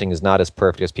 3D printing is not as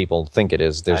perfect as people think it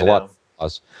is. There's a lot of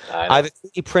flaws. Either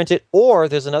 3D print it, or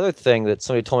there's another thing that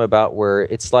somebody told me about where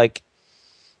it's like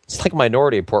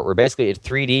Minority Report, where basically it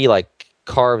 3D like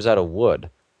carves out of wood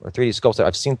or 3D sculpts.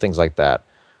 I've seen things like that,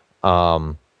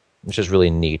 which is really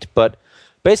neat. But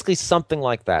basically something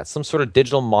like that, some sort of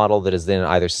digital model that is then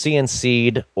either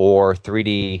CNC'd or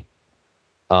 3D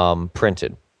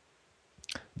printed.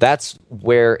 That's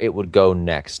where it would go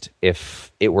next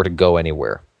if it were to go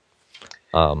anywhere.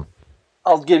 I'll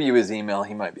give you his email.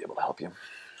 He might be able to help you.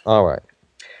 All right.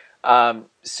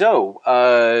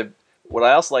 What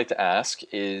I also like to ask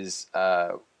is,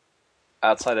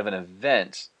 outside of an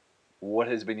event, what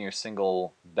has been your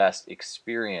single best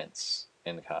experience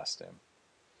in the costume?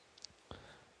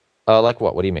 Like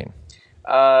what? What do you mean?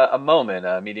 A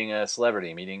moment, meeting a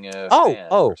celebrity, meeting a Oh, fan,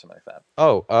 oh, or something like that.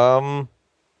 oh.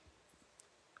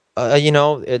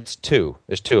 It's two.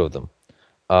 There's two of them.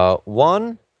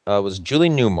 One was Julie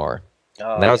Newmar, and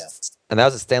Oh that yeah.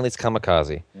 was at Stanley's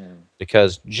Kamikaze Mm.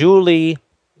 because Julie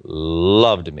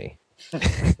loved me.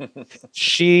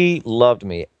 She loved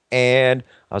me, and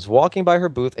I was walking by her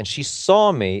booth, and she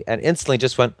saw me, and instantly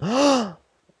just went,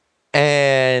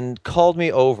 and called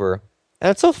me over.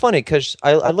 And it's so funny because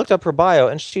I looked up her bio,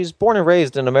 and she's born and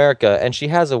raised in America, and she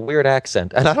has a weird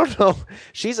accent, and I don't know.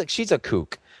 She's a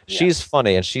kook. She's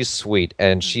funny and she's sweet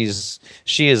and she is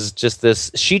just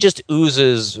this. She just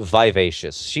oozes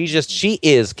vivacious. She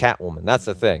is Catwoman. That's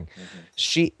the thing.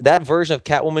 That version of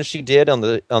Catwoman she did on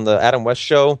the Adam West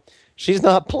show. She's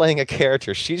not playing a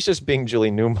character. She's just being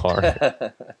Julie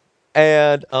Newmar.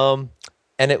 And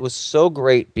it was so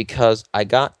great because I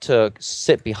got to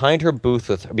sit behind her booth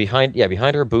with her, behind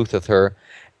her booth with her,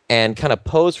 and kind of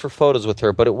pose for photos with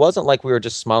her. But it wasn't like we were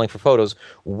just smiling for photos.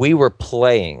 We were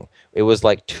playing. It was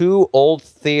like two old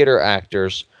theater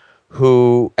actors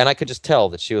who, and I could just tell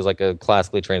that she was like a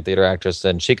classically trained theater actress,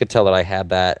 and she could tell that I had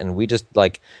that, and we just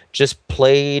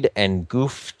played and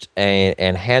goofed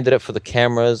and handed it for the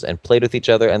cameras and played with each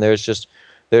other, and there's just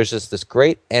this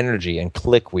great energy and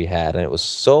click we had, and it was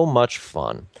so much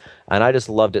fun. And I just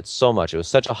loved it so much. It was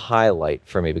such a highlight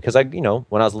for me because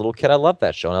when I was a little kid, I loved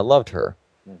that show and I loved her.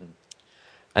 Mm-hmm.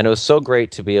 And it was so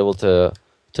great to be able to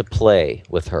play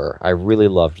with her. I really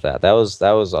loved that. That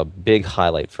was a big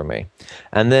highlight for me.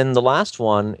 And then the last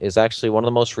one is actually one of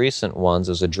the most recent ones.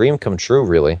 It was a dream come true,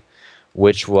 really,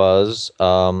 which was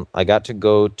I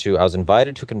was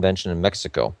invited to a convention in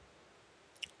Mexico.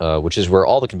 Which is where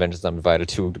all the conventions I'm invited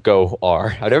to go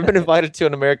are. I've never been invited to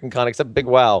an American con except Big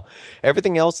Wow.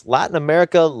 Everything else, Latin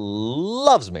America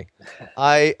loves me.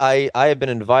 I have been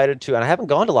invited to, and I haven't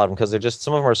gone to a lot of them because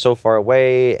some of them are so far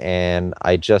away, and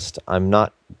I'm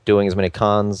not doing as many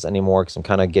cons anymore because I'm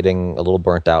kind of getting a little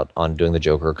burnt out on doing the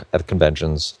Joker at the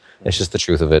conventions. It's just the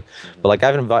truth of it. But like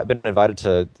I've been invited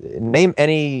to name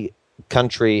any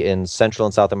country in Central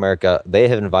and South America. They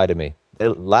have invited me.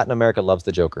 Latin America loves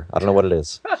the Joker. I don't know what it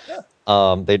is.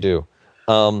 They do.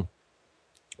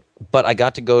 But I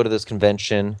got to go to this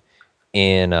convention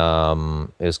in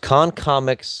it was Con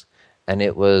Comics, and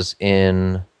it was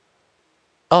in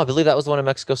I believe that was the one in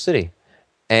Mexico City,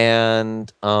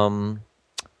 and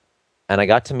I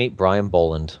got to meet Brian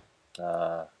Boland.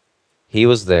 He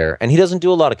was there, and he doesn't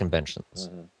do a lot of conventions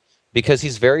because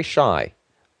he's very shy.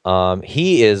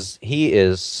 He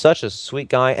is such a sweet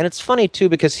guy, and it's funny too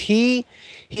because he's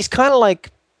kind of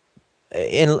like,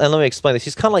 and let me explain this.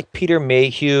 He's kind of like Peter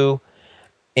Mayhew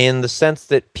in the sense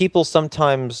that people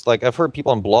sometimes, like I've heard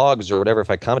people on blogs or whatever, if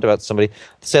I comment about somebody,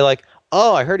 say like,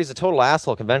 "Oh, I heard he's a total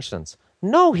asshole at conventions."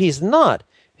 No, he's not.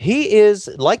 He is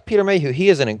like Peter Mayhew. He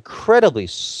is an incredibly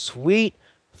sweet,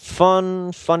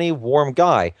 fun, funny, warm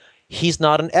guy. He's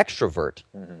not an extrovert.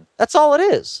 Mm-hmm. That's all it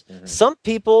is. Mm-hmm. Some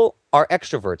people are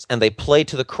extroverts and they play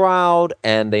to the crowd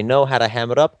and they know how to ham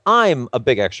it up. I'm a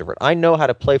big extrovert. I know how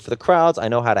to play for the crowds. I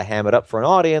know how to ham it up for an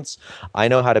audience. I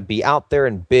know how to be out there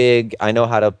and big. I know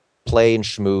how to play and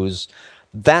schmooze.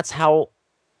 That's how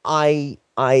I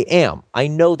am. I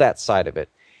know that side of it.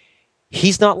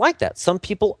 He's not like that. Some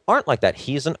people aren't like that.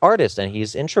 He's an artist and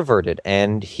he's introverted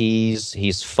and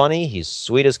he's funny. He's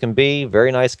sweet as can be.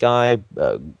 Very nice guy.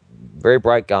 Very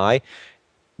bright guy,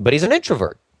 but he's an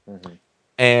introvert. Mm-hmm.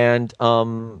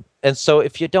 And so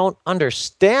if you don't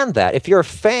understand that, if you're a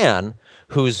fan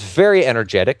who's very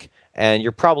energetic and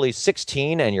you're probably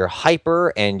 16 and you're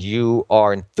hyper and you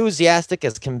are enthusiastic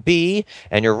as can be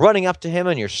and you're running up to him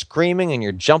and you're screaming and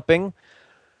you're jumping,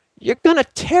 you're going to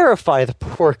terrify the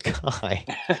poor guy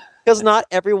because not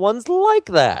everyone's like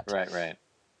that. Right.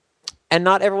 And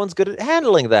not everyone's good at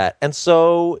handling that. And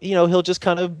so, he'll just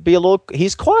kind of be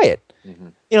he's quiet. Mm-hmm.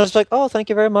 It's like, "Oh, thank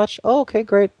you very much. Oh, okay,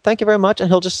 great. Thank you very much." And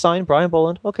he'll just sign Brian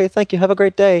Boland. "Okay, thank you. Have a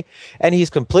great day." And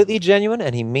he's completely genuine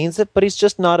and he means it, but he's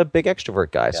just not a big extrovert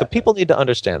guy. Gotcha. So people need to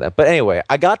understand that. But anyway,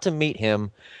 I got to meet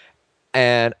him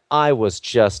and I was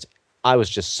just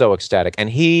so ecstatic.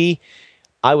 And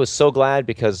I was so glad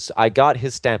because I got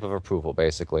his stamp of approval,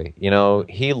 basically.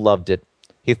 He loved it.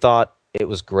 He thought it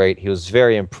was great. He was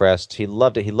very impressed. He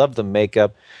loved it. He loved the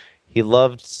makeup. He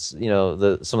loved, some of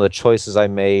the choices I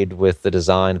made with the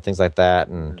design and things like that.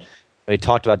 And we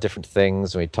talked about different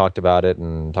things, and we talked about it,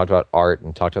 and talked about art,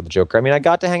 and talked about the Joker. I mean, I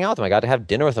got to hang out with him. I got to have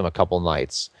dinner with him a couple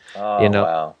nights. Oh,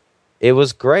 wow. It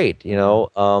was great, Yeah,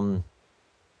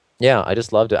 I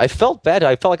just loved it. I felt bad.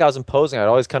 I felt like I was imposing. I'd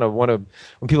always kind of want to,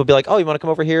 when people would be like, "Oh, you want to come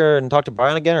over here and talk to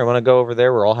Brian again? Or want to go over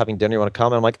there? We're all having dinner. You want to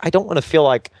come?" And I'm like, I don't want to feel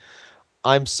like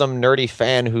I'm some nerdy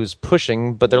fan who's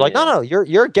pushing, but they're like, no,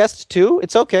 you're a guest too.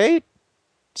 It's okay.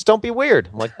 Just don't be weird.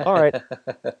 I'm like, all right.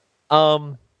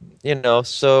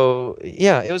 So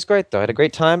yeah, it was great though. I had a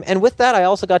great time, and with that, I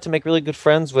also got to make really good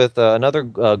friends with another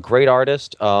great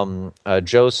artist,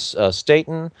 Joe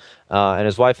Staten, and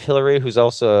his wife Hillary, who's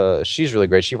also she's really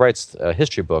great. She writes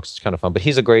history books. It's kind of fun, but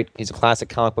he's a classic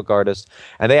comic book artist,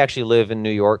 and they actually live in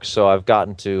New York. So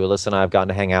Alyssa and I have gotten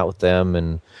to hang out with them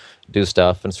and do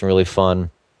stuff, and it's been really fun.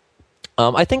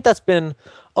 I think that's been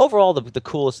overall the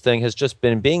coolest thing has just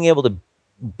been being able to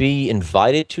be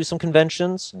invited to some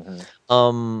conventions,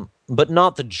 but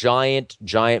not the giant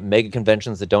mega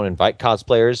conventions that don't invite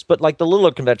cosplayers, but like the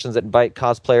littler conventions that invite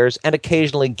cosplayers and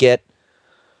occasionally get,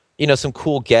 some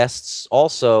cool guests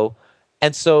also.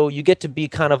 And so you get to be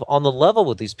kind of on the level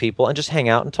with these people and just hang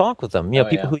out and talk with them.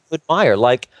 People who you admire.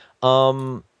 Like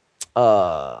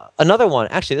another one,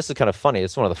 actually, this is kind of funny.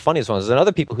 It's one of the funniest ones. There's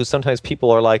another people who sometimes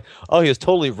people are like, oh, he was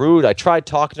totally rude. I tried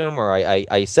talking to him, or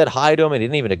I said hi to him, and he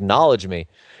didn't even acknowledge me.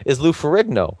 Is Lou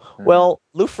Ferrigno. Well,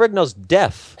 Lou Ferrigno's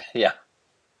deaf. Yeah.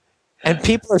 And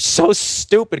people are so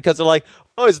stupid because they're like,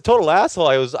 oh, he's a total asshole.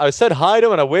 I said hi to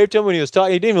him and I waved to him when he was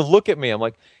talking. He didn't even look at me. I'm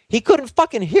like, he couldn't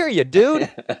fucking hear you,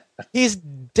 dude. He's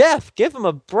deaf. Give him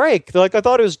a break. They're like, I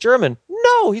thought he was German.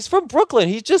 No, he's from Brooklyn.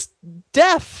 He's just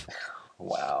deaf.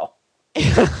 Wow.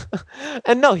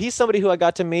 And no, he's somebody who I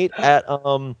got to meet at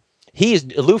Lou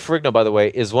Ferrigno, by the way,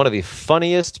 is one of the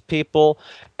funniest people,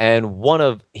 and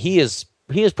he is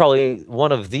probably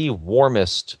one of the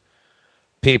warmest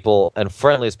people and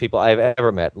friendliest people I've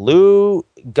ever met. Lou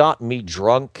got me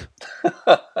drunk.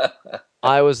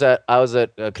 I was at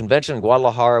a convention in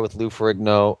Guadalajara with Lou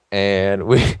Ferrigno, and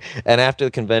after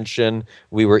the convention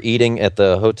we were eating at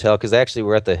the hotel because actually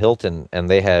we're at the Hilton, and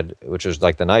they had, which was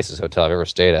like the nicest hotel I've ever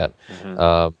stayed at.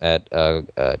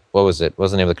 What was it? What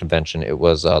was the name of the convention? It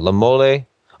was La Mole.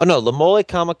 Oh no, La Mole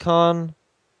Comic Con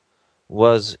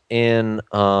was in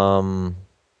I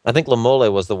think La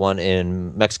Mole was the one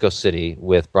in Mexico City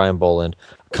with Brian Boland.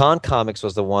 Con Comics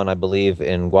was the one, I believe,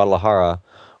 in Guadalajara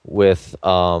with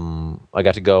I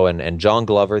got to go, and John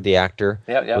Glover, the actor,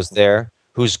 was there.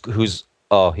 He's funny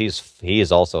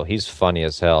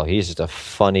as hell. He's just a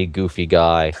funny, goofy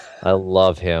guy. I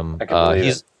love him.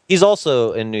 He's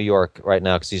also in New York right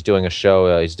now because he's doing a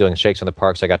show. He's doing Shakes in the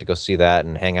Park, so I got to go see that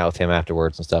and hang out with him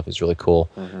afterwards and stuff. He's really cool.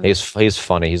 He's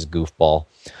funny. He's a goofball.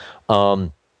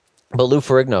 But Lou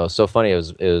Ferrigno is so funny.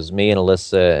 It was me and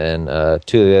Alyssa and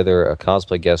two of the other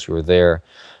cosplay guests who were there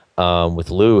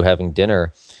with Lou having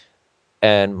dinner.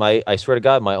 And I swear to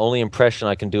God, my only impression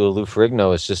I can do of Lou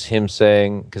Ferrigno is just him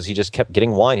saying, because he just kept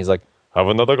getting wine. He's like, have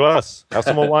another glass. Have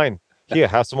some more wine. Here,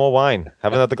 have some more wine.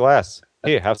 Have another glass.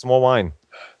 Here, have some more wine.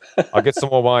 I'll get some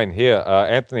more wine. Here,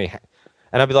 Anthony.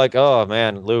 And I'd be like, oh,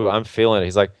 man, Lou, I'm feeling it.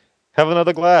 He's like, have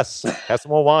another glass. Have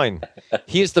some more wine.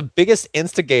 He's the biggest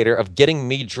instigator of getting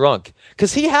me drunk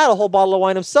because he had a whole bottle of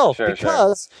wine himself.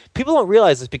 People don't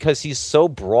realize this because he's so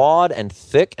broad and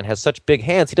thick and has such big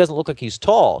hands. He doesn't look like he's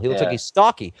tall. He looks like he's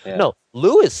stocky. Yeah. No,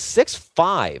 Lou is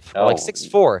 6'5", or like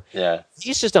 6'4". Yeah.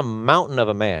 He's just a mountain of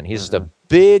a man. He's just a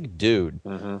big dude.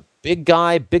 Big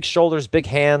guy, big shoulders, big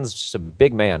hands, just a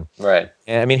big man. Right.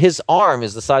 And I mean, his arm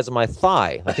is the size of my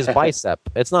thigh, like his bicep.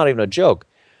 It's not even a joke.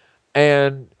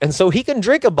 And so he can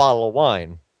drink a bottle of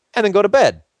wine and then go to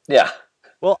bed. Yeah.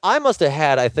 Well, I must have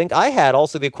had, I think I had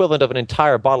also the equivalent of an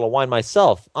entire bottle of wine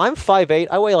myself. I'm 5'8",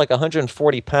 I weigh like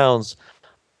 140 pounds,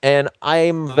 and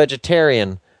I'm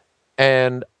vegetarian,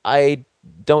 and I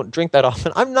don't drink that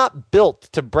often. I'm not built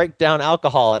to break down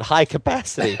alcohol at high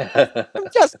capacity. I'm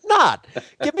just not.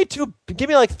 Give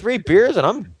me like 3 beers and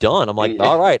I'm done. I'm like,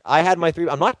 all right, I had my 3.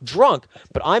 I'm not drunk,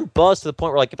 but I'm buzzed to the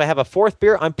point where like if I have a 4th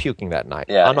beer, I'm puking that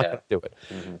night. I'm not going to do it.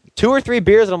 2 or 3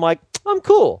 beers and I'm like, I'm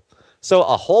cool. So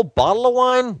a whole bottle of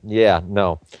wine? Yeah,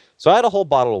 no. So I had a whole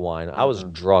bottle of wine. I was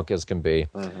drunk as can be,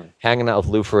 hanging out with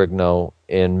Lou Ferrigno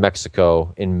in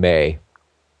Mexico in May.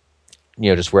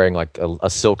 Just wearing like a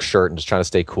silk shirt and just trying to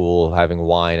stay cool, having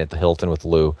wine at the Hilton with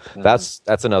Lou. That's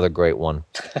another great one.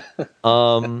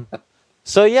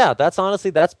 So yeah, that's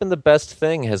been the best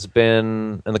thing, has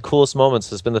been, and the coolest moments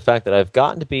has been the fact that I've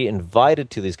gotten to be invited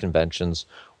to these conventions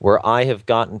where I have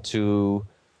gotten to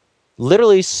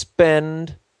literally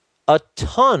spend a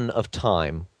ton of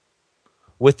time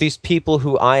with these people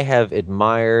who I have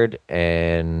admired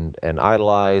and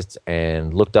idolized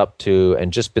and looked up to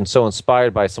and just been so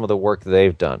inspired by some of the work that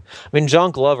they've done. I mean, John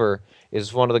Glover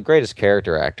is one of the greatest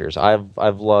character actors.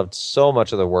 I've loved so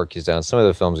much of the work he's done, some of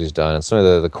the films he's done, and some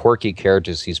of the quirky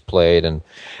characters he's played. And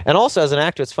also as an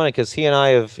actor, it's funny because he and I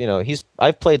have,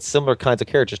 I've played similar kinds of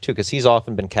characters too, because he's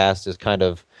often been cast as kind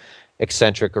of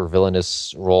eccentric or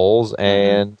villainous roles,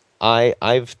 and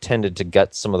I've tended to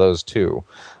get some of those too.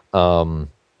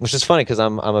 Which is funny because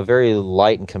I'm a very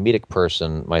light and comedic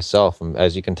person myself. And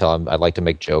as you can tell, I like to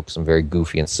make jokes. I'm very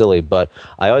goofy and silly, but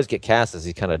I always get cast as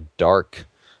these kind of dark,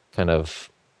 kind of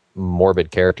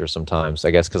morbid characters sometimes. I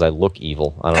guess because I look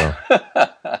evil. I don't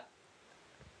know.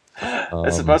 I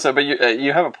suppose so, but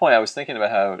you have a point. I was thinking about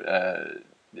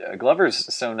how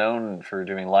Glover's so known for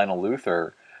doing Lionel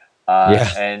Luthor,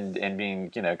 and being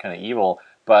kind of evil.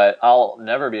 But I'll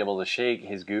never be able to shake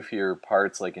his goofier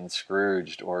parts like in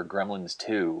Scrooged or Gremlins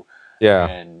 2. Yeah.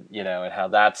 And, and how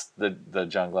that's the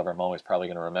John Glover I'm always probably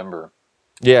going to remember.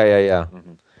 Yeah.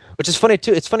 Mm-hmm. Which is funny,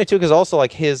 too. It's funny, too, because also,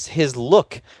 like, his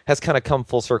look has kind of come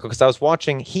full circle. Because I was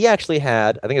watching, he actually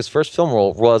had, I think his first film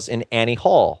role was in Annie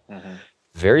Hall. Mm-hmm.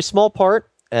 Very small part,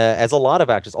 as a lot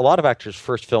of actors'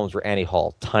 first films were Annie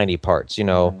Hall, tiny parts,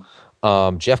 Mm-hmm.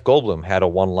 Jeff Goldblum had a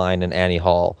one line in Annie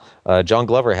Hall. John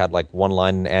Glover had like one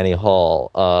line in Annie Hall.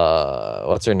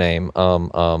 What's her name?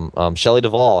 Shelley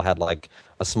Duvall had like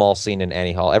a small scene in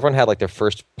Annie Hall. Everyone had like their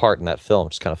first part in that film,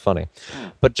 which is kind of funny.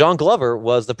 But John Glover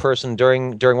was the person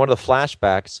during one of the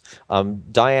flashbacks.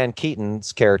 Diane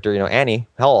Keaton's character, Annie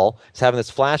Hall, is having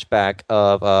this flashback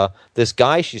of this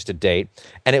guy she used to date,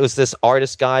 and it was this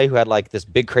artist guy who had like this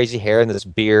big crazy hair and this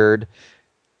beard.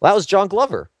 Well, that was John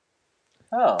Glover.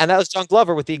 Oh. And that was John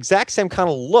Glover with the exact same kind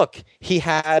of look he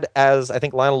had as, I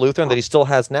think, Lionel Luthor, and that he still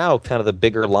has now, kind of the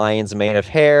bigger lion's mane of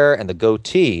hair and the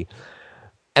goatee.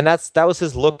 And that was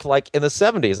his look like in the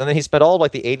 70s. And then he spent all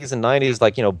like the 80s and 90s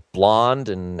like, blonde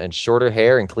and shorter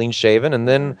hair and clean shaven. And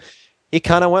then he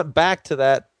kind of went back to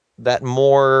that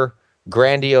more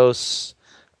grandiose,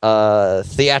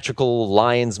 theatrical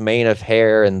lion's mane of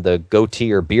hair and the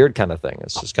goatee or beard kind of thing.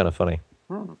 It's just kind of funny.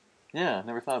 Yeah,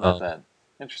 never thought about that.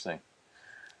 Interesting.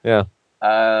 Yeah.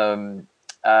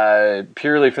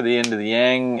 Purely for the yin to the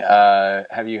yang,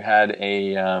 have you had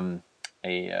a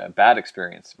bad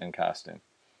experience in costume?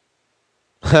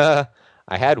 I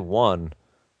had one.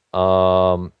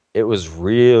 It was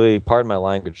really, pardon my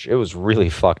language, it was really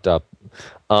fucked up.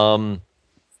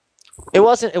 It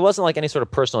wasn't like any sort of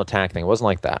personal attack thing. It wasn't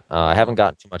like that. I haven't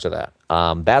gotten too much of that.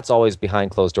 That's always behind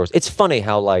closed doors. It's funny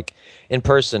how like in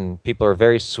person people are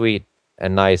very sweet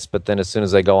and nice, but then as soon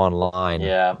as they go online,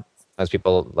 as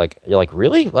people like, you're like,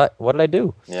 really? What did I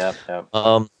do? Yeah.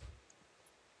 Well,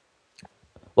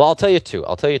 I'll tell you two.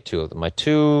 My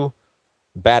two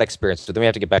bad experiences. Then we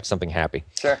have to get back to something happy.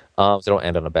 Sure. So don't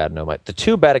end on a bad note. The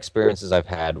two bad experiences I've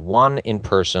had, one in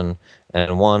person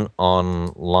and one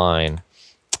online.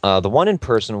 The one in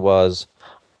person was,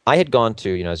 I had gone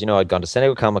to, as you know, I'd gone to San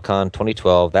Diego Comic-Con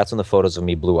 2012. That's when the photos of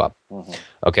me blew up. Mm-hmm.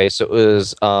 Okay, so it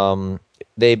was,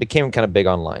 they became kind of big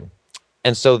online.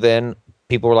 And so then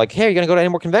people were like, hey, are you going to go to any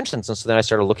more conventions? And so then I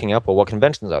started looking up, well, what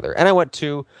conventions are there? And I went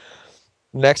to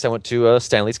Stan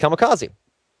Lee's Kamikaze.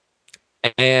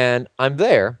 And I'm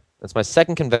there. It's my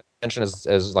second convention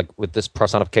as like with this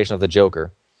personification of the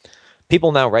Joker.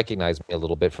 People now recognize me a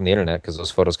little bit from the internet because those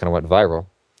photos kind of went viral.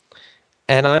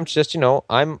 And I'm just,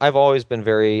 I've always been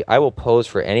I will pose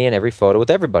for any and every photo with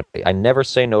everybody. I never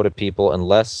say no to people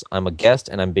unless I'm a guest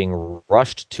and I'm being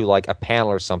rushed to like a panel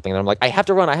or something. And I'm like, I have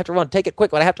to run, take it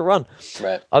quick, but I have to run.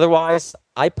 Right. Otherwise,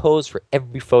 I pose for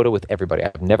every photo with everybody.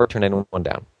 I've never turned anyone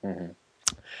down. Mm-hmm.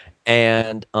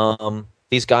 And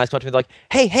these guys come up to me like,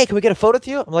 hey, can we get a photo with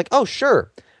you? I'm like, oh,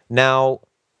 sure. Now,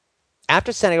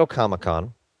 after San Diego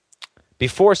Comic-Con,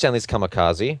 before Stan Lee's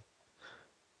Kamikaze,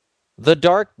 The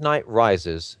Dark Knight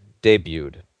Rises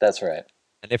debuted. That's right.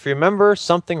 And if you remember,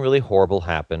 something really horrible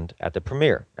happened at the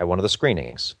premiere, at one of the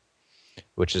screenings,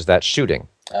 which is that shooting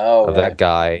of that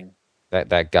guy,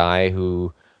 that guy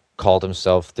who called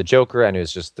himself the Joker, and he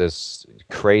was just this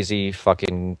crazy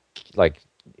fucking like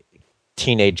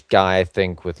teenage guy, I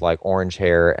think, with like orange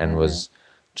hair, and was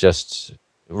just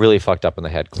really fucked up in the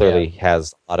head. Clearly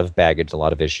has a lot of baggage, a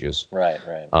lot of issues. Right.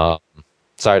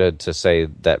 Sorry to say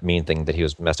that mean thing that he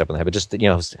was messed up in the head, but just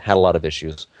had a lot of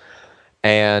issues,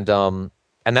 and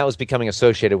that was becoming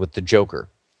associated with the Joker,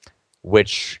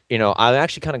 which I'm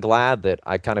actually kind of glad that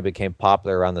I kind of became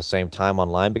popular around the same time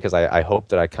online, because I hope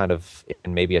that I kind of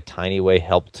in maybe a tiny way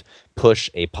helped push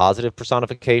a positive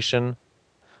personification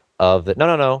of the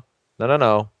no,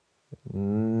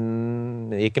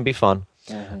 it can be fun.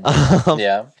 Mm-hmm.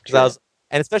 Yeah,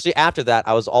 and especially after that,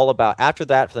 for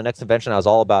the next convention, I was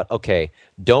all about, okay,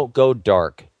 don't go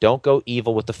dark. Don't go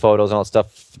evil with the photos and all that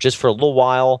stuff just for a little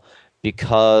while,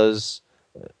 because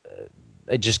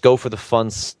just go for the fun,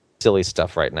 silly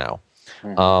stuff right now.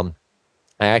 Mm-hmm.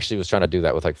 I actually was trying to do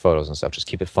that with like photos and stuff, just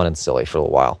keep it fun and silly for a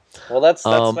little while. Well, that's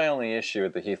my only issue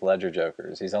with the Heath Ledger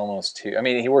Jokers. He's almost too. I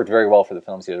mean, he worked very well for the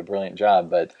films. He did a brilliant job,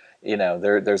 but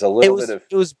there's a little bit of.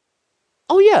 It was.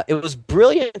 Oh yeah, it was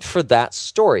brilliant for that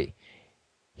story.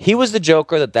 He was the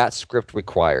Joker that script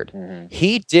required. Mm-hmm.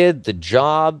 He did the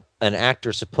job an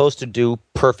actor's supposed to do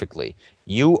perfectly.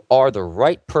 You are the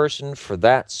right person for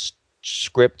that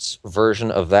script's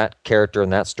version of that character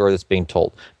and that story that's being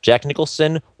told. Jack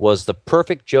Nicholson was the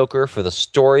perfect Joker for the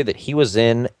story that he was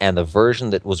in and the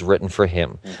version that was written for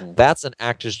him. Mm-hmm. That's an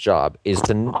actor's job.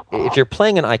 If you're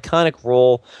playing an iconic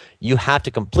role, you have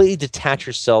to completely detach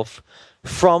yourself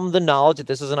from the knowledge that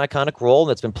this is an iconic role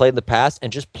that's been played in the past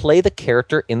and just play the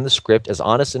character in the script as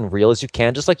honest and real as you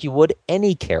can, just like you would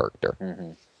any character.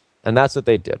 Mm-hmm. And that's what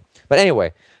they did. But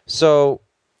anyway, so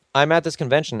I'm at this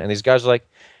convention and these guys are like,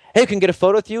 hey, can I get a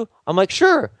photo with you? I'm like,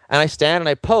 sure. And I stand and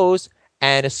I pose.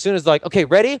 And as soon as they're like, okay,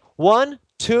 ready? 1,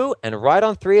 2, and right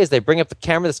on 3, as they bring up the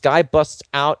camera, this guy busts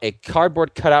out a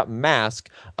cardboard cutout mask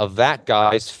of that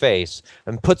guy's face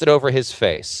and puts it over his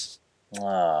face.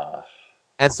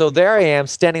 And so there I am,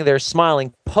 standing there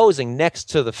smiling, posing next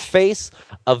to the face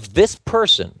of this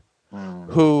person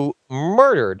who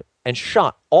murdered and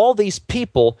shot all these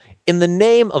people in the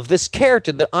name of this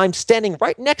character that I'm standing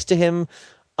right next to him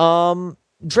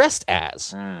dressed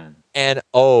as. And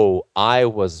I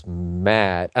was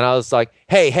mad. And I was like,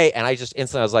 hey, and I just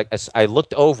instantly, I was like, I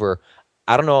looked over.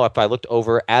 I don't know if I looked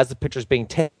over as the picture's being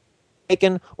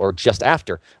taken or just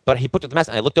after, but he put the mask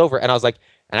and I looked over and I was like,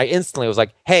 and I instantly was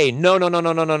like, hey, no, delete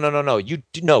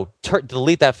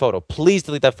that photo. Please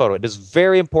delete that photo. It is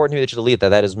very important to me that you delete that.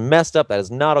 That is messed up. That is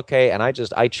not okay. And I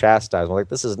chastised. I'm like,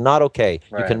 this is not okay.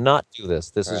 Right. You cannot do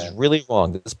this. This is really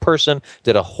wrong. This person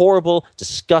did a horrible,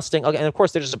 disgusting, and of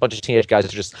course, there's just a bunch of teenage guys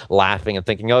that are just laughing and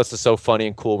thinking, oh, this is so funny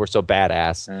and cool. We're so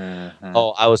badass. Mm-hmm.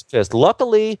 Oh, I was pissed.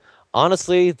 Luckily,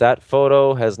 honestly, that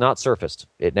photo has not surfaced.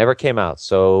 It never came out.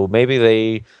 So maybe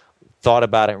they thought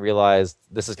about it and realized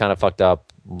this is kind of fucked up.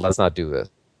 Let's not do this.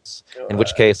 In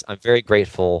which case, I'm very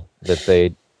grateful that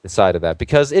they decided that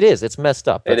because it's messed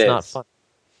up. It's not fun.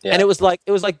 Yeah. And it was like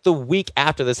the week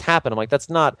after this happened. I'm like,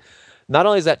 that's not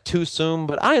only is that too soon,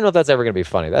 but I don't know if that's ever going to be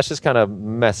funny. That's just kind of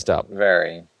messed up.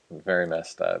 Very, very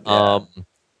messed up. Yeah.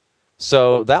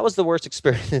 So that was the worst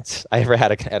experience I ever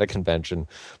had at a convention.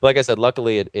 But like I said,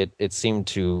 luckily it seemed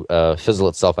to fizzle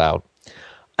itself out.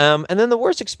 And then the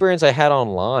worst experience I had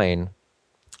online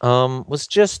was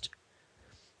just,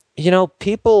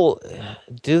 people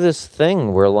do this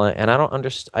thing where and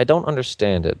I don't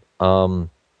understand it.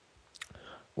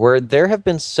 Where there have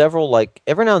been several, like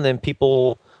every now and then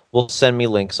people will send me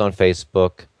links on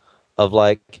Facebook of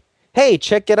like, hey,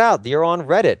 check it out, you're on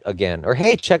Reddit again. Or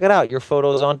hey, check it out, your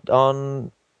photo's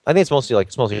on I think it's mostly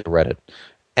Reddit.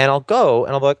 And I'll go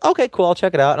and I'll be like, okay, cool, I'll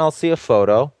check it out, and I'll see a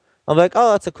photo. I'm like,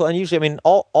 oh, that's a cool. And usually, I mean,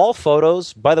 all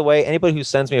photos, by the way, anybody who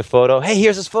sends me a photo, hey,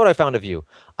 here's this photo I found of you,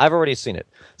 I've already seen it.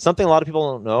 Something a lot of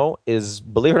people don't know is,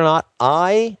 believe it or not,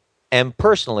 I am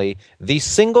personally the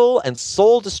single and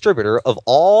sole distributor of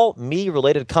all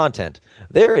me-related content.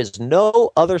 There is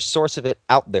no other source of it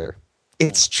out there.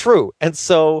 It's true. And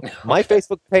so my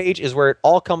Facebook page is where it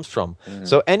all comes from. Mm-hmm.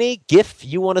 So any GIF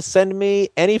you want to send me,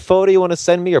 any photo you want to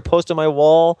send me or post on my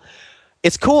wall,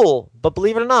 it's cool. But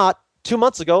believe it or not, 2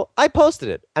 months ago, I posted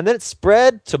it. And then it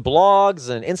spread to blogs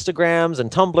and Instagrams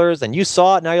and Tumblrs, and you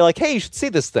saw it. Now you're like, hey, you should see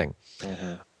this thing.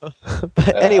 Mm-hmm.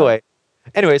 But anyway,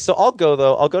 so I'll go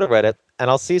to Reddit, and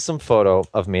I'll see some photo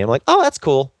of me. I'm like, oh, that's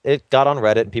cool. It got on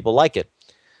Reddit, and people like it.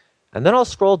 And then I'll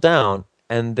scroll down,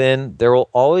 and then there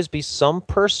will always be some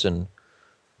person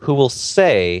who will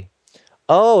say,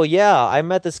 oh, yeah, I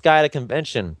met this guy at a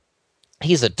convention.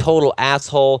 He's a total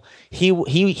asshole.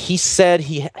 He said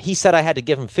I had to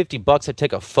give him $50 to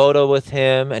take a photo with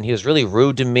him, and he was really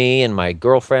rude to me and my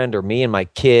girlfriend or me and my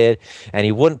kid, and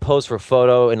he wouldn't pose for a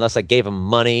photo unless I gave him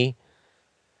money.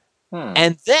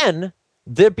 And then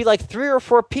there'd be like 3 or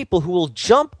 4 people who will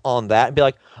jump on that and be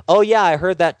like, oh yeah, I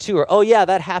heard that too, or oh yeah,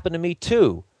 that happened to me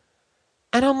too.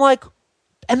 And I'm like,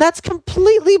 and that's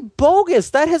completely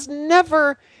bogus. That has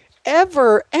never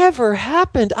ever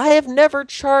happened. I have never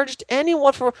charged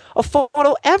anyone for a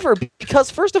photo ever,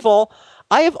 because first of all,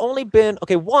 I've only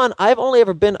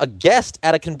ever been a guest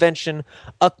at a convention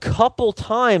a couple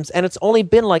times, and it's only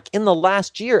been like in the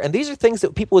last year. And these are things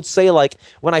that people would say like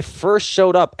when I first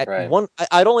showed up at one.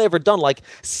 I'd only ever done like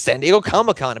San Diego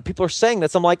Comic-Con, and people are saying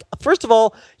this. I'm like, first of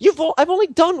all, I've only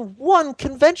done 1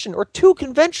 convention or 2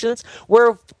 conventions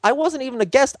where I wasn't even a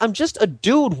guest. I'm just a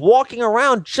dude walking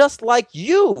around just like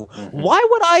you. Mm-hmm. Why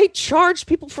would I charge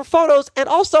people for photos? And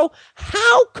also,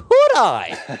 how could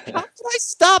I? How could I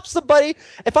stop somebody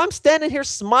If I'm standing here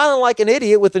smiling like an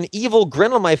idiot with an evil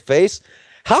grin on my face,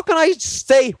 how can I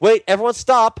say, wait, everyone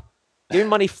stop, give me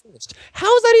money first?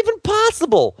 How is that even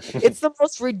possible? It's the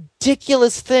most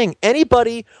ridiculous thing.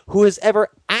 Anybody who has ever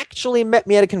actually met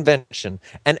me at a convention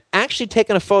and actually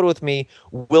taken a photo with me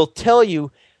will tell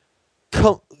you,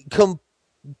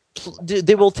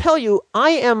 they will tell you I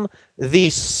am the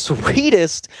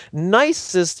sweetest,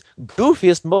 nicest,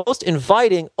 goofiest, most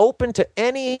inviting, open to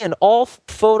any and all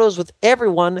photos with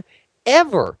everyone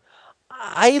ever.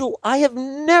 I have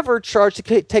never charged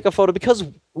to take a photo because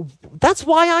that's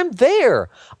why I'm there.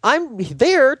 I'm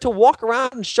there to walk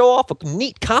around and show off a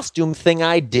neat costume thing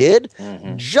I did,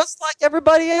 just like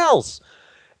everybody else.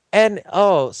 And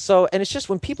and it's just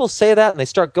when people say that and they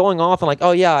start going off and like,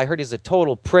 oh yeah, I heard he's a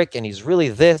total prick and he's really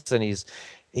this and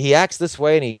he acts this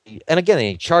way and again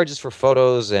he charges for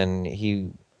photos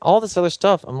and all this other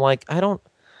stuff. I'm like, I don't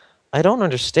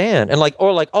understand. And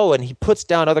and he puts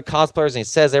down other cosplayers and he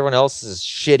says everyone else is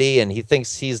shitty and he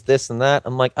thinks he's this and that.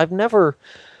 I'm like, I don't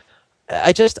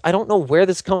know where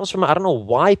this comes from. I don't know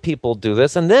why people do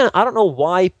this. And then I don't know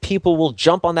why people will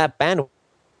jump on that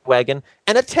bandwagon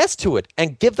and attest to it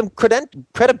and give them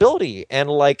credibility and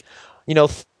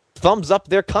thumbs up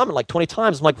their comment like 20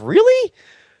 times. I'm like, really?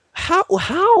 How?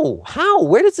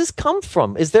 Where does this come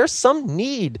from? Is there some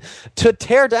need to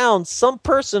tear down some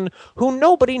person who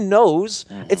nobody knows?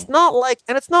 It's not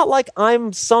like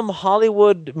I'm some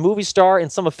Hollywood movie star in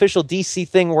some official DC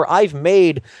thing where I've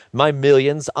made my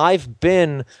millions. I've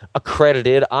been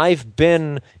accredited. I've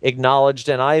been acknowledged,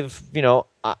 and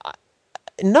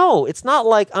no, it's not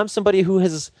like I'm somebody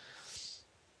who's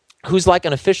like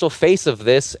an official face of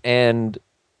this, and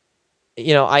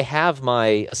I have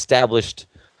my established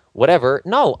whatever.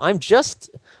 No, I'm just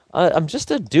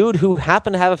a dude who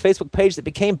happened to have a Facebook page that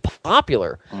became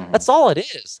popular. That's all it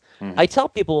is. I tell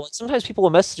people, sometimes people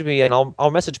will message me and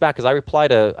I'll message back because I reply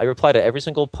to every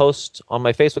single post on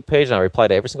my Facebook page and I reply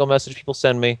to every single message people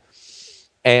send me.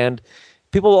 And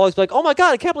people will always be like, "Oh my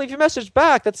God, I can't believe you messaged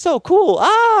back. That's so cool."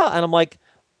 And I'm like,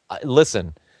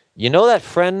 listen, you know that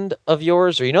friend of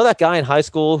yours or that guy in high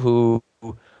school who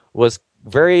was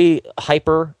very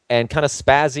hyper and kind of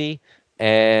spazzy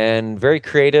and very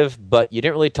creative, but you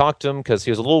didn't really talk to him because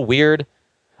he was a little weird?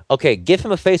 Okay, give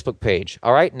him a Facebook page.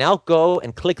 All right, now go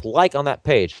and click like on that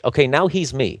page. Okay, now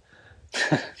he's me.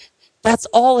 That's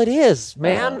all it is,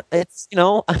 man. It's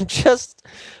I'm just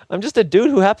a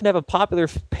dude who happened to have a popular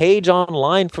page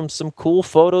online from some cool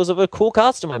photos of a cool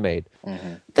costume I made.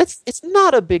 It's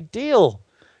not a big deal.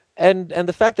 And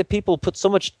the fact that people put so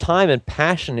much time and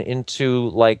passion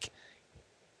into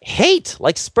hate,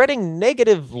 spreading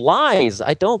negative lies.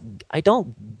 I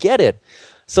don't get it.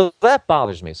 So that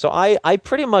bothers me. So I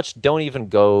pretty much don't even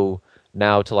go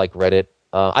now to Reddit.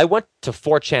 I went to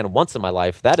 4chan once in my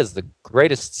life. That is the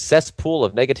greatest cesspool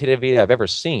of negativity I've ever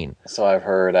seen. So I've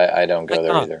heard. I don't go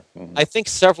there either. I think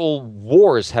several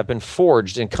wars have been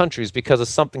forged in countries because of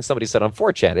something somebody said on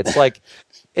 4chan. It's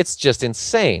it's just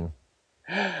insane.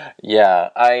 Yeah,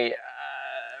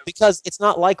 because it's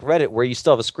not like Reddit where you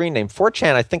still have a screen name.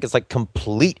 4chan, I think, is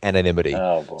complete anonymity.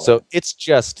 Oh boy! So it's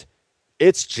just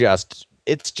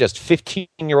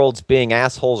 15-year-olds being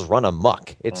assholes run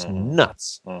amok. It's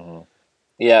nuts.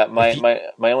 Yeah, my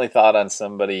only thought on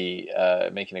somebody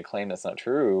making a claim that's not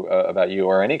true about you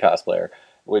or any cosplayer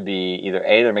would be either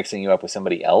A, they're mixing you up with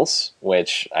somebody else,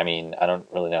 which I don't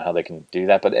really know how they can do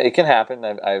that, but it can happen.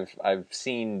 I've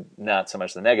seen not so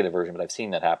much the negative version, but I've seen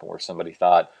that happen where somebody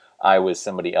thought I was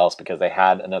somebody else because they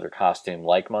had another costume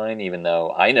like mine, even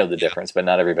though I know the difference, but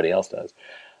not everybody else does.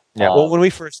 Yeah. Well, when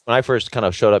I first kind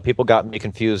of showed up, people got me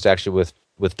confused actually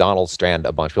with Donald Strand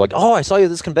a bunch. People were like, "Oh, I saw you at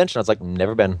this convention." I was like,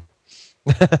 "Never been."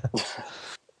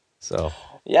 So.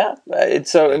 Yeah,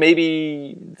 so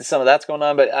maybe some of that's going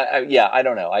on, but I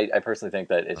don't know. I personally think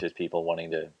that it's just people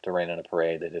wanting to rain on a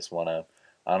parade. They just want to,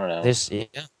 I don't know,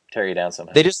 tear you down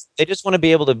somehow. They just want to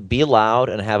be able to be loud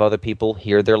and have other people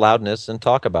hear their loudness and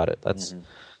talk about it. That's,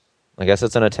 I guess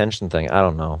it's an attention thing. I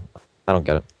don't know. I don't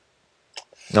get it.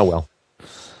 Oh well.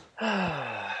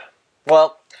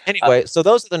 Well. Anyway, so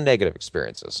those are the negative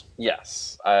experiences.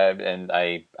 Yes, and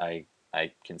I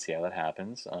can see how that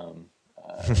happens.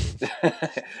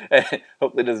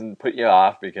 Hopefully it doesn't put you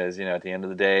off because at the end of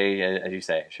the day, as you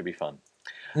say, it should be fun.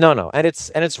 No, and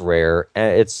it's rare.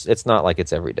 It's not like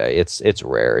it's every day. It's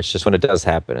rare. It's just when it does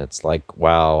happen, it's like,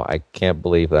 wow, I can't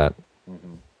believe that.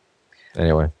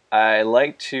 Anyway, I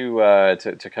like to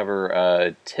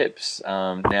cover tips.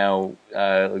 Now,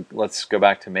 let's go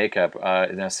back to makeup.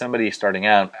 Now, somebody starting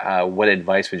out, what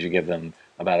advice would you give them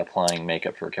about applying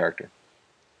makeup for a character?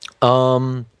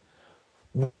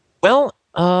 Well,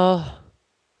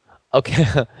 Okay,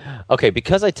 okay.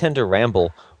 Because I tend to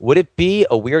ramble, would it be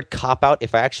a weird cop out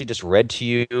if I actually just read to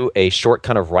you a short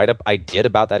kind of write up I did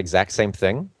about that exact same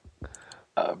thing?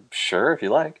 Sure, if you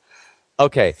like.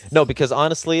 Okay, no, because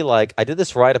honestly, like I did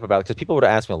this write up about it because people would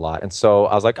ask me a lot, and so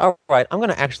I was like, all right, I'm going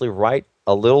to actually write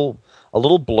a little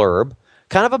blurb,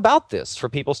 kind of about this for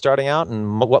people starting out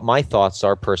and what my thoughts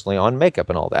are personally on makeup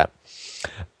and all that.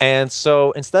 And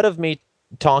so instead of me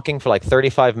talking for like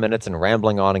 35 minutes and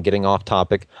rambling on and getting off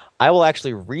topic, I will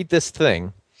actually read this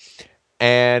thing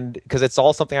and because it's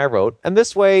all something I wrote, and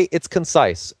this way it's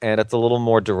concise and it's a little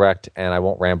more direct, and I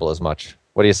won't ramble as much.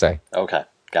 What do you say? Okay,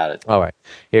 got it. All right,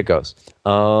 here it goes.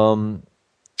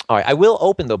 All right, I will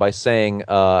open though by saying,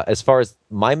 as far as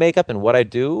my makeup and what I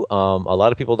do, a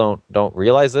lot of people don't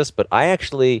realize this, but I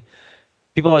actually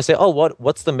people always say, "Oh,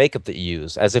 what's the makeup that you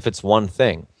use?" As if it's one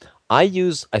thing. I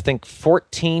use, I think,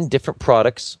 14 different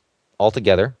products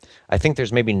altogether. I think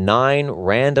there's maybe 9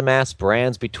 random ass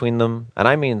brands between them, and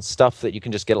I mean stuff that you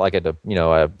can just get like at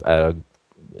a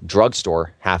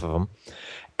drugstore, half of them.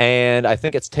 And I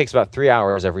think it takes about 3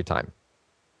 hours every time.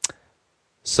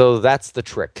 So that's the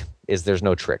trick. Is there's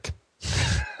no trick.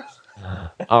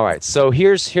 All right. So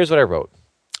here's what I wrote.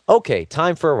 Okay,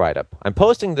 time for a write up. I'm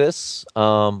posting this,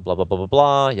 blah, blah, blah, blah,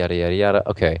 blah, yada, yada, yada.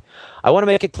 Okay. I want to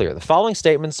make it clear. The following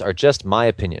statements are just my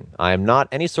opinion. I am not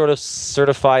any sort of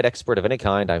certified expert of any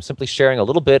kind. I'm simply sharing a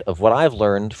little bit of what I've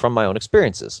learned from my own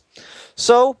experiences.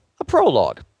 So, a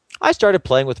prologue. I started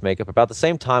playing with makeup about the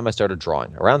same time I started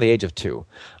drawing, around the age of 2.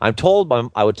 I'm told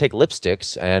I would take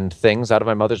lipsticks and things out of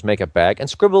my mother's makeup bag and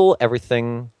scribble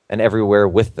everything and everywhere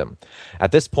with them.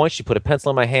 At this point, she put a pencil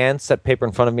in my hand, set paper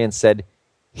in front of me, and said,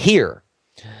 "Here."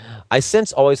 I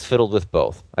since always fiddled with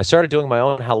both. I started doing my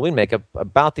own Halloween makeup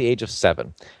about the age of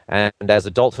 7, and as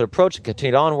adulthood approached and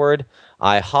continued onward,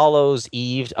 I hollows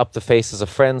eaved up the faces of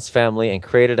friends, family, and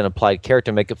created and applied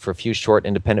character makeup for a few short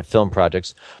independent film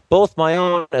projects, both my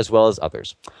own as well as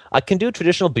others. I can do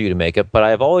traditional beauty makeup, but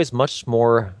I've always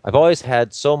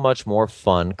had so much more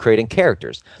fun creating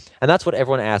characters, and that's what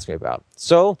everyone asks me about.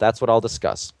 So that's what I'll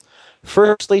discuss.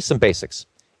 Firstly, some basics.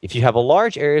 If you have a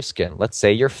large area of skin, let's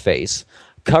say your face,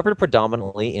 covered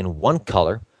predominantly in one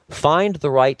color, find the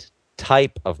right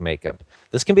type of makeup.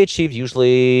 This can be achieved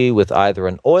usually with either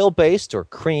an oil-based or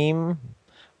cream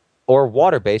or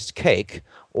water-based cake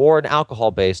or an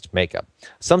alcohol-based makeup.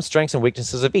 Some strengths and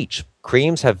weaknesses of each.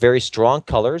 Creams have very strong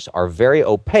colors, are very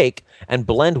opaque, and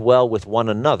blend well with one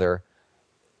another.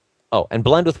 Oh, and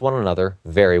blend with one another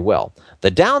very well. The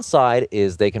downside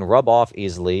is they can rub off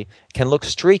easily, can look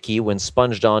streaky when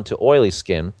sponged onto oily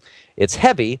skin. It's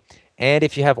heavy, and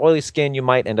if you have oily skin, you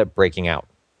might end up breaking out.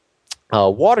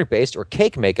 Water-based or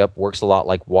cake makeup works a lot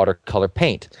like watercolor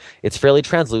paint. It's fairly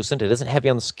translucent, it isn't heavy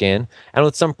on the skin, and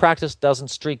with some practice doesn't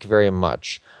streak very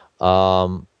much,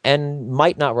 and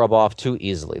might not rub off too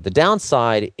easily. The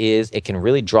downside is it can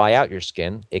really dry out your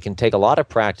skin. It can take a lot of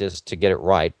practice to get it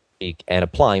right and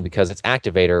applying because its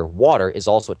activator, water, is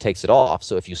also what takes it off,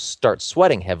 so if you start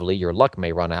sweating heavily, your luck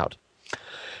may run out.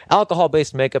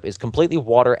 Alcohol-based makeup is completely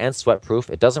water and sweat-proof.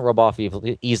 It doesn't rub off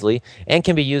easily and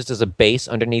can be used as a base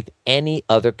underneath any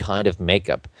other kind of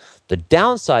makeup. The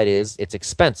downside is it's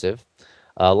expensive.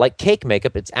 Like cake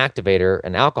makeup, its activator,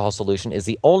 an alcohol solution, is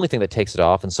the only thing that takes it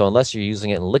off, and so unless you're using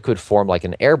it in liquid form like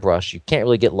an airbrush, you can't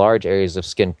really get large areas of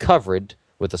skin covered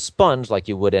with a sponge like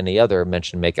you would any other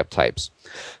mentioned makeup types.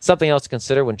 Something else to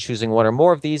consider when choosing one or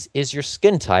more of these is your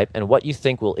skin type and what you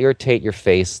think will irritate your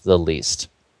face the least.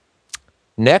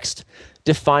 Next,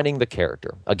 defining the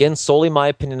character. Again, solely my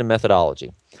opinion and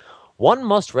methodology. One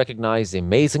must recognize the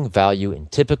amazing value in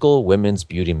typical women's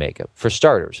beauty makeup. For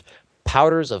starters,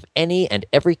 powders of any and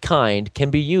every kind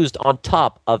can be used on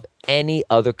top of any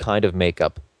other kind of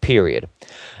makeup, period.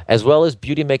 As well as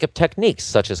beauty makeup techniques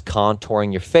such as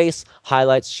contouring your face,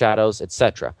 highlights, shadows,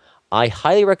 etc. I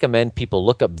highly recommend people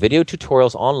look up video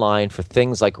tutorials online for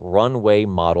things like runway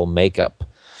model makeup.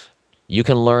 You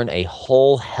can learn a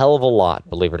whole hell of a lot,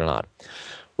 believe it or not.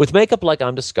 With makeup like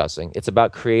I'm discussing, it's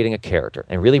about creating a character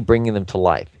and really bringing them to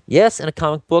life. Yes, in a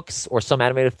comic books or some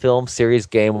animated film, series,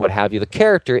 game, what have you, the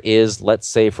character is, let's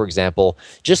say, for example,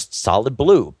 just solid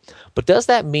blue. But does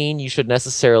that mean you should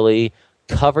necessarily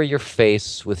cover your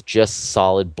face with just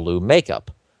solid blue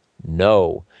makeup?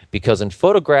 No, because in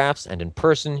photographs and in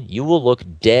person, you will look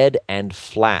dead and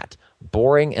flat,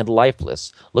 boring and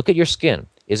lifeless. Look at your skin.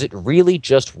 Is it really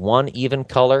just one even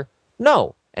color?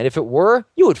 No. And if it were,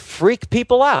 you would freak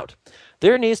people out.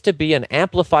 There needs to be an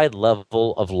amplified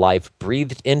level of life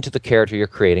breathed into the character you're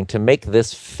creating to make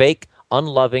this fake,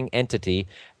 unloving entity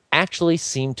actually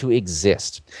seem to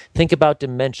exist. Think about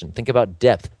dimension. Think about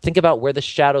depth. Think about where the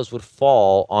shadows would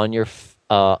fall on your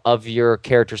of your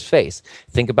character's face.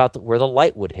 Think about where the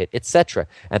light would hit, etc.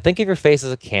 And think of your face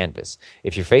as a canvas.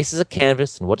 If your face is a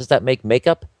canvas, then what does that make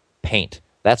makeup? Paint.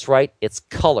 That's right, it's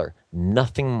color,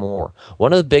 nothing more.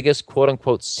 One of the biggest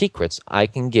quote-unquote secrets I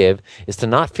can give is to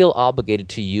not feel obligated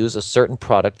to use a certain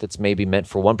product that's maybe meant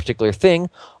for one particular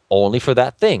thing, only for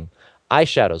that thing.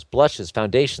 Eyeshadows, blushes,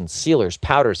 foundations, sealers,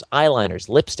 powders, eyeliners,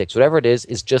 lipsticks, whatever it is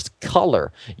just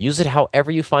color. Use it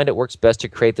however you find it works best to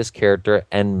create this character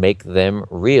and make them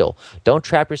real. Don't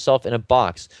trap yourself in a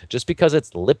box. Just because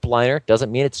it's lip liner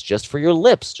doesn't mean it's just for your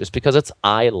lips. Just because it's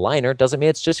eyeliner doesn't mean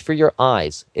it's just for your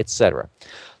eyes, etc.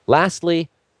 Lastly,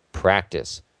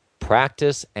 practice.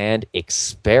 Practice and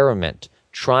experiment.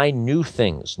 Try new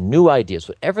things, new ideas,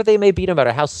 whatever they may be, no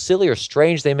matter how silly or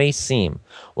strange they may seem.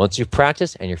 Once you've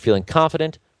practiced and you're feeling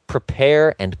confident,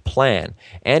 prepare and plan.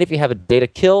 And if you have a day to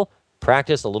kill,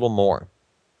 practice a little more.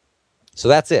 So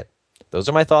that's it. Those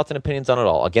are my thoughts and opinions on it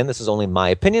all. Again, this is only my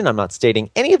opinion. I'm not stating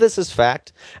any of this as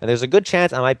fact, and there's a good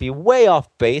chance I might be way off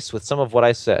base with some of what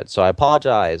I said. So I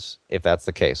apologize if that's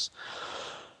the case.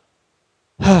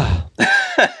 I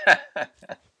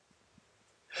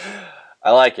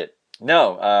like it.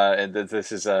 No,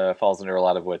 this is falls under a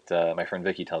lot of what my friend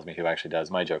Vicky tells me, who actually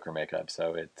does my Joker makeup.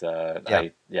 So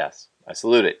I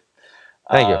salute it.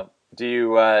 Thank you.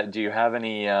 Do you have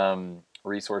any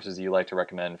resources you like to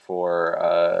recommend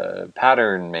for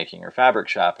pattern making or fabric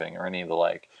shopping or any of the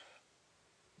like?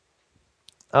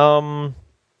 No,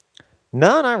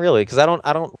 not really, because I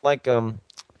don't like I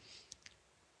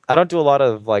don't do a lot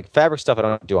of like fabric stuff. I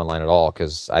don't do online at all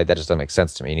because that just doesn't make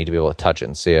sense to me. You need to be able to touch it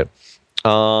and see it.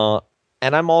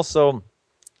 And I'm also,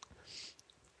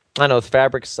 I know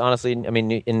fabrics, honestly, I mean,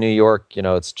 in New York,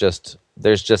 it's just,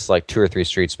 there's just like 2 or 3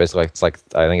 streets, basically. It's like,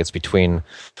 I think it's between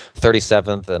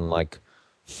 37th and like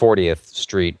 40th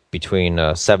Street, between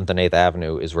 7th and 8th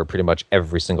Avenue is where pretty much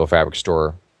every single fabric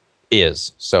store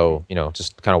is. So,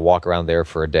 just kind of walk around there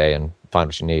for a day and find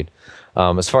what you need.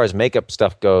 As far as makeup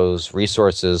stuff goes,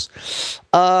 resources,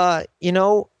 find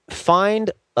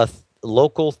a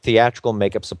local theatrical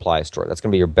makeup supply store. That's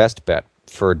going to be your best bet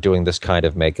for doing this kind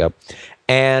of makeup.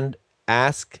 And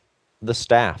ask the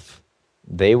staff.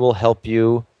 They will help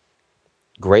you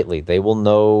greatly. They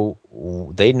know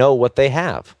what they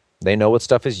have. They know what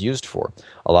stuff is used for.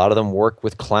 A lot of them work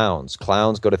with clowns.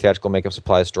 Clowns go to theatrical makeup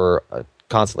supply store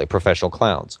constantly, professional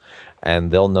clowns.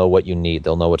 And they'll know what you need.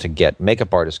 They'll know what to get.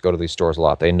 Makeup artists go to these stores a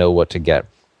lot. They know what to get.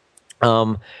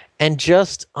 And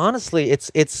just honestly,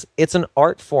 it's an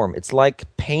art form. It's like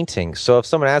painting. So if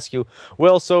someone asks you,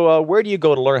 well, so where do you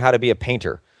go to learn how to be a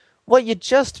painter? Well, you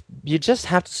just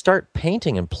have to start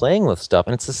painting and playing with stuff.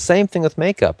 And it's the same thing with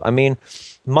makeup. I mean,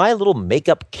 my little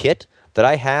makeup kit that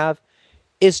I have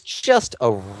is just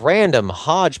a random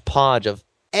hodgepodge of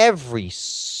every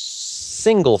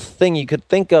single thing you could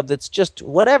think of that's just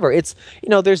whatever. It's,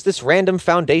 there's this random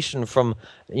foundation from,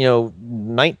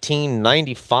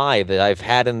 1995 that I've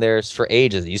had in there for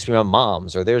ages. It used to be my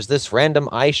mom's. Or there's this random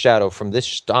eyeshadow from this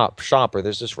shop, or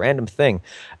there's this random thing.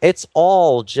 It's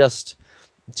all just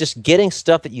getting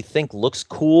stuff that you think looks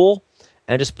cool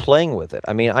and just playing with it.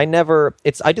 I mean, I do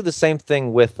the same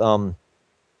thing with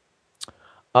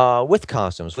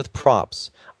costumes, with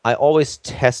props. I always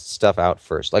test stuff out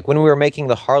first. Like when we were making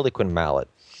the Harley Quinn mallet,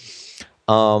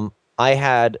 I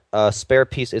had a spare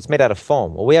piece. It's made out of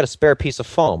foam. Well, we had a spare piece of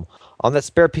foam. On that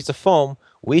spare piece of foam,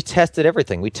 we tested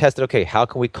everything. We tested, okay, how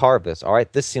can we carve this? All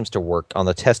right, this seems to work on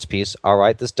the test piece. All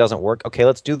right, this doesn't work. Okay,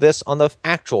 let's do this on the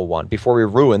actual one before we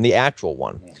ruin the actual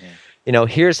one. Mm-hmm.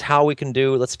 Here's how we can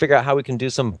let's figure out how we can do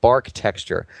some bark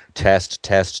texture. Test.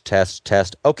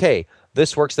 Okay,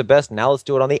 this works the best. Now let's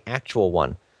do it on the actual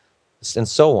one. And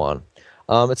so on.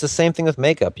 It's the same thing with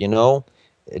makeup,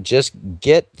 Just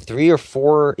get 3 or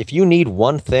 4, if you need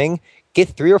one thing, get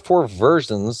 3 or 4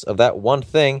 versions of that one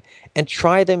thing and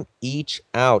try them each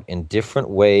out in different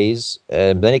ways,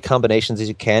 many combinations as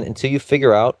you can, until you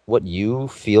figure out what you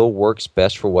feel works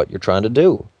best for what you're trying to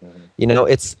do.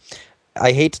 Mm-hmm.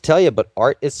 I hate to tell you, but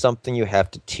art is something you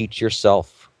have to teach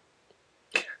yourself.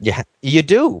 Yeah, you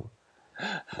do.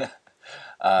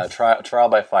 Trial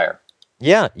by fire.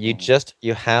 Yeah,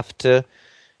 you have to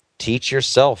teach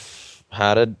yourself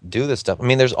how to do this stuff. I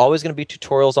mean, there's always going to be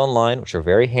tutorials online, which are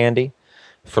very handy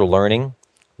for learning.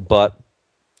 But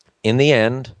in the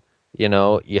end,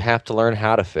 you have to learn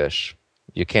how to fish.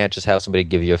 You can't just have somebody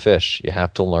give you a fish. You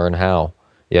have to learn how.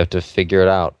 You have to figure it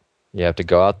out. You have to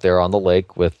go out there on the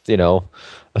lake with, a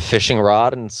fishing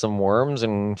rod and some worms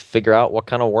and figure out what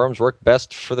kind of worms work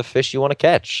best for the fish you want to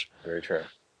catch. Very true.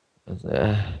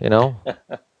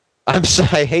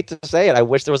 I hate to say it. I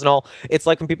wish there was an all. It's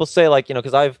like when people say, like,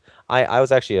 because I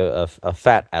was actually a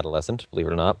fat adolescent, believe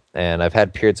it or not, and I've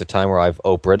had periods of time where I've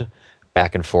Oprah'd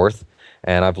back and forth,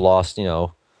 and I've lost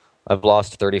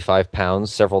 35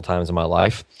 pounds several times in my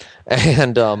life,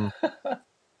 and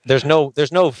there's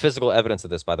no physical evidence of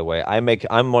this, by the way. I'm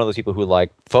one of those people who,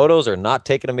 like, photos are not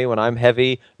taken of me when I'm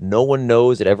heavy. No one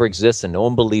knows it ever exists, and no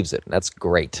one believes it. And that's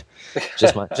great.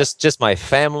 Just my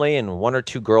family and one or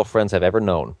two girlfriends have ever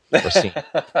known or seen.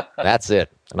 That's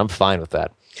it, and I'm fine with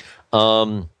that.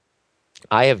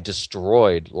 I have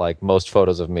destroyed, like, most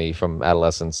photos of me from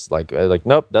adolescence. Like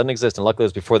nope, doesn't exist. And luckily,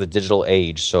 it was before the digital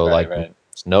age, so Right.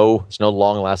 it's no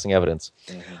long-lasting evidence.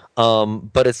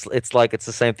 But it's like it's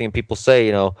the same thing people say,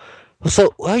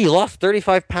 So, well, you lost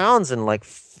 35 pounds in like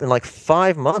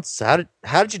 5 months. How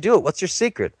did you do it? What's your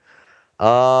secret?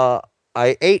 I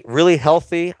ate really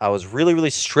healthy. I was really, really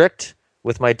strict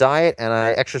with my diet, and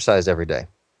I exercised every day.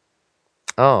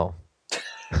 Oh,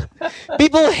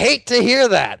 people hate to hear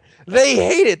that. They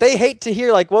hate it. They hate to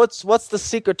hear, like, what's the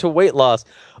secret to weight loss?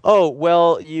 Oh,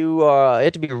 well, you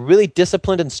have to be really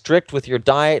disciplined and strict with your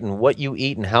diet and what you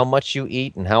eat and how much you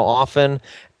eat and how often.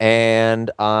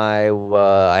 And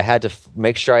I had to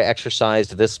make sure I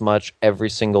exercised this much every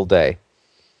single day.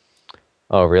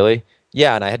 Oh, really?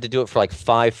 Yeah, and I had to do it for like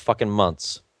 5 fucking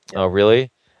months. Oh,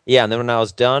 really? Yeah, and then when I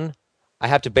was done, I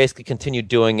have to basically continue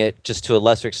doing it just to a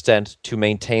lesser extent to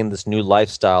maintain this new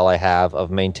lifestyle I have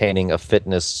of maintaining a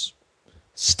fitness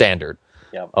standard.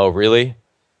 Yep. Oh, really?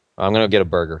 I'm going to get a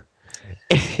burger.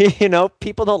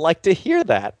 People don't like to hear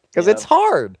that because it's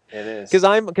hard. It is.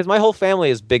 Because my whole family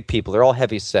is big people. They're all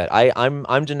heavy set.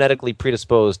 I'm genetically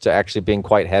predisposed to actually being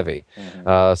quite heavy.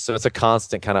 So it's a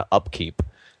constant kind of upkeep.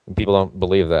 And people don't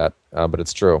believe that, but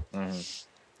it's true.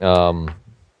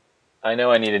 I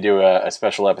know I need to do a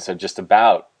special episode just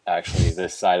about actually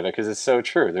this side of it because it's so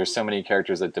true. There's so many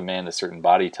characters that demand a certain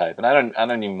body type, and I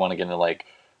don't even want to get into like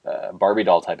Barbie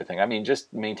doll type of thing. I mean,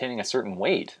 just maintaining a certain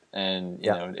weight, and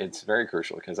it's very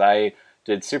crucial because I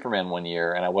did Superman one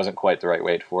year and I wasn't quite the right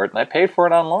weight for it, and I paid for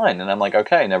it online, and I'm like,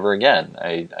 okay, never again.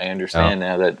 I understand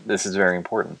now that this is very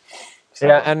important. So.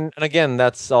 Yeah, and again,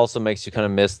 that's also makes you kind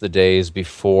of miss the days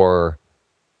before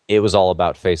it was all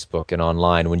about Facebook and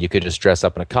online when you could just dress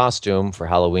up in a costume for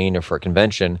Halloween or for a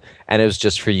convention, and it was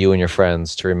just for you and your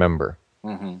friends to remember.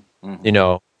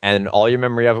 And all your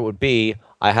memory of it would be,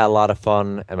 I had a lot of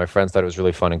fun, and my friends thought it was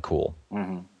really fun and cool.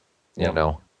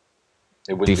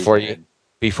 It would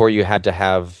before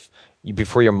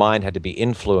your mind had to be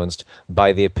influenced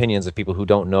by the opinions of people who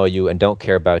don't know you and don't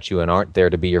care about you and aren't there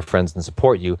to be your friends and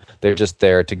support you. They're just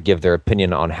there to give their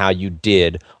opinion on how you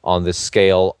did on this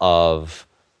scale of,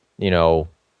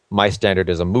 my standard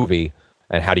is a movie,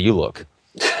 and how do you look?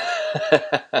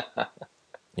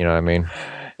 You know what I mean?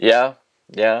 Yeah.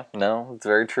 No, it's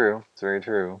very true. It's very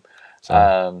true.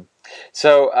 So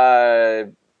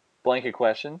Blanket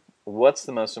question. What's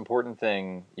the most important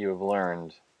thing you have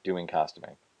learned doing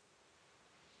costuming?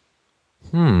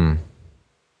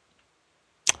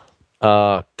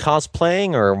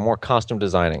 Cosplaying or more costume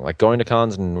designing? Like going to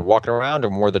cons and walking around, or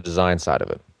more the design side of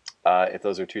it? If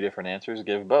those are two different answers,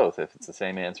 give both. If it's the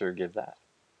same answer, give that.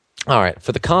 All right.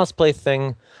 For the cosplay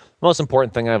thing, the most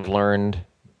important thing I've learned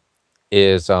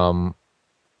is on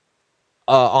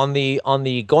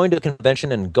the going to a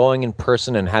convention and going in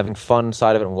person and having fun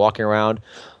side of it and walking around.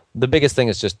 The biggest thing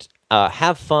is just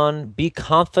have fun, be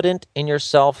confident in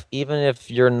yourself, even if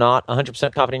you're not 100%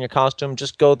 confident in your costume.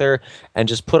 Just go there and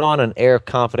just put on an air of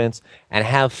confidence and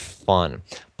have fun.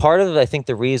 Part of it, I think,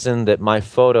 the reason that my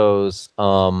photos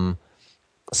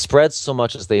spread so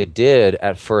much as they did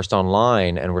at first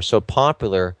online and were so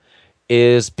popular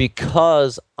is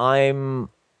because I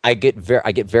get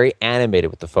very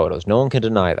animated with the photos. No one can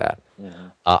deny that.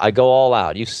 I go all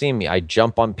out. You've seen me. I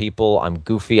jump on people. I'm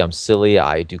goofy. I'm silly.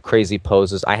 I do crazy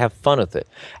poses. I have fun with it,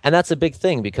 and that's a big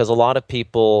thing because a lot of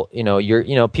people,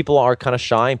 people are kind of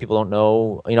shy and people don't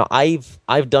know.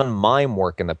 I've done mime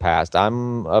work in the past.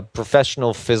 I'm a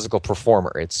professional physical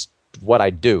performer. It's what I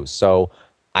do. So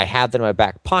I have that in my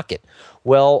back pocket.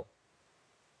 Well,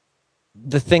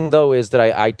 the thing though is that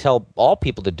I tell all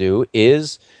people to do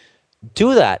is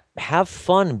do that. Have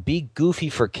fun. Be goofy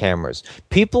for cameras.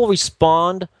 People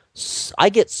respond. I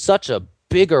get such a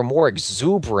bigger, more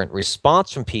exuberant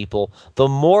response from people the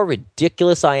more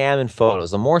ridiculous I am in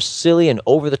photos, the more silly and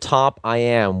over the top I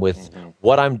am with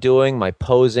what I'm doing, my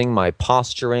posing, my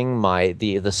posturing,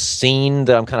 the scene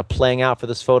that I'm kind of playing out for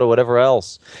this photo, whatever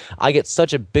else. I get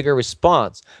such a bigger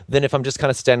response than if I'm just kind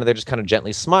of standing there just kind of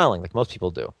gently smiling like most people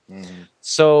do.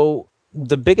 So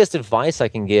the biggest advice I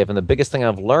can give and the biggest thing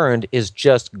I've learned is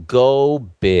just go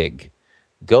big.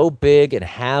 Go big and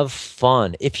have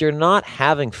fun. If you're not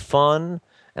having fun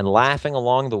and laughing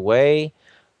along the way,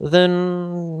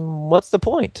 then what's the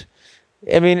point?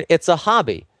 I mean, it's a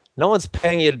hobby. No one's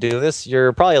paying you to do this.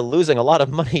 You're probably losing a lot of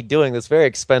money doing this. Very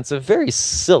expensive, very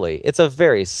silly. It's a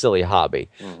very silly hobby.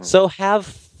 So have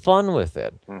fun with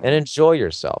it and enjoy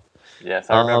yourself. Yes,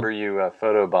 I remember you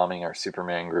photobombing our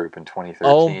Superman group in 2013.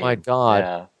 Oh my God.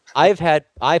 Yeah. I've had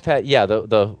yeah,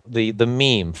 the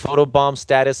meme, photobomb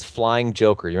status flying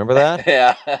Joker. You remember that?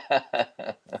 Yeah.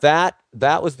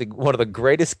 That was one of the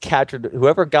greatest captured.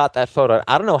 Whoever got that photo,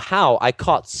 I don't know how I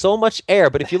caught so much air,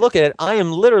 but if you look at it, I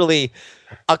am literally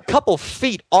a couple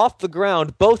feet off the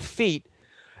ground, both feet,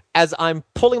 as I'm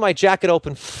pulling my jacket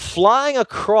open, flying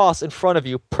across in front of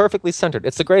you, perfectly centered.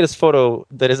 It's the greatest photo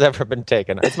that has ever been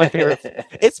taken. It's my favorite.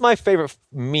 It's my favorite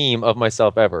meme of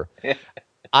myself ever.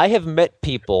 I have met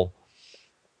people.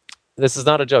 This is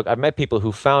not a joke. I've met people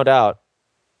who found out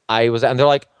I was, and they're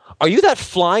like, "Are you that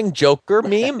flying Joker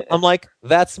meme?" I'm like,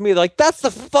 "That's me." They're like, "That's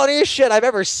the funniest shit I've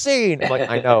ever seen." I'm like,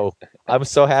 "I know." I'm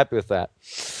so happy with that.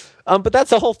 But that's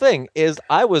the whole thing. Is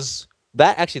I was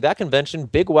that convention,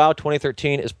 Big Wow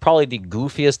 2013, is probably the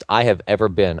goofiest I have ever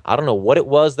been. I don't know what it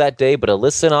was that day, but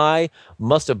Alyssa and I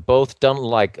must have both done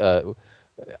like.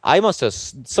 Somebody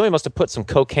must have put some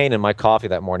cocaine in my coffee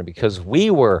that morning because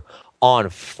we were on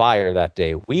fire that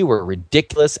day. We were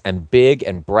ridiculous and big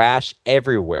and brash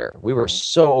everywhere. We were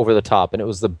so over the top, and it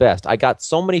was the best. I got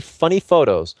so many funny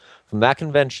photos from that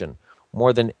convention,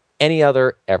 more than any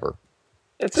other ever.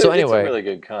 It's a really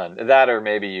good con. That, or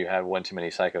maybe you had one too many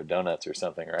Psycho Donuts or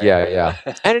something, right? Yeah.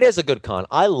 And it is a good con.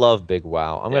 I love Big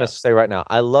Wow. I'm going to say right now,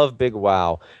 I love Big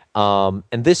Wow. And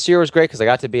this year was great because I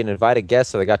got to be an invited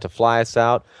guest, so they got to fly us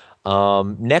out.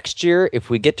 Next year, if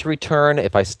we get to return,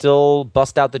 if I still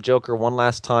bust out the Joker one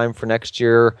last time for next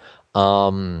year,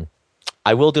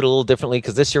 I will do it a little differently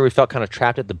because this year we felt kind of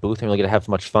trapped at the booth and really get to have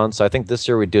much fun. So I think this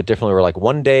year we do it differently. We're like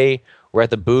one day we're at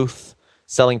the booth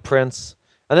selling prints,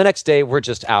 and the next day we're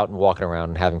just out and walking around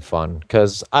and having fun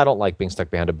because I don't like being stuck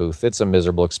behind a booth. It's a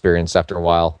miserable experience after a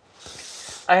while.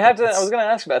 I was going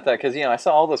to ask about that because I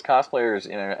saw all those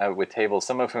cosplayers with tables,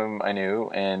 some of whom I knew,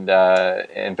 and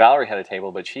Valerie had a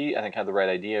table, but she I think had the right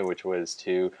idea, which was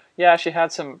she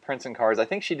had some prints and cards. I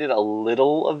think she did a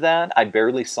little of that. I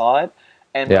barely saw it,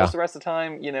 and most of the rest of the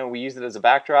time, we used it as a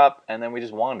backdrop, and then we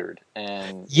just wandered.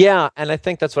 And I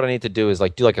think that's what I need to do is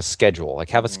like do like a schedule, like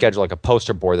have a schedule, like a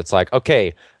poster board that's like,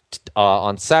 okay,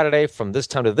 on Saturday from this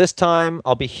time to this time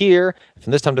I'll be here.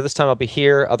 From this time to this time I'll be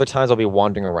here. Other times I'll be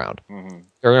wandering around,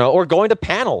 or going to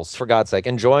panels, for God's sake,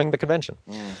 enjoying the convention.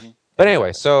 But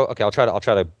anyway, so okay, I'll try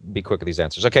to be quick with these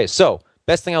answers. Okay, so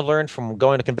best thing I've learned from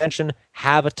going to convention: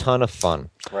 have a ton of fun.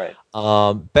 Right.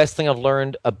 Best thing I've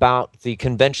learned about the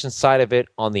convention side of it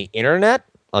on the internet,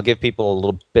 I'll give people a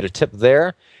little bit of tip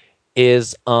there,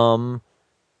 is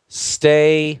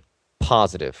stay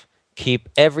positive. Keep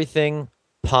everything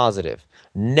positive.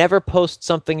 Never post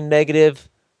something negative,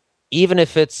 even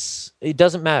if it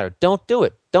doesn't matter. Don't do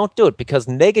it. Don't do it because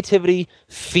negativity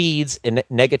feeds in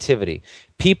negativity.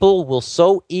 People will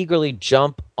so eagerly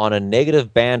jump on a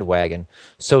negative bandwagon.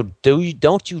 So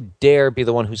don't you dare be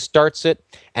the one who starts it.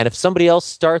 And if somebody else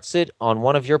starts it on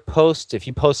one of your posts, if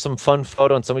you post some fun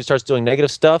photo and somebody starts doing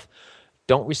negative stuff,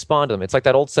 don't respond to them. It's like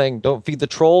that old saying, don't feed the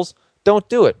trolls. Don't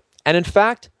do it. And in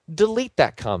fact, delete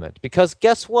that comment because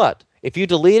guess what? If you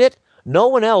delete it, no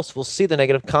one else will see the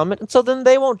negative comment, and so then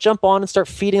they won't jump on and start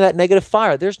feeding that negative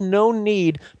fire. There's no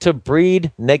need to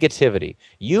breed negativity.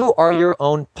 You are your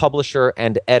own publisher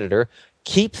and editor.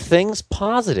 Keep things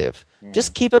positive.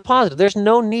 Just keep it positive. There's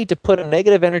no need to put a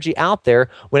negative energy out there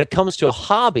when it comes to a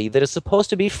hobby that is supposed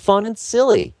to be fun and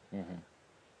silly.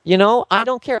 I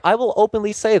don't care. I will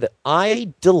openly say that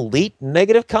I delete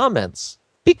negative comments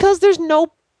because there's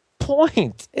no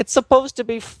point. It's supposed to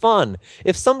be fun.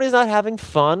 If somebody's not having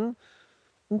fun,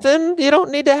 then you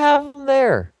don't need to have them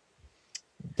there.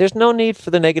 There's no need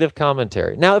for the negative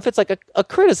commentary. Now, if it's like a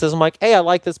criticism, like, hey, I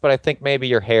like this, but I think maybe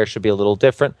your hair should be a little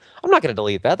different, I'm not going to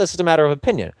delete that. This is a matter of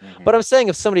opinion. But I'm saying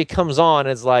if somebody comes on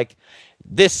and is like,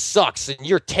 this sucks, and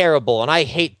you're terrible, and I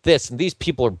hate this, and these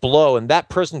people are blow, and that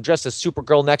person dressed as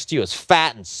Supergirl next to you is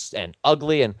fat and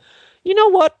ugly, and you know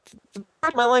what?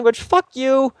 Pardon my language, fuck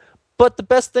you. But the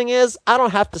best thing is, I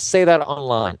don't have to say that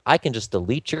online. I can just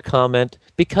delete your comment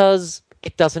because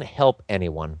it doesn't help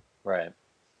anyone. Right.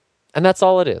 And that's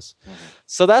all it is.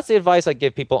 So that's the advice I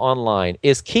give people online,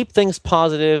 is keep things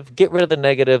positive, get rid of the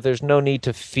negative. There's no need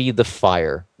to feed the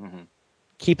fire.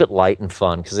 Keep it light and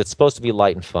fun because it's supposed to be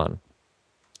light and fun.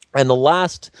 And the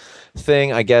last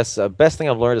thing, I guess, best thing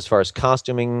I've learned as far as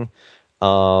costuming,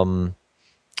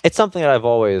 It's something that I've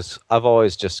always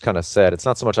just kind of said. It's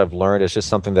not so much I've learned, it's just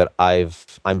something that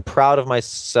I'm proud of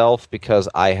myself because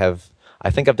I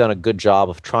think I've done a good job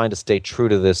of trying to stay true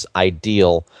to this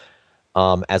ideal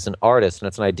as an artist, and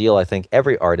it's an ideal I think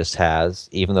every artist has,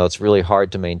 even though it's really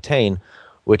hard to maintain,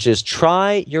 which is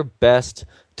try your best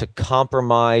to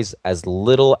compromise as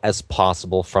little as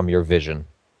possible from your vision.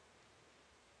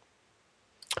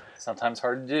 Sometimes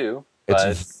hard to do,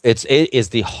 but It is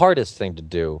the hardest thing to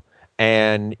do,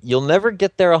 and you'll never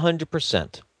get there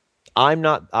 100%.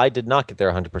 I did not get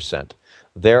there 100%.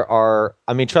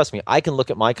 I mean, trust me, I can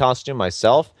look at my costume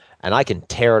myself and I can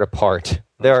tear it apart.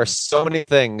 There are so many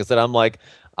things that I'm like,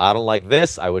 I don't like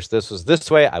this. I wish this was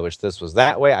this way. I wish this was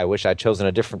that way. I wish I'd chosen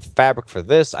a different fabric for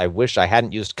this. I wish I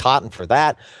hadn't used cotton for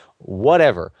that.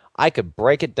 Whatever. I could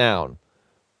break it down.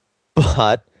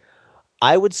 But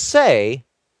I would say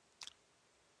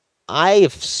I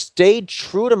have stayed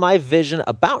true to my vision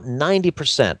about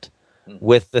 90%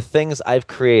 with the things I've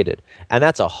created. And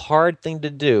that's a hard thing to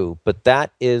do, but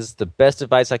that is the best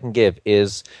advice I can give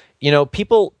is,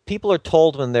 people are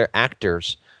told when they're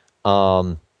actors,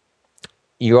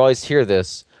 you always hear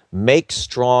this, make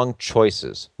strong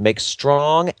choices. Make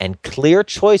strong and clear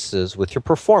choices with your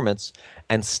performance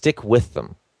and stick with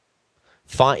them.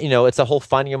 It's a whole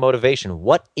finding your motivation.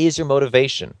 What is your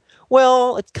motivation?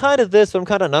 Well, it's kind of this, but I'm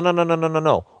kind of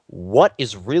no. What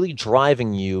is really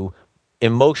driving you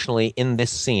emotionally in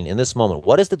this scene, in this moment?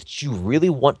 What is it that you really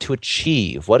want to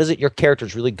achieve? What is it your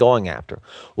character's really going after?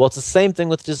 Well, it's the same thing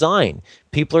with design.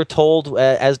 People are told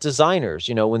as designers,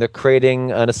 when they're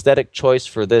creating an aesthetic choice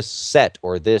for this set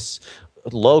or this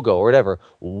logo or whatever,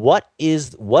 what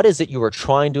is it you are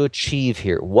trying to achieve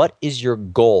here? What is your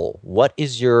goal? What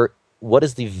is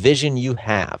the vision you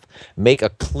have? Make a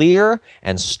clear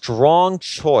and strong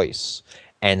choice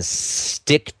and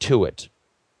stick to it.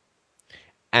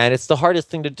 And it's the hardest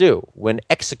thing to do when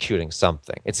executing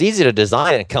something. It's easy to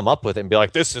design and come up with it and be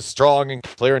like, this is strong and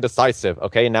clear and decisive.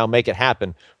 Okay, now make it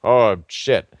happen. Oh,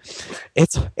 shit.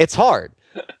 It's hard.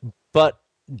 But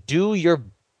do your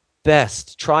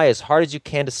best. Try as hard as you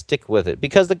can to stick with it.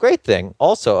 Because the great thing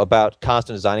also about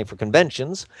costume designing for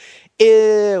conventions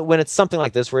is when it's something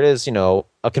like this where it is,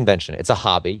 a convention. It's a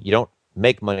hobby. You don't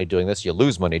make money doing this. You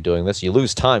lose money doing this. You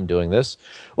lose time doing this.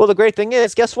 Well, the great thing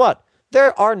is, guess what?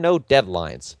 There are no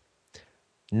deadlines.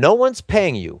 No one's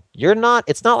paying you.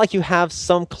 It's not like you have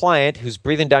some client who's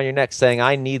breathing down your neck saying,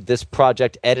 I need this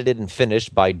project edited and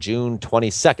finished by June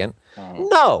 22nd.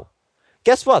 No.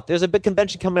 Guess what? There's a big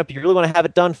convention coming up you really want to have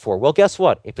it done for. Well, guess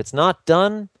what? If it's not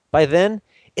done by then,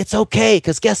 it's okay,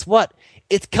 because guess what?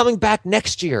 It's coming back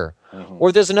next year.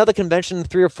 Or there's another convention in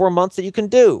 3 or 4 months that you can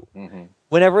do.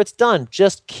 Whenever it's done,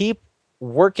 just keep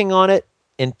working on it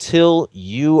until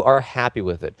you are happy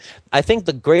with it. I think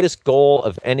the greatest goal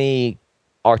of any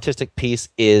artistic piece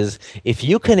is if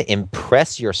you can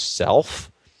impress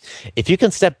yourself, if you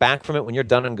can step back from it when you're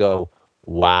done and go,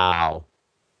 wow,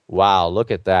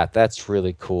 look at that. That's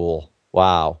really cool.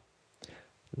 Wow.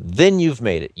 Then you've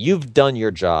made it. You've done your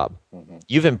job.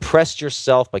 You've impressed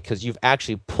yourself because you've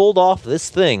actually pulled off this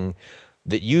thing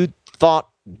that you thought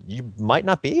you might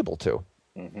not be able to.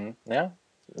 Yeah.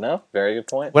 No, very good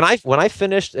point. When I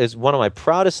finished is one of my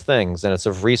proudest things, and it's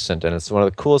of recent, and it's one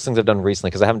of the coolest things I've done recently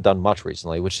because I haven't done much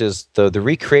recently, which is the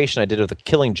recreation I did of the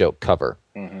Killing Joke cover.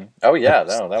 Oh yeah,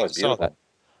 that was beautiful.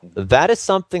 That is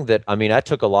something that, that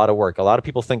took a lot of work. A lot of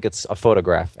people think it's a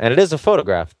photograph, and it is a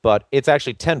photograph, but it's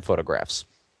actually 10 photographs.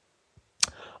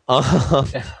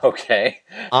 Okay.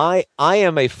 I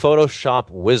am a Photoshop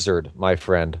wizard, my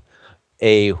friend.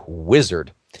 A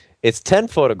wizard. It's 10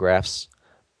 photographs.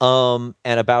 And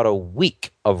about a week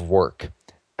of work.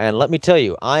 And let me tell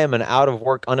you, I am an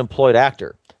out-of-work, unemployed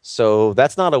actor. So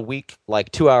that's not a week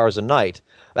like 2 hours a night.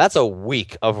 That's a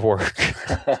week of work.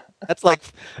 That's like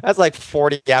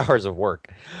 40 hours of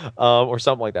work, or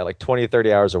something like that, like 20 or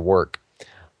 30 hours of work.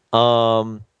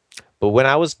 But when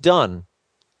I was done,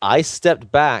 I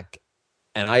stepped back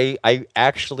and I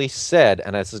actually said,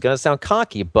 and this is going to sound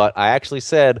cocky, but I actually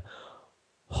said,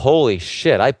 holy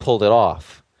shit, I pulled it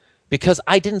off. Because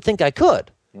I didn't think I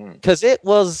could. Because it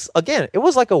was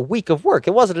like a week of work.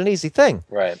 It wasn't an easy thing.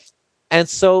 Right. And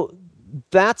so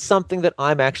that's something that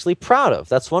I'm actually proud of.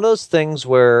 That's one of those things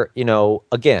where,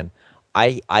 again,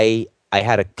 I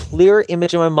had a clear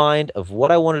image in my mind of what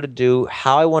I wanted to do,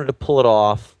 how I wanted to pull it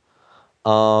off.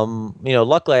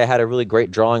 Luckily I had a really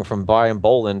great drawing from Brian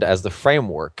Boland as the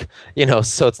framework,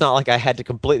 so it's not like I had to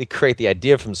completely create the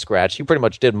idea from scratch. He pretty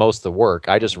much did most of the work.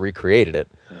 I just recreated it.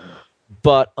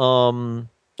 But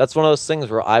that's one of those things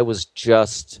where I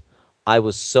I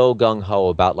was so gung-ho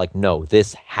about, like, no,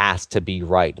 this has to be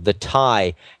right. The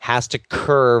tie has to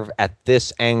curve at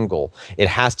this angle. It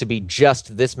has to be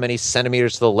just this many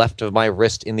centimeters to the left of my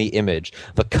wrist in the image.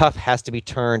 The cuff has to be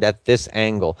turned at this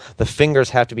angle. The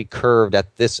fingers have to be curved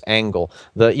at this angle.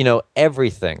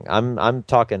 Everything. I'm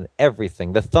talking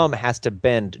everything. The thumb has to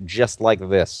bend just like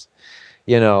this.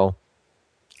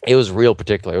 It was real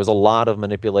particular. It was a lot of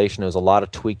manipulation. It was a lot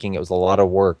of tweaking. It was a lot of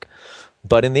work.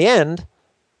 But in the end,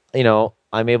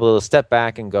 I'm able to step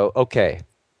back and go, okay,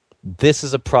 this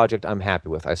is a project I'm happy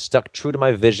with. I stuck true to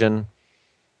my vision,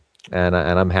 and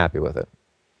I'm happy with it.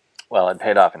 Well, it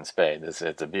paid off in spades.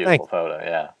 It's a beautiful photo,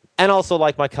 yeah. And also,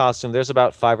 like my costume, there's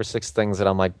about 5 or 6 things that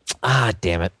I'm like,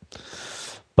 damn it.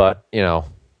 But,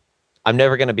 I'm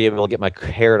never going to be able to get my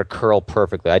hair to curl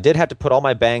perfectly. I did have to put all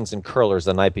my bangs in curlers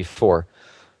the night before,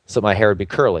 so my hair would be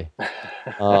curly.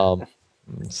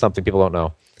 Something people don't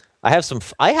know. I have some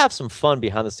fun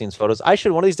behind the scenes photos.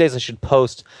 One of these days I should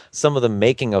post some of the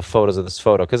making of photos of this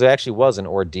photo, because it actually was an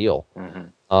ordeal.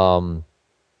 Mm-hmm.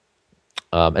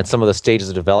 And some of the stages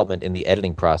of development in the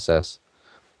editing process.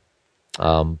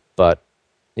 But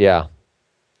yeah.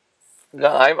 No,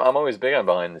 I'm always big on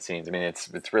behind the scenes. I mean, it's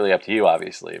really up to you,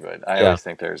 obviously, but I always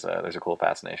think there's a cool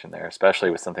fascination there, especially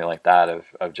with something like that of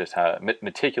just how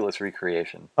meticulous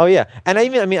recreation. Oh yeah, and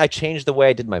I changed the way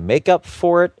I did my makeup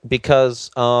for it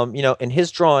because in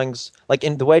his drawings, like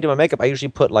in the way I do my makeup, I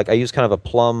usually I use kind of a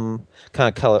plum kind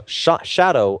of color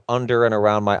shadow under and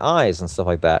around my eyes and stuff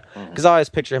like that, because I always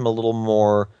picture him a little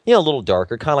more, a little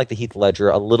darker, kind of like the Heath Ledger,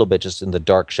 a little bit just in the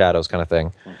dark shadows kind of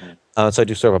thing. Mm-hmm. So I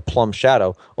do sort of a plum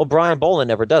shadow. Well, Brian Boland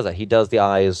never does that. He does the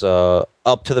eyes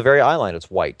up to the very eyeline. It's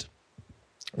white.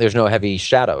 There's no heavy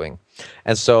shadowing.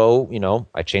 And so,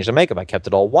 I changed the makeup. I kept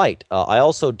it all white. I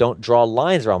also don't draw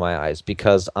lines around my eyes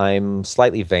because I'm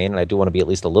slightly vain and I do want to be at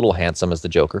least a little handsome as the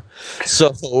Joker.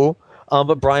 So,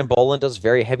 but Brian Boland does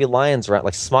very heavy lines around,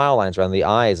 like smile lines around the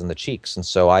eyes and the cheeks. And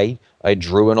so I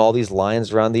drew in all these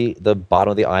lines around the bottom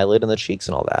of the eyelid and the cheeks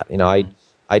and all that.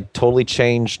 I totally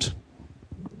changed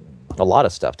a lot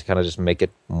of stuff to kind of just make it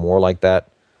more like that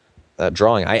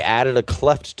drawing. I added a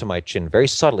cleft to my chin very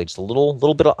subtly, just a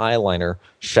little bit of eyeliner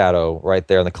shadow right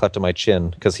there in the cleft of my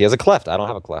chin, because he has a cleft. I don't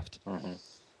have a cleft.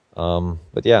 Mm-hmm.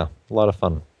 But yeah, a lot of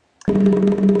fun.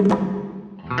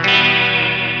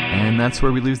 And that's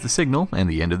where we lose the signal and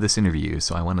the end of this interview.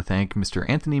 So I want to thank Mr.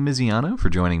 Anthony Miziano for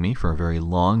joining me for a very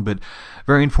long but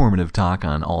very informative talk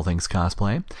on all things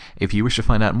cosplay. If you wish to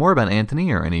find out more about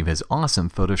Anthony or any of his awesome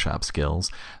Photoshop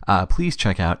skills, please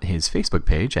check out his Facebook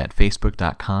page at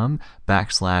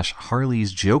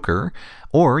facebook.com/Harley's Joker,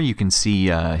 or you can see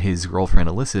his girlfriend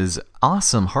Alyssa's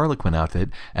awesome Harlequin outfit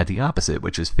at the opposite,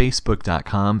 which is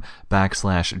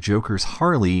facebook.com/Joker's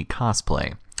Harley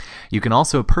Cosplay. You can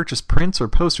also purchase prints or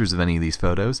posters of any of these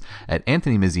photos at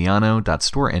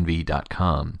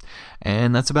anthonymiziano.storeenvy.com.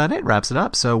 And that's about it. Wraps it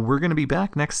up. So we're going to be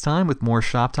back next time with more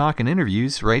shop talk and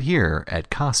interviews right here at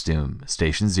Costume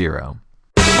Station Zero.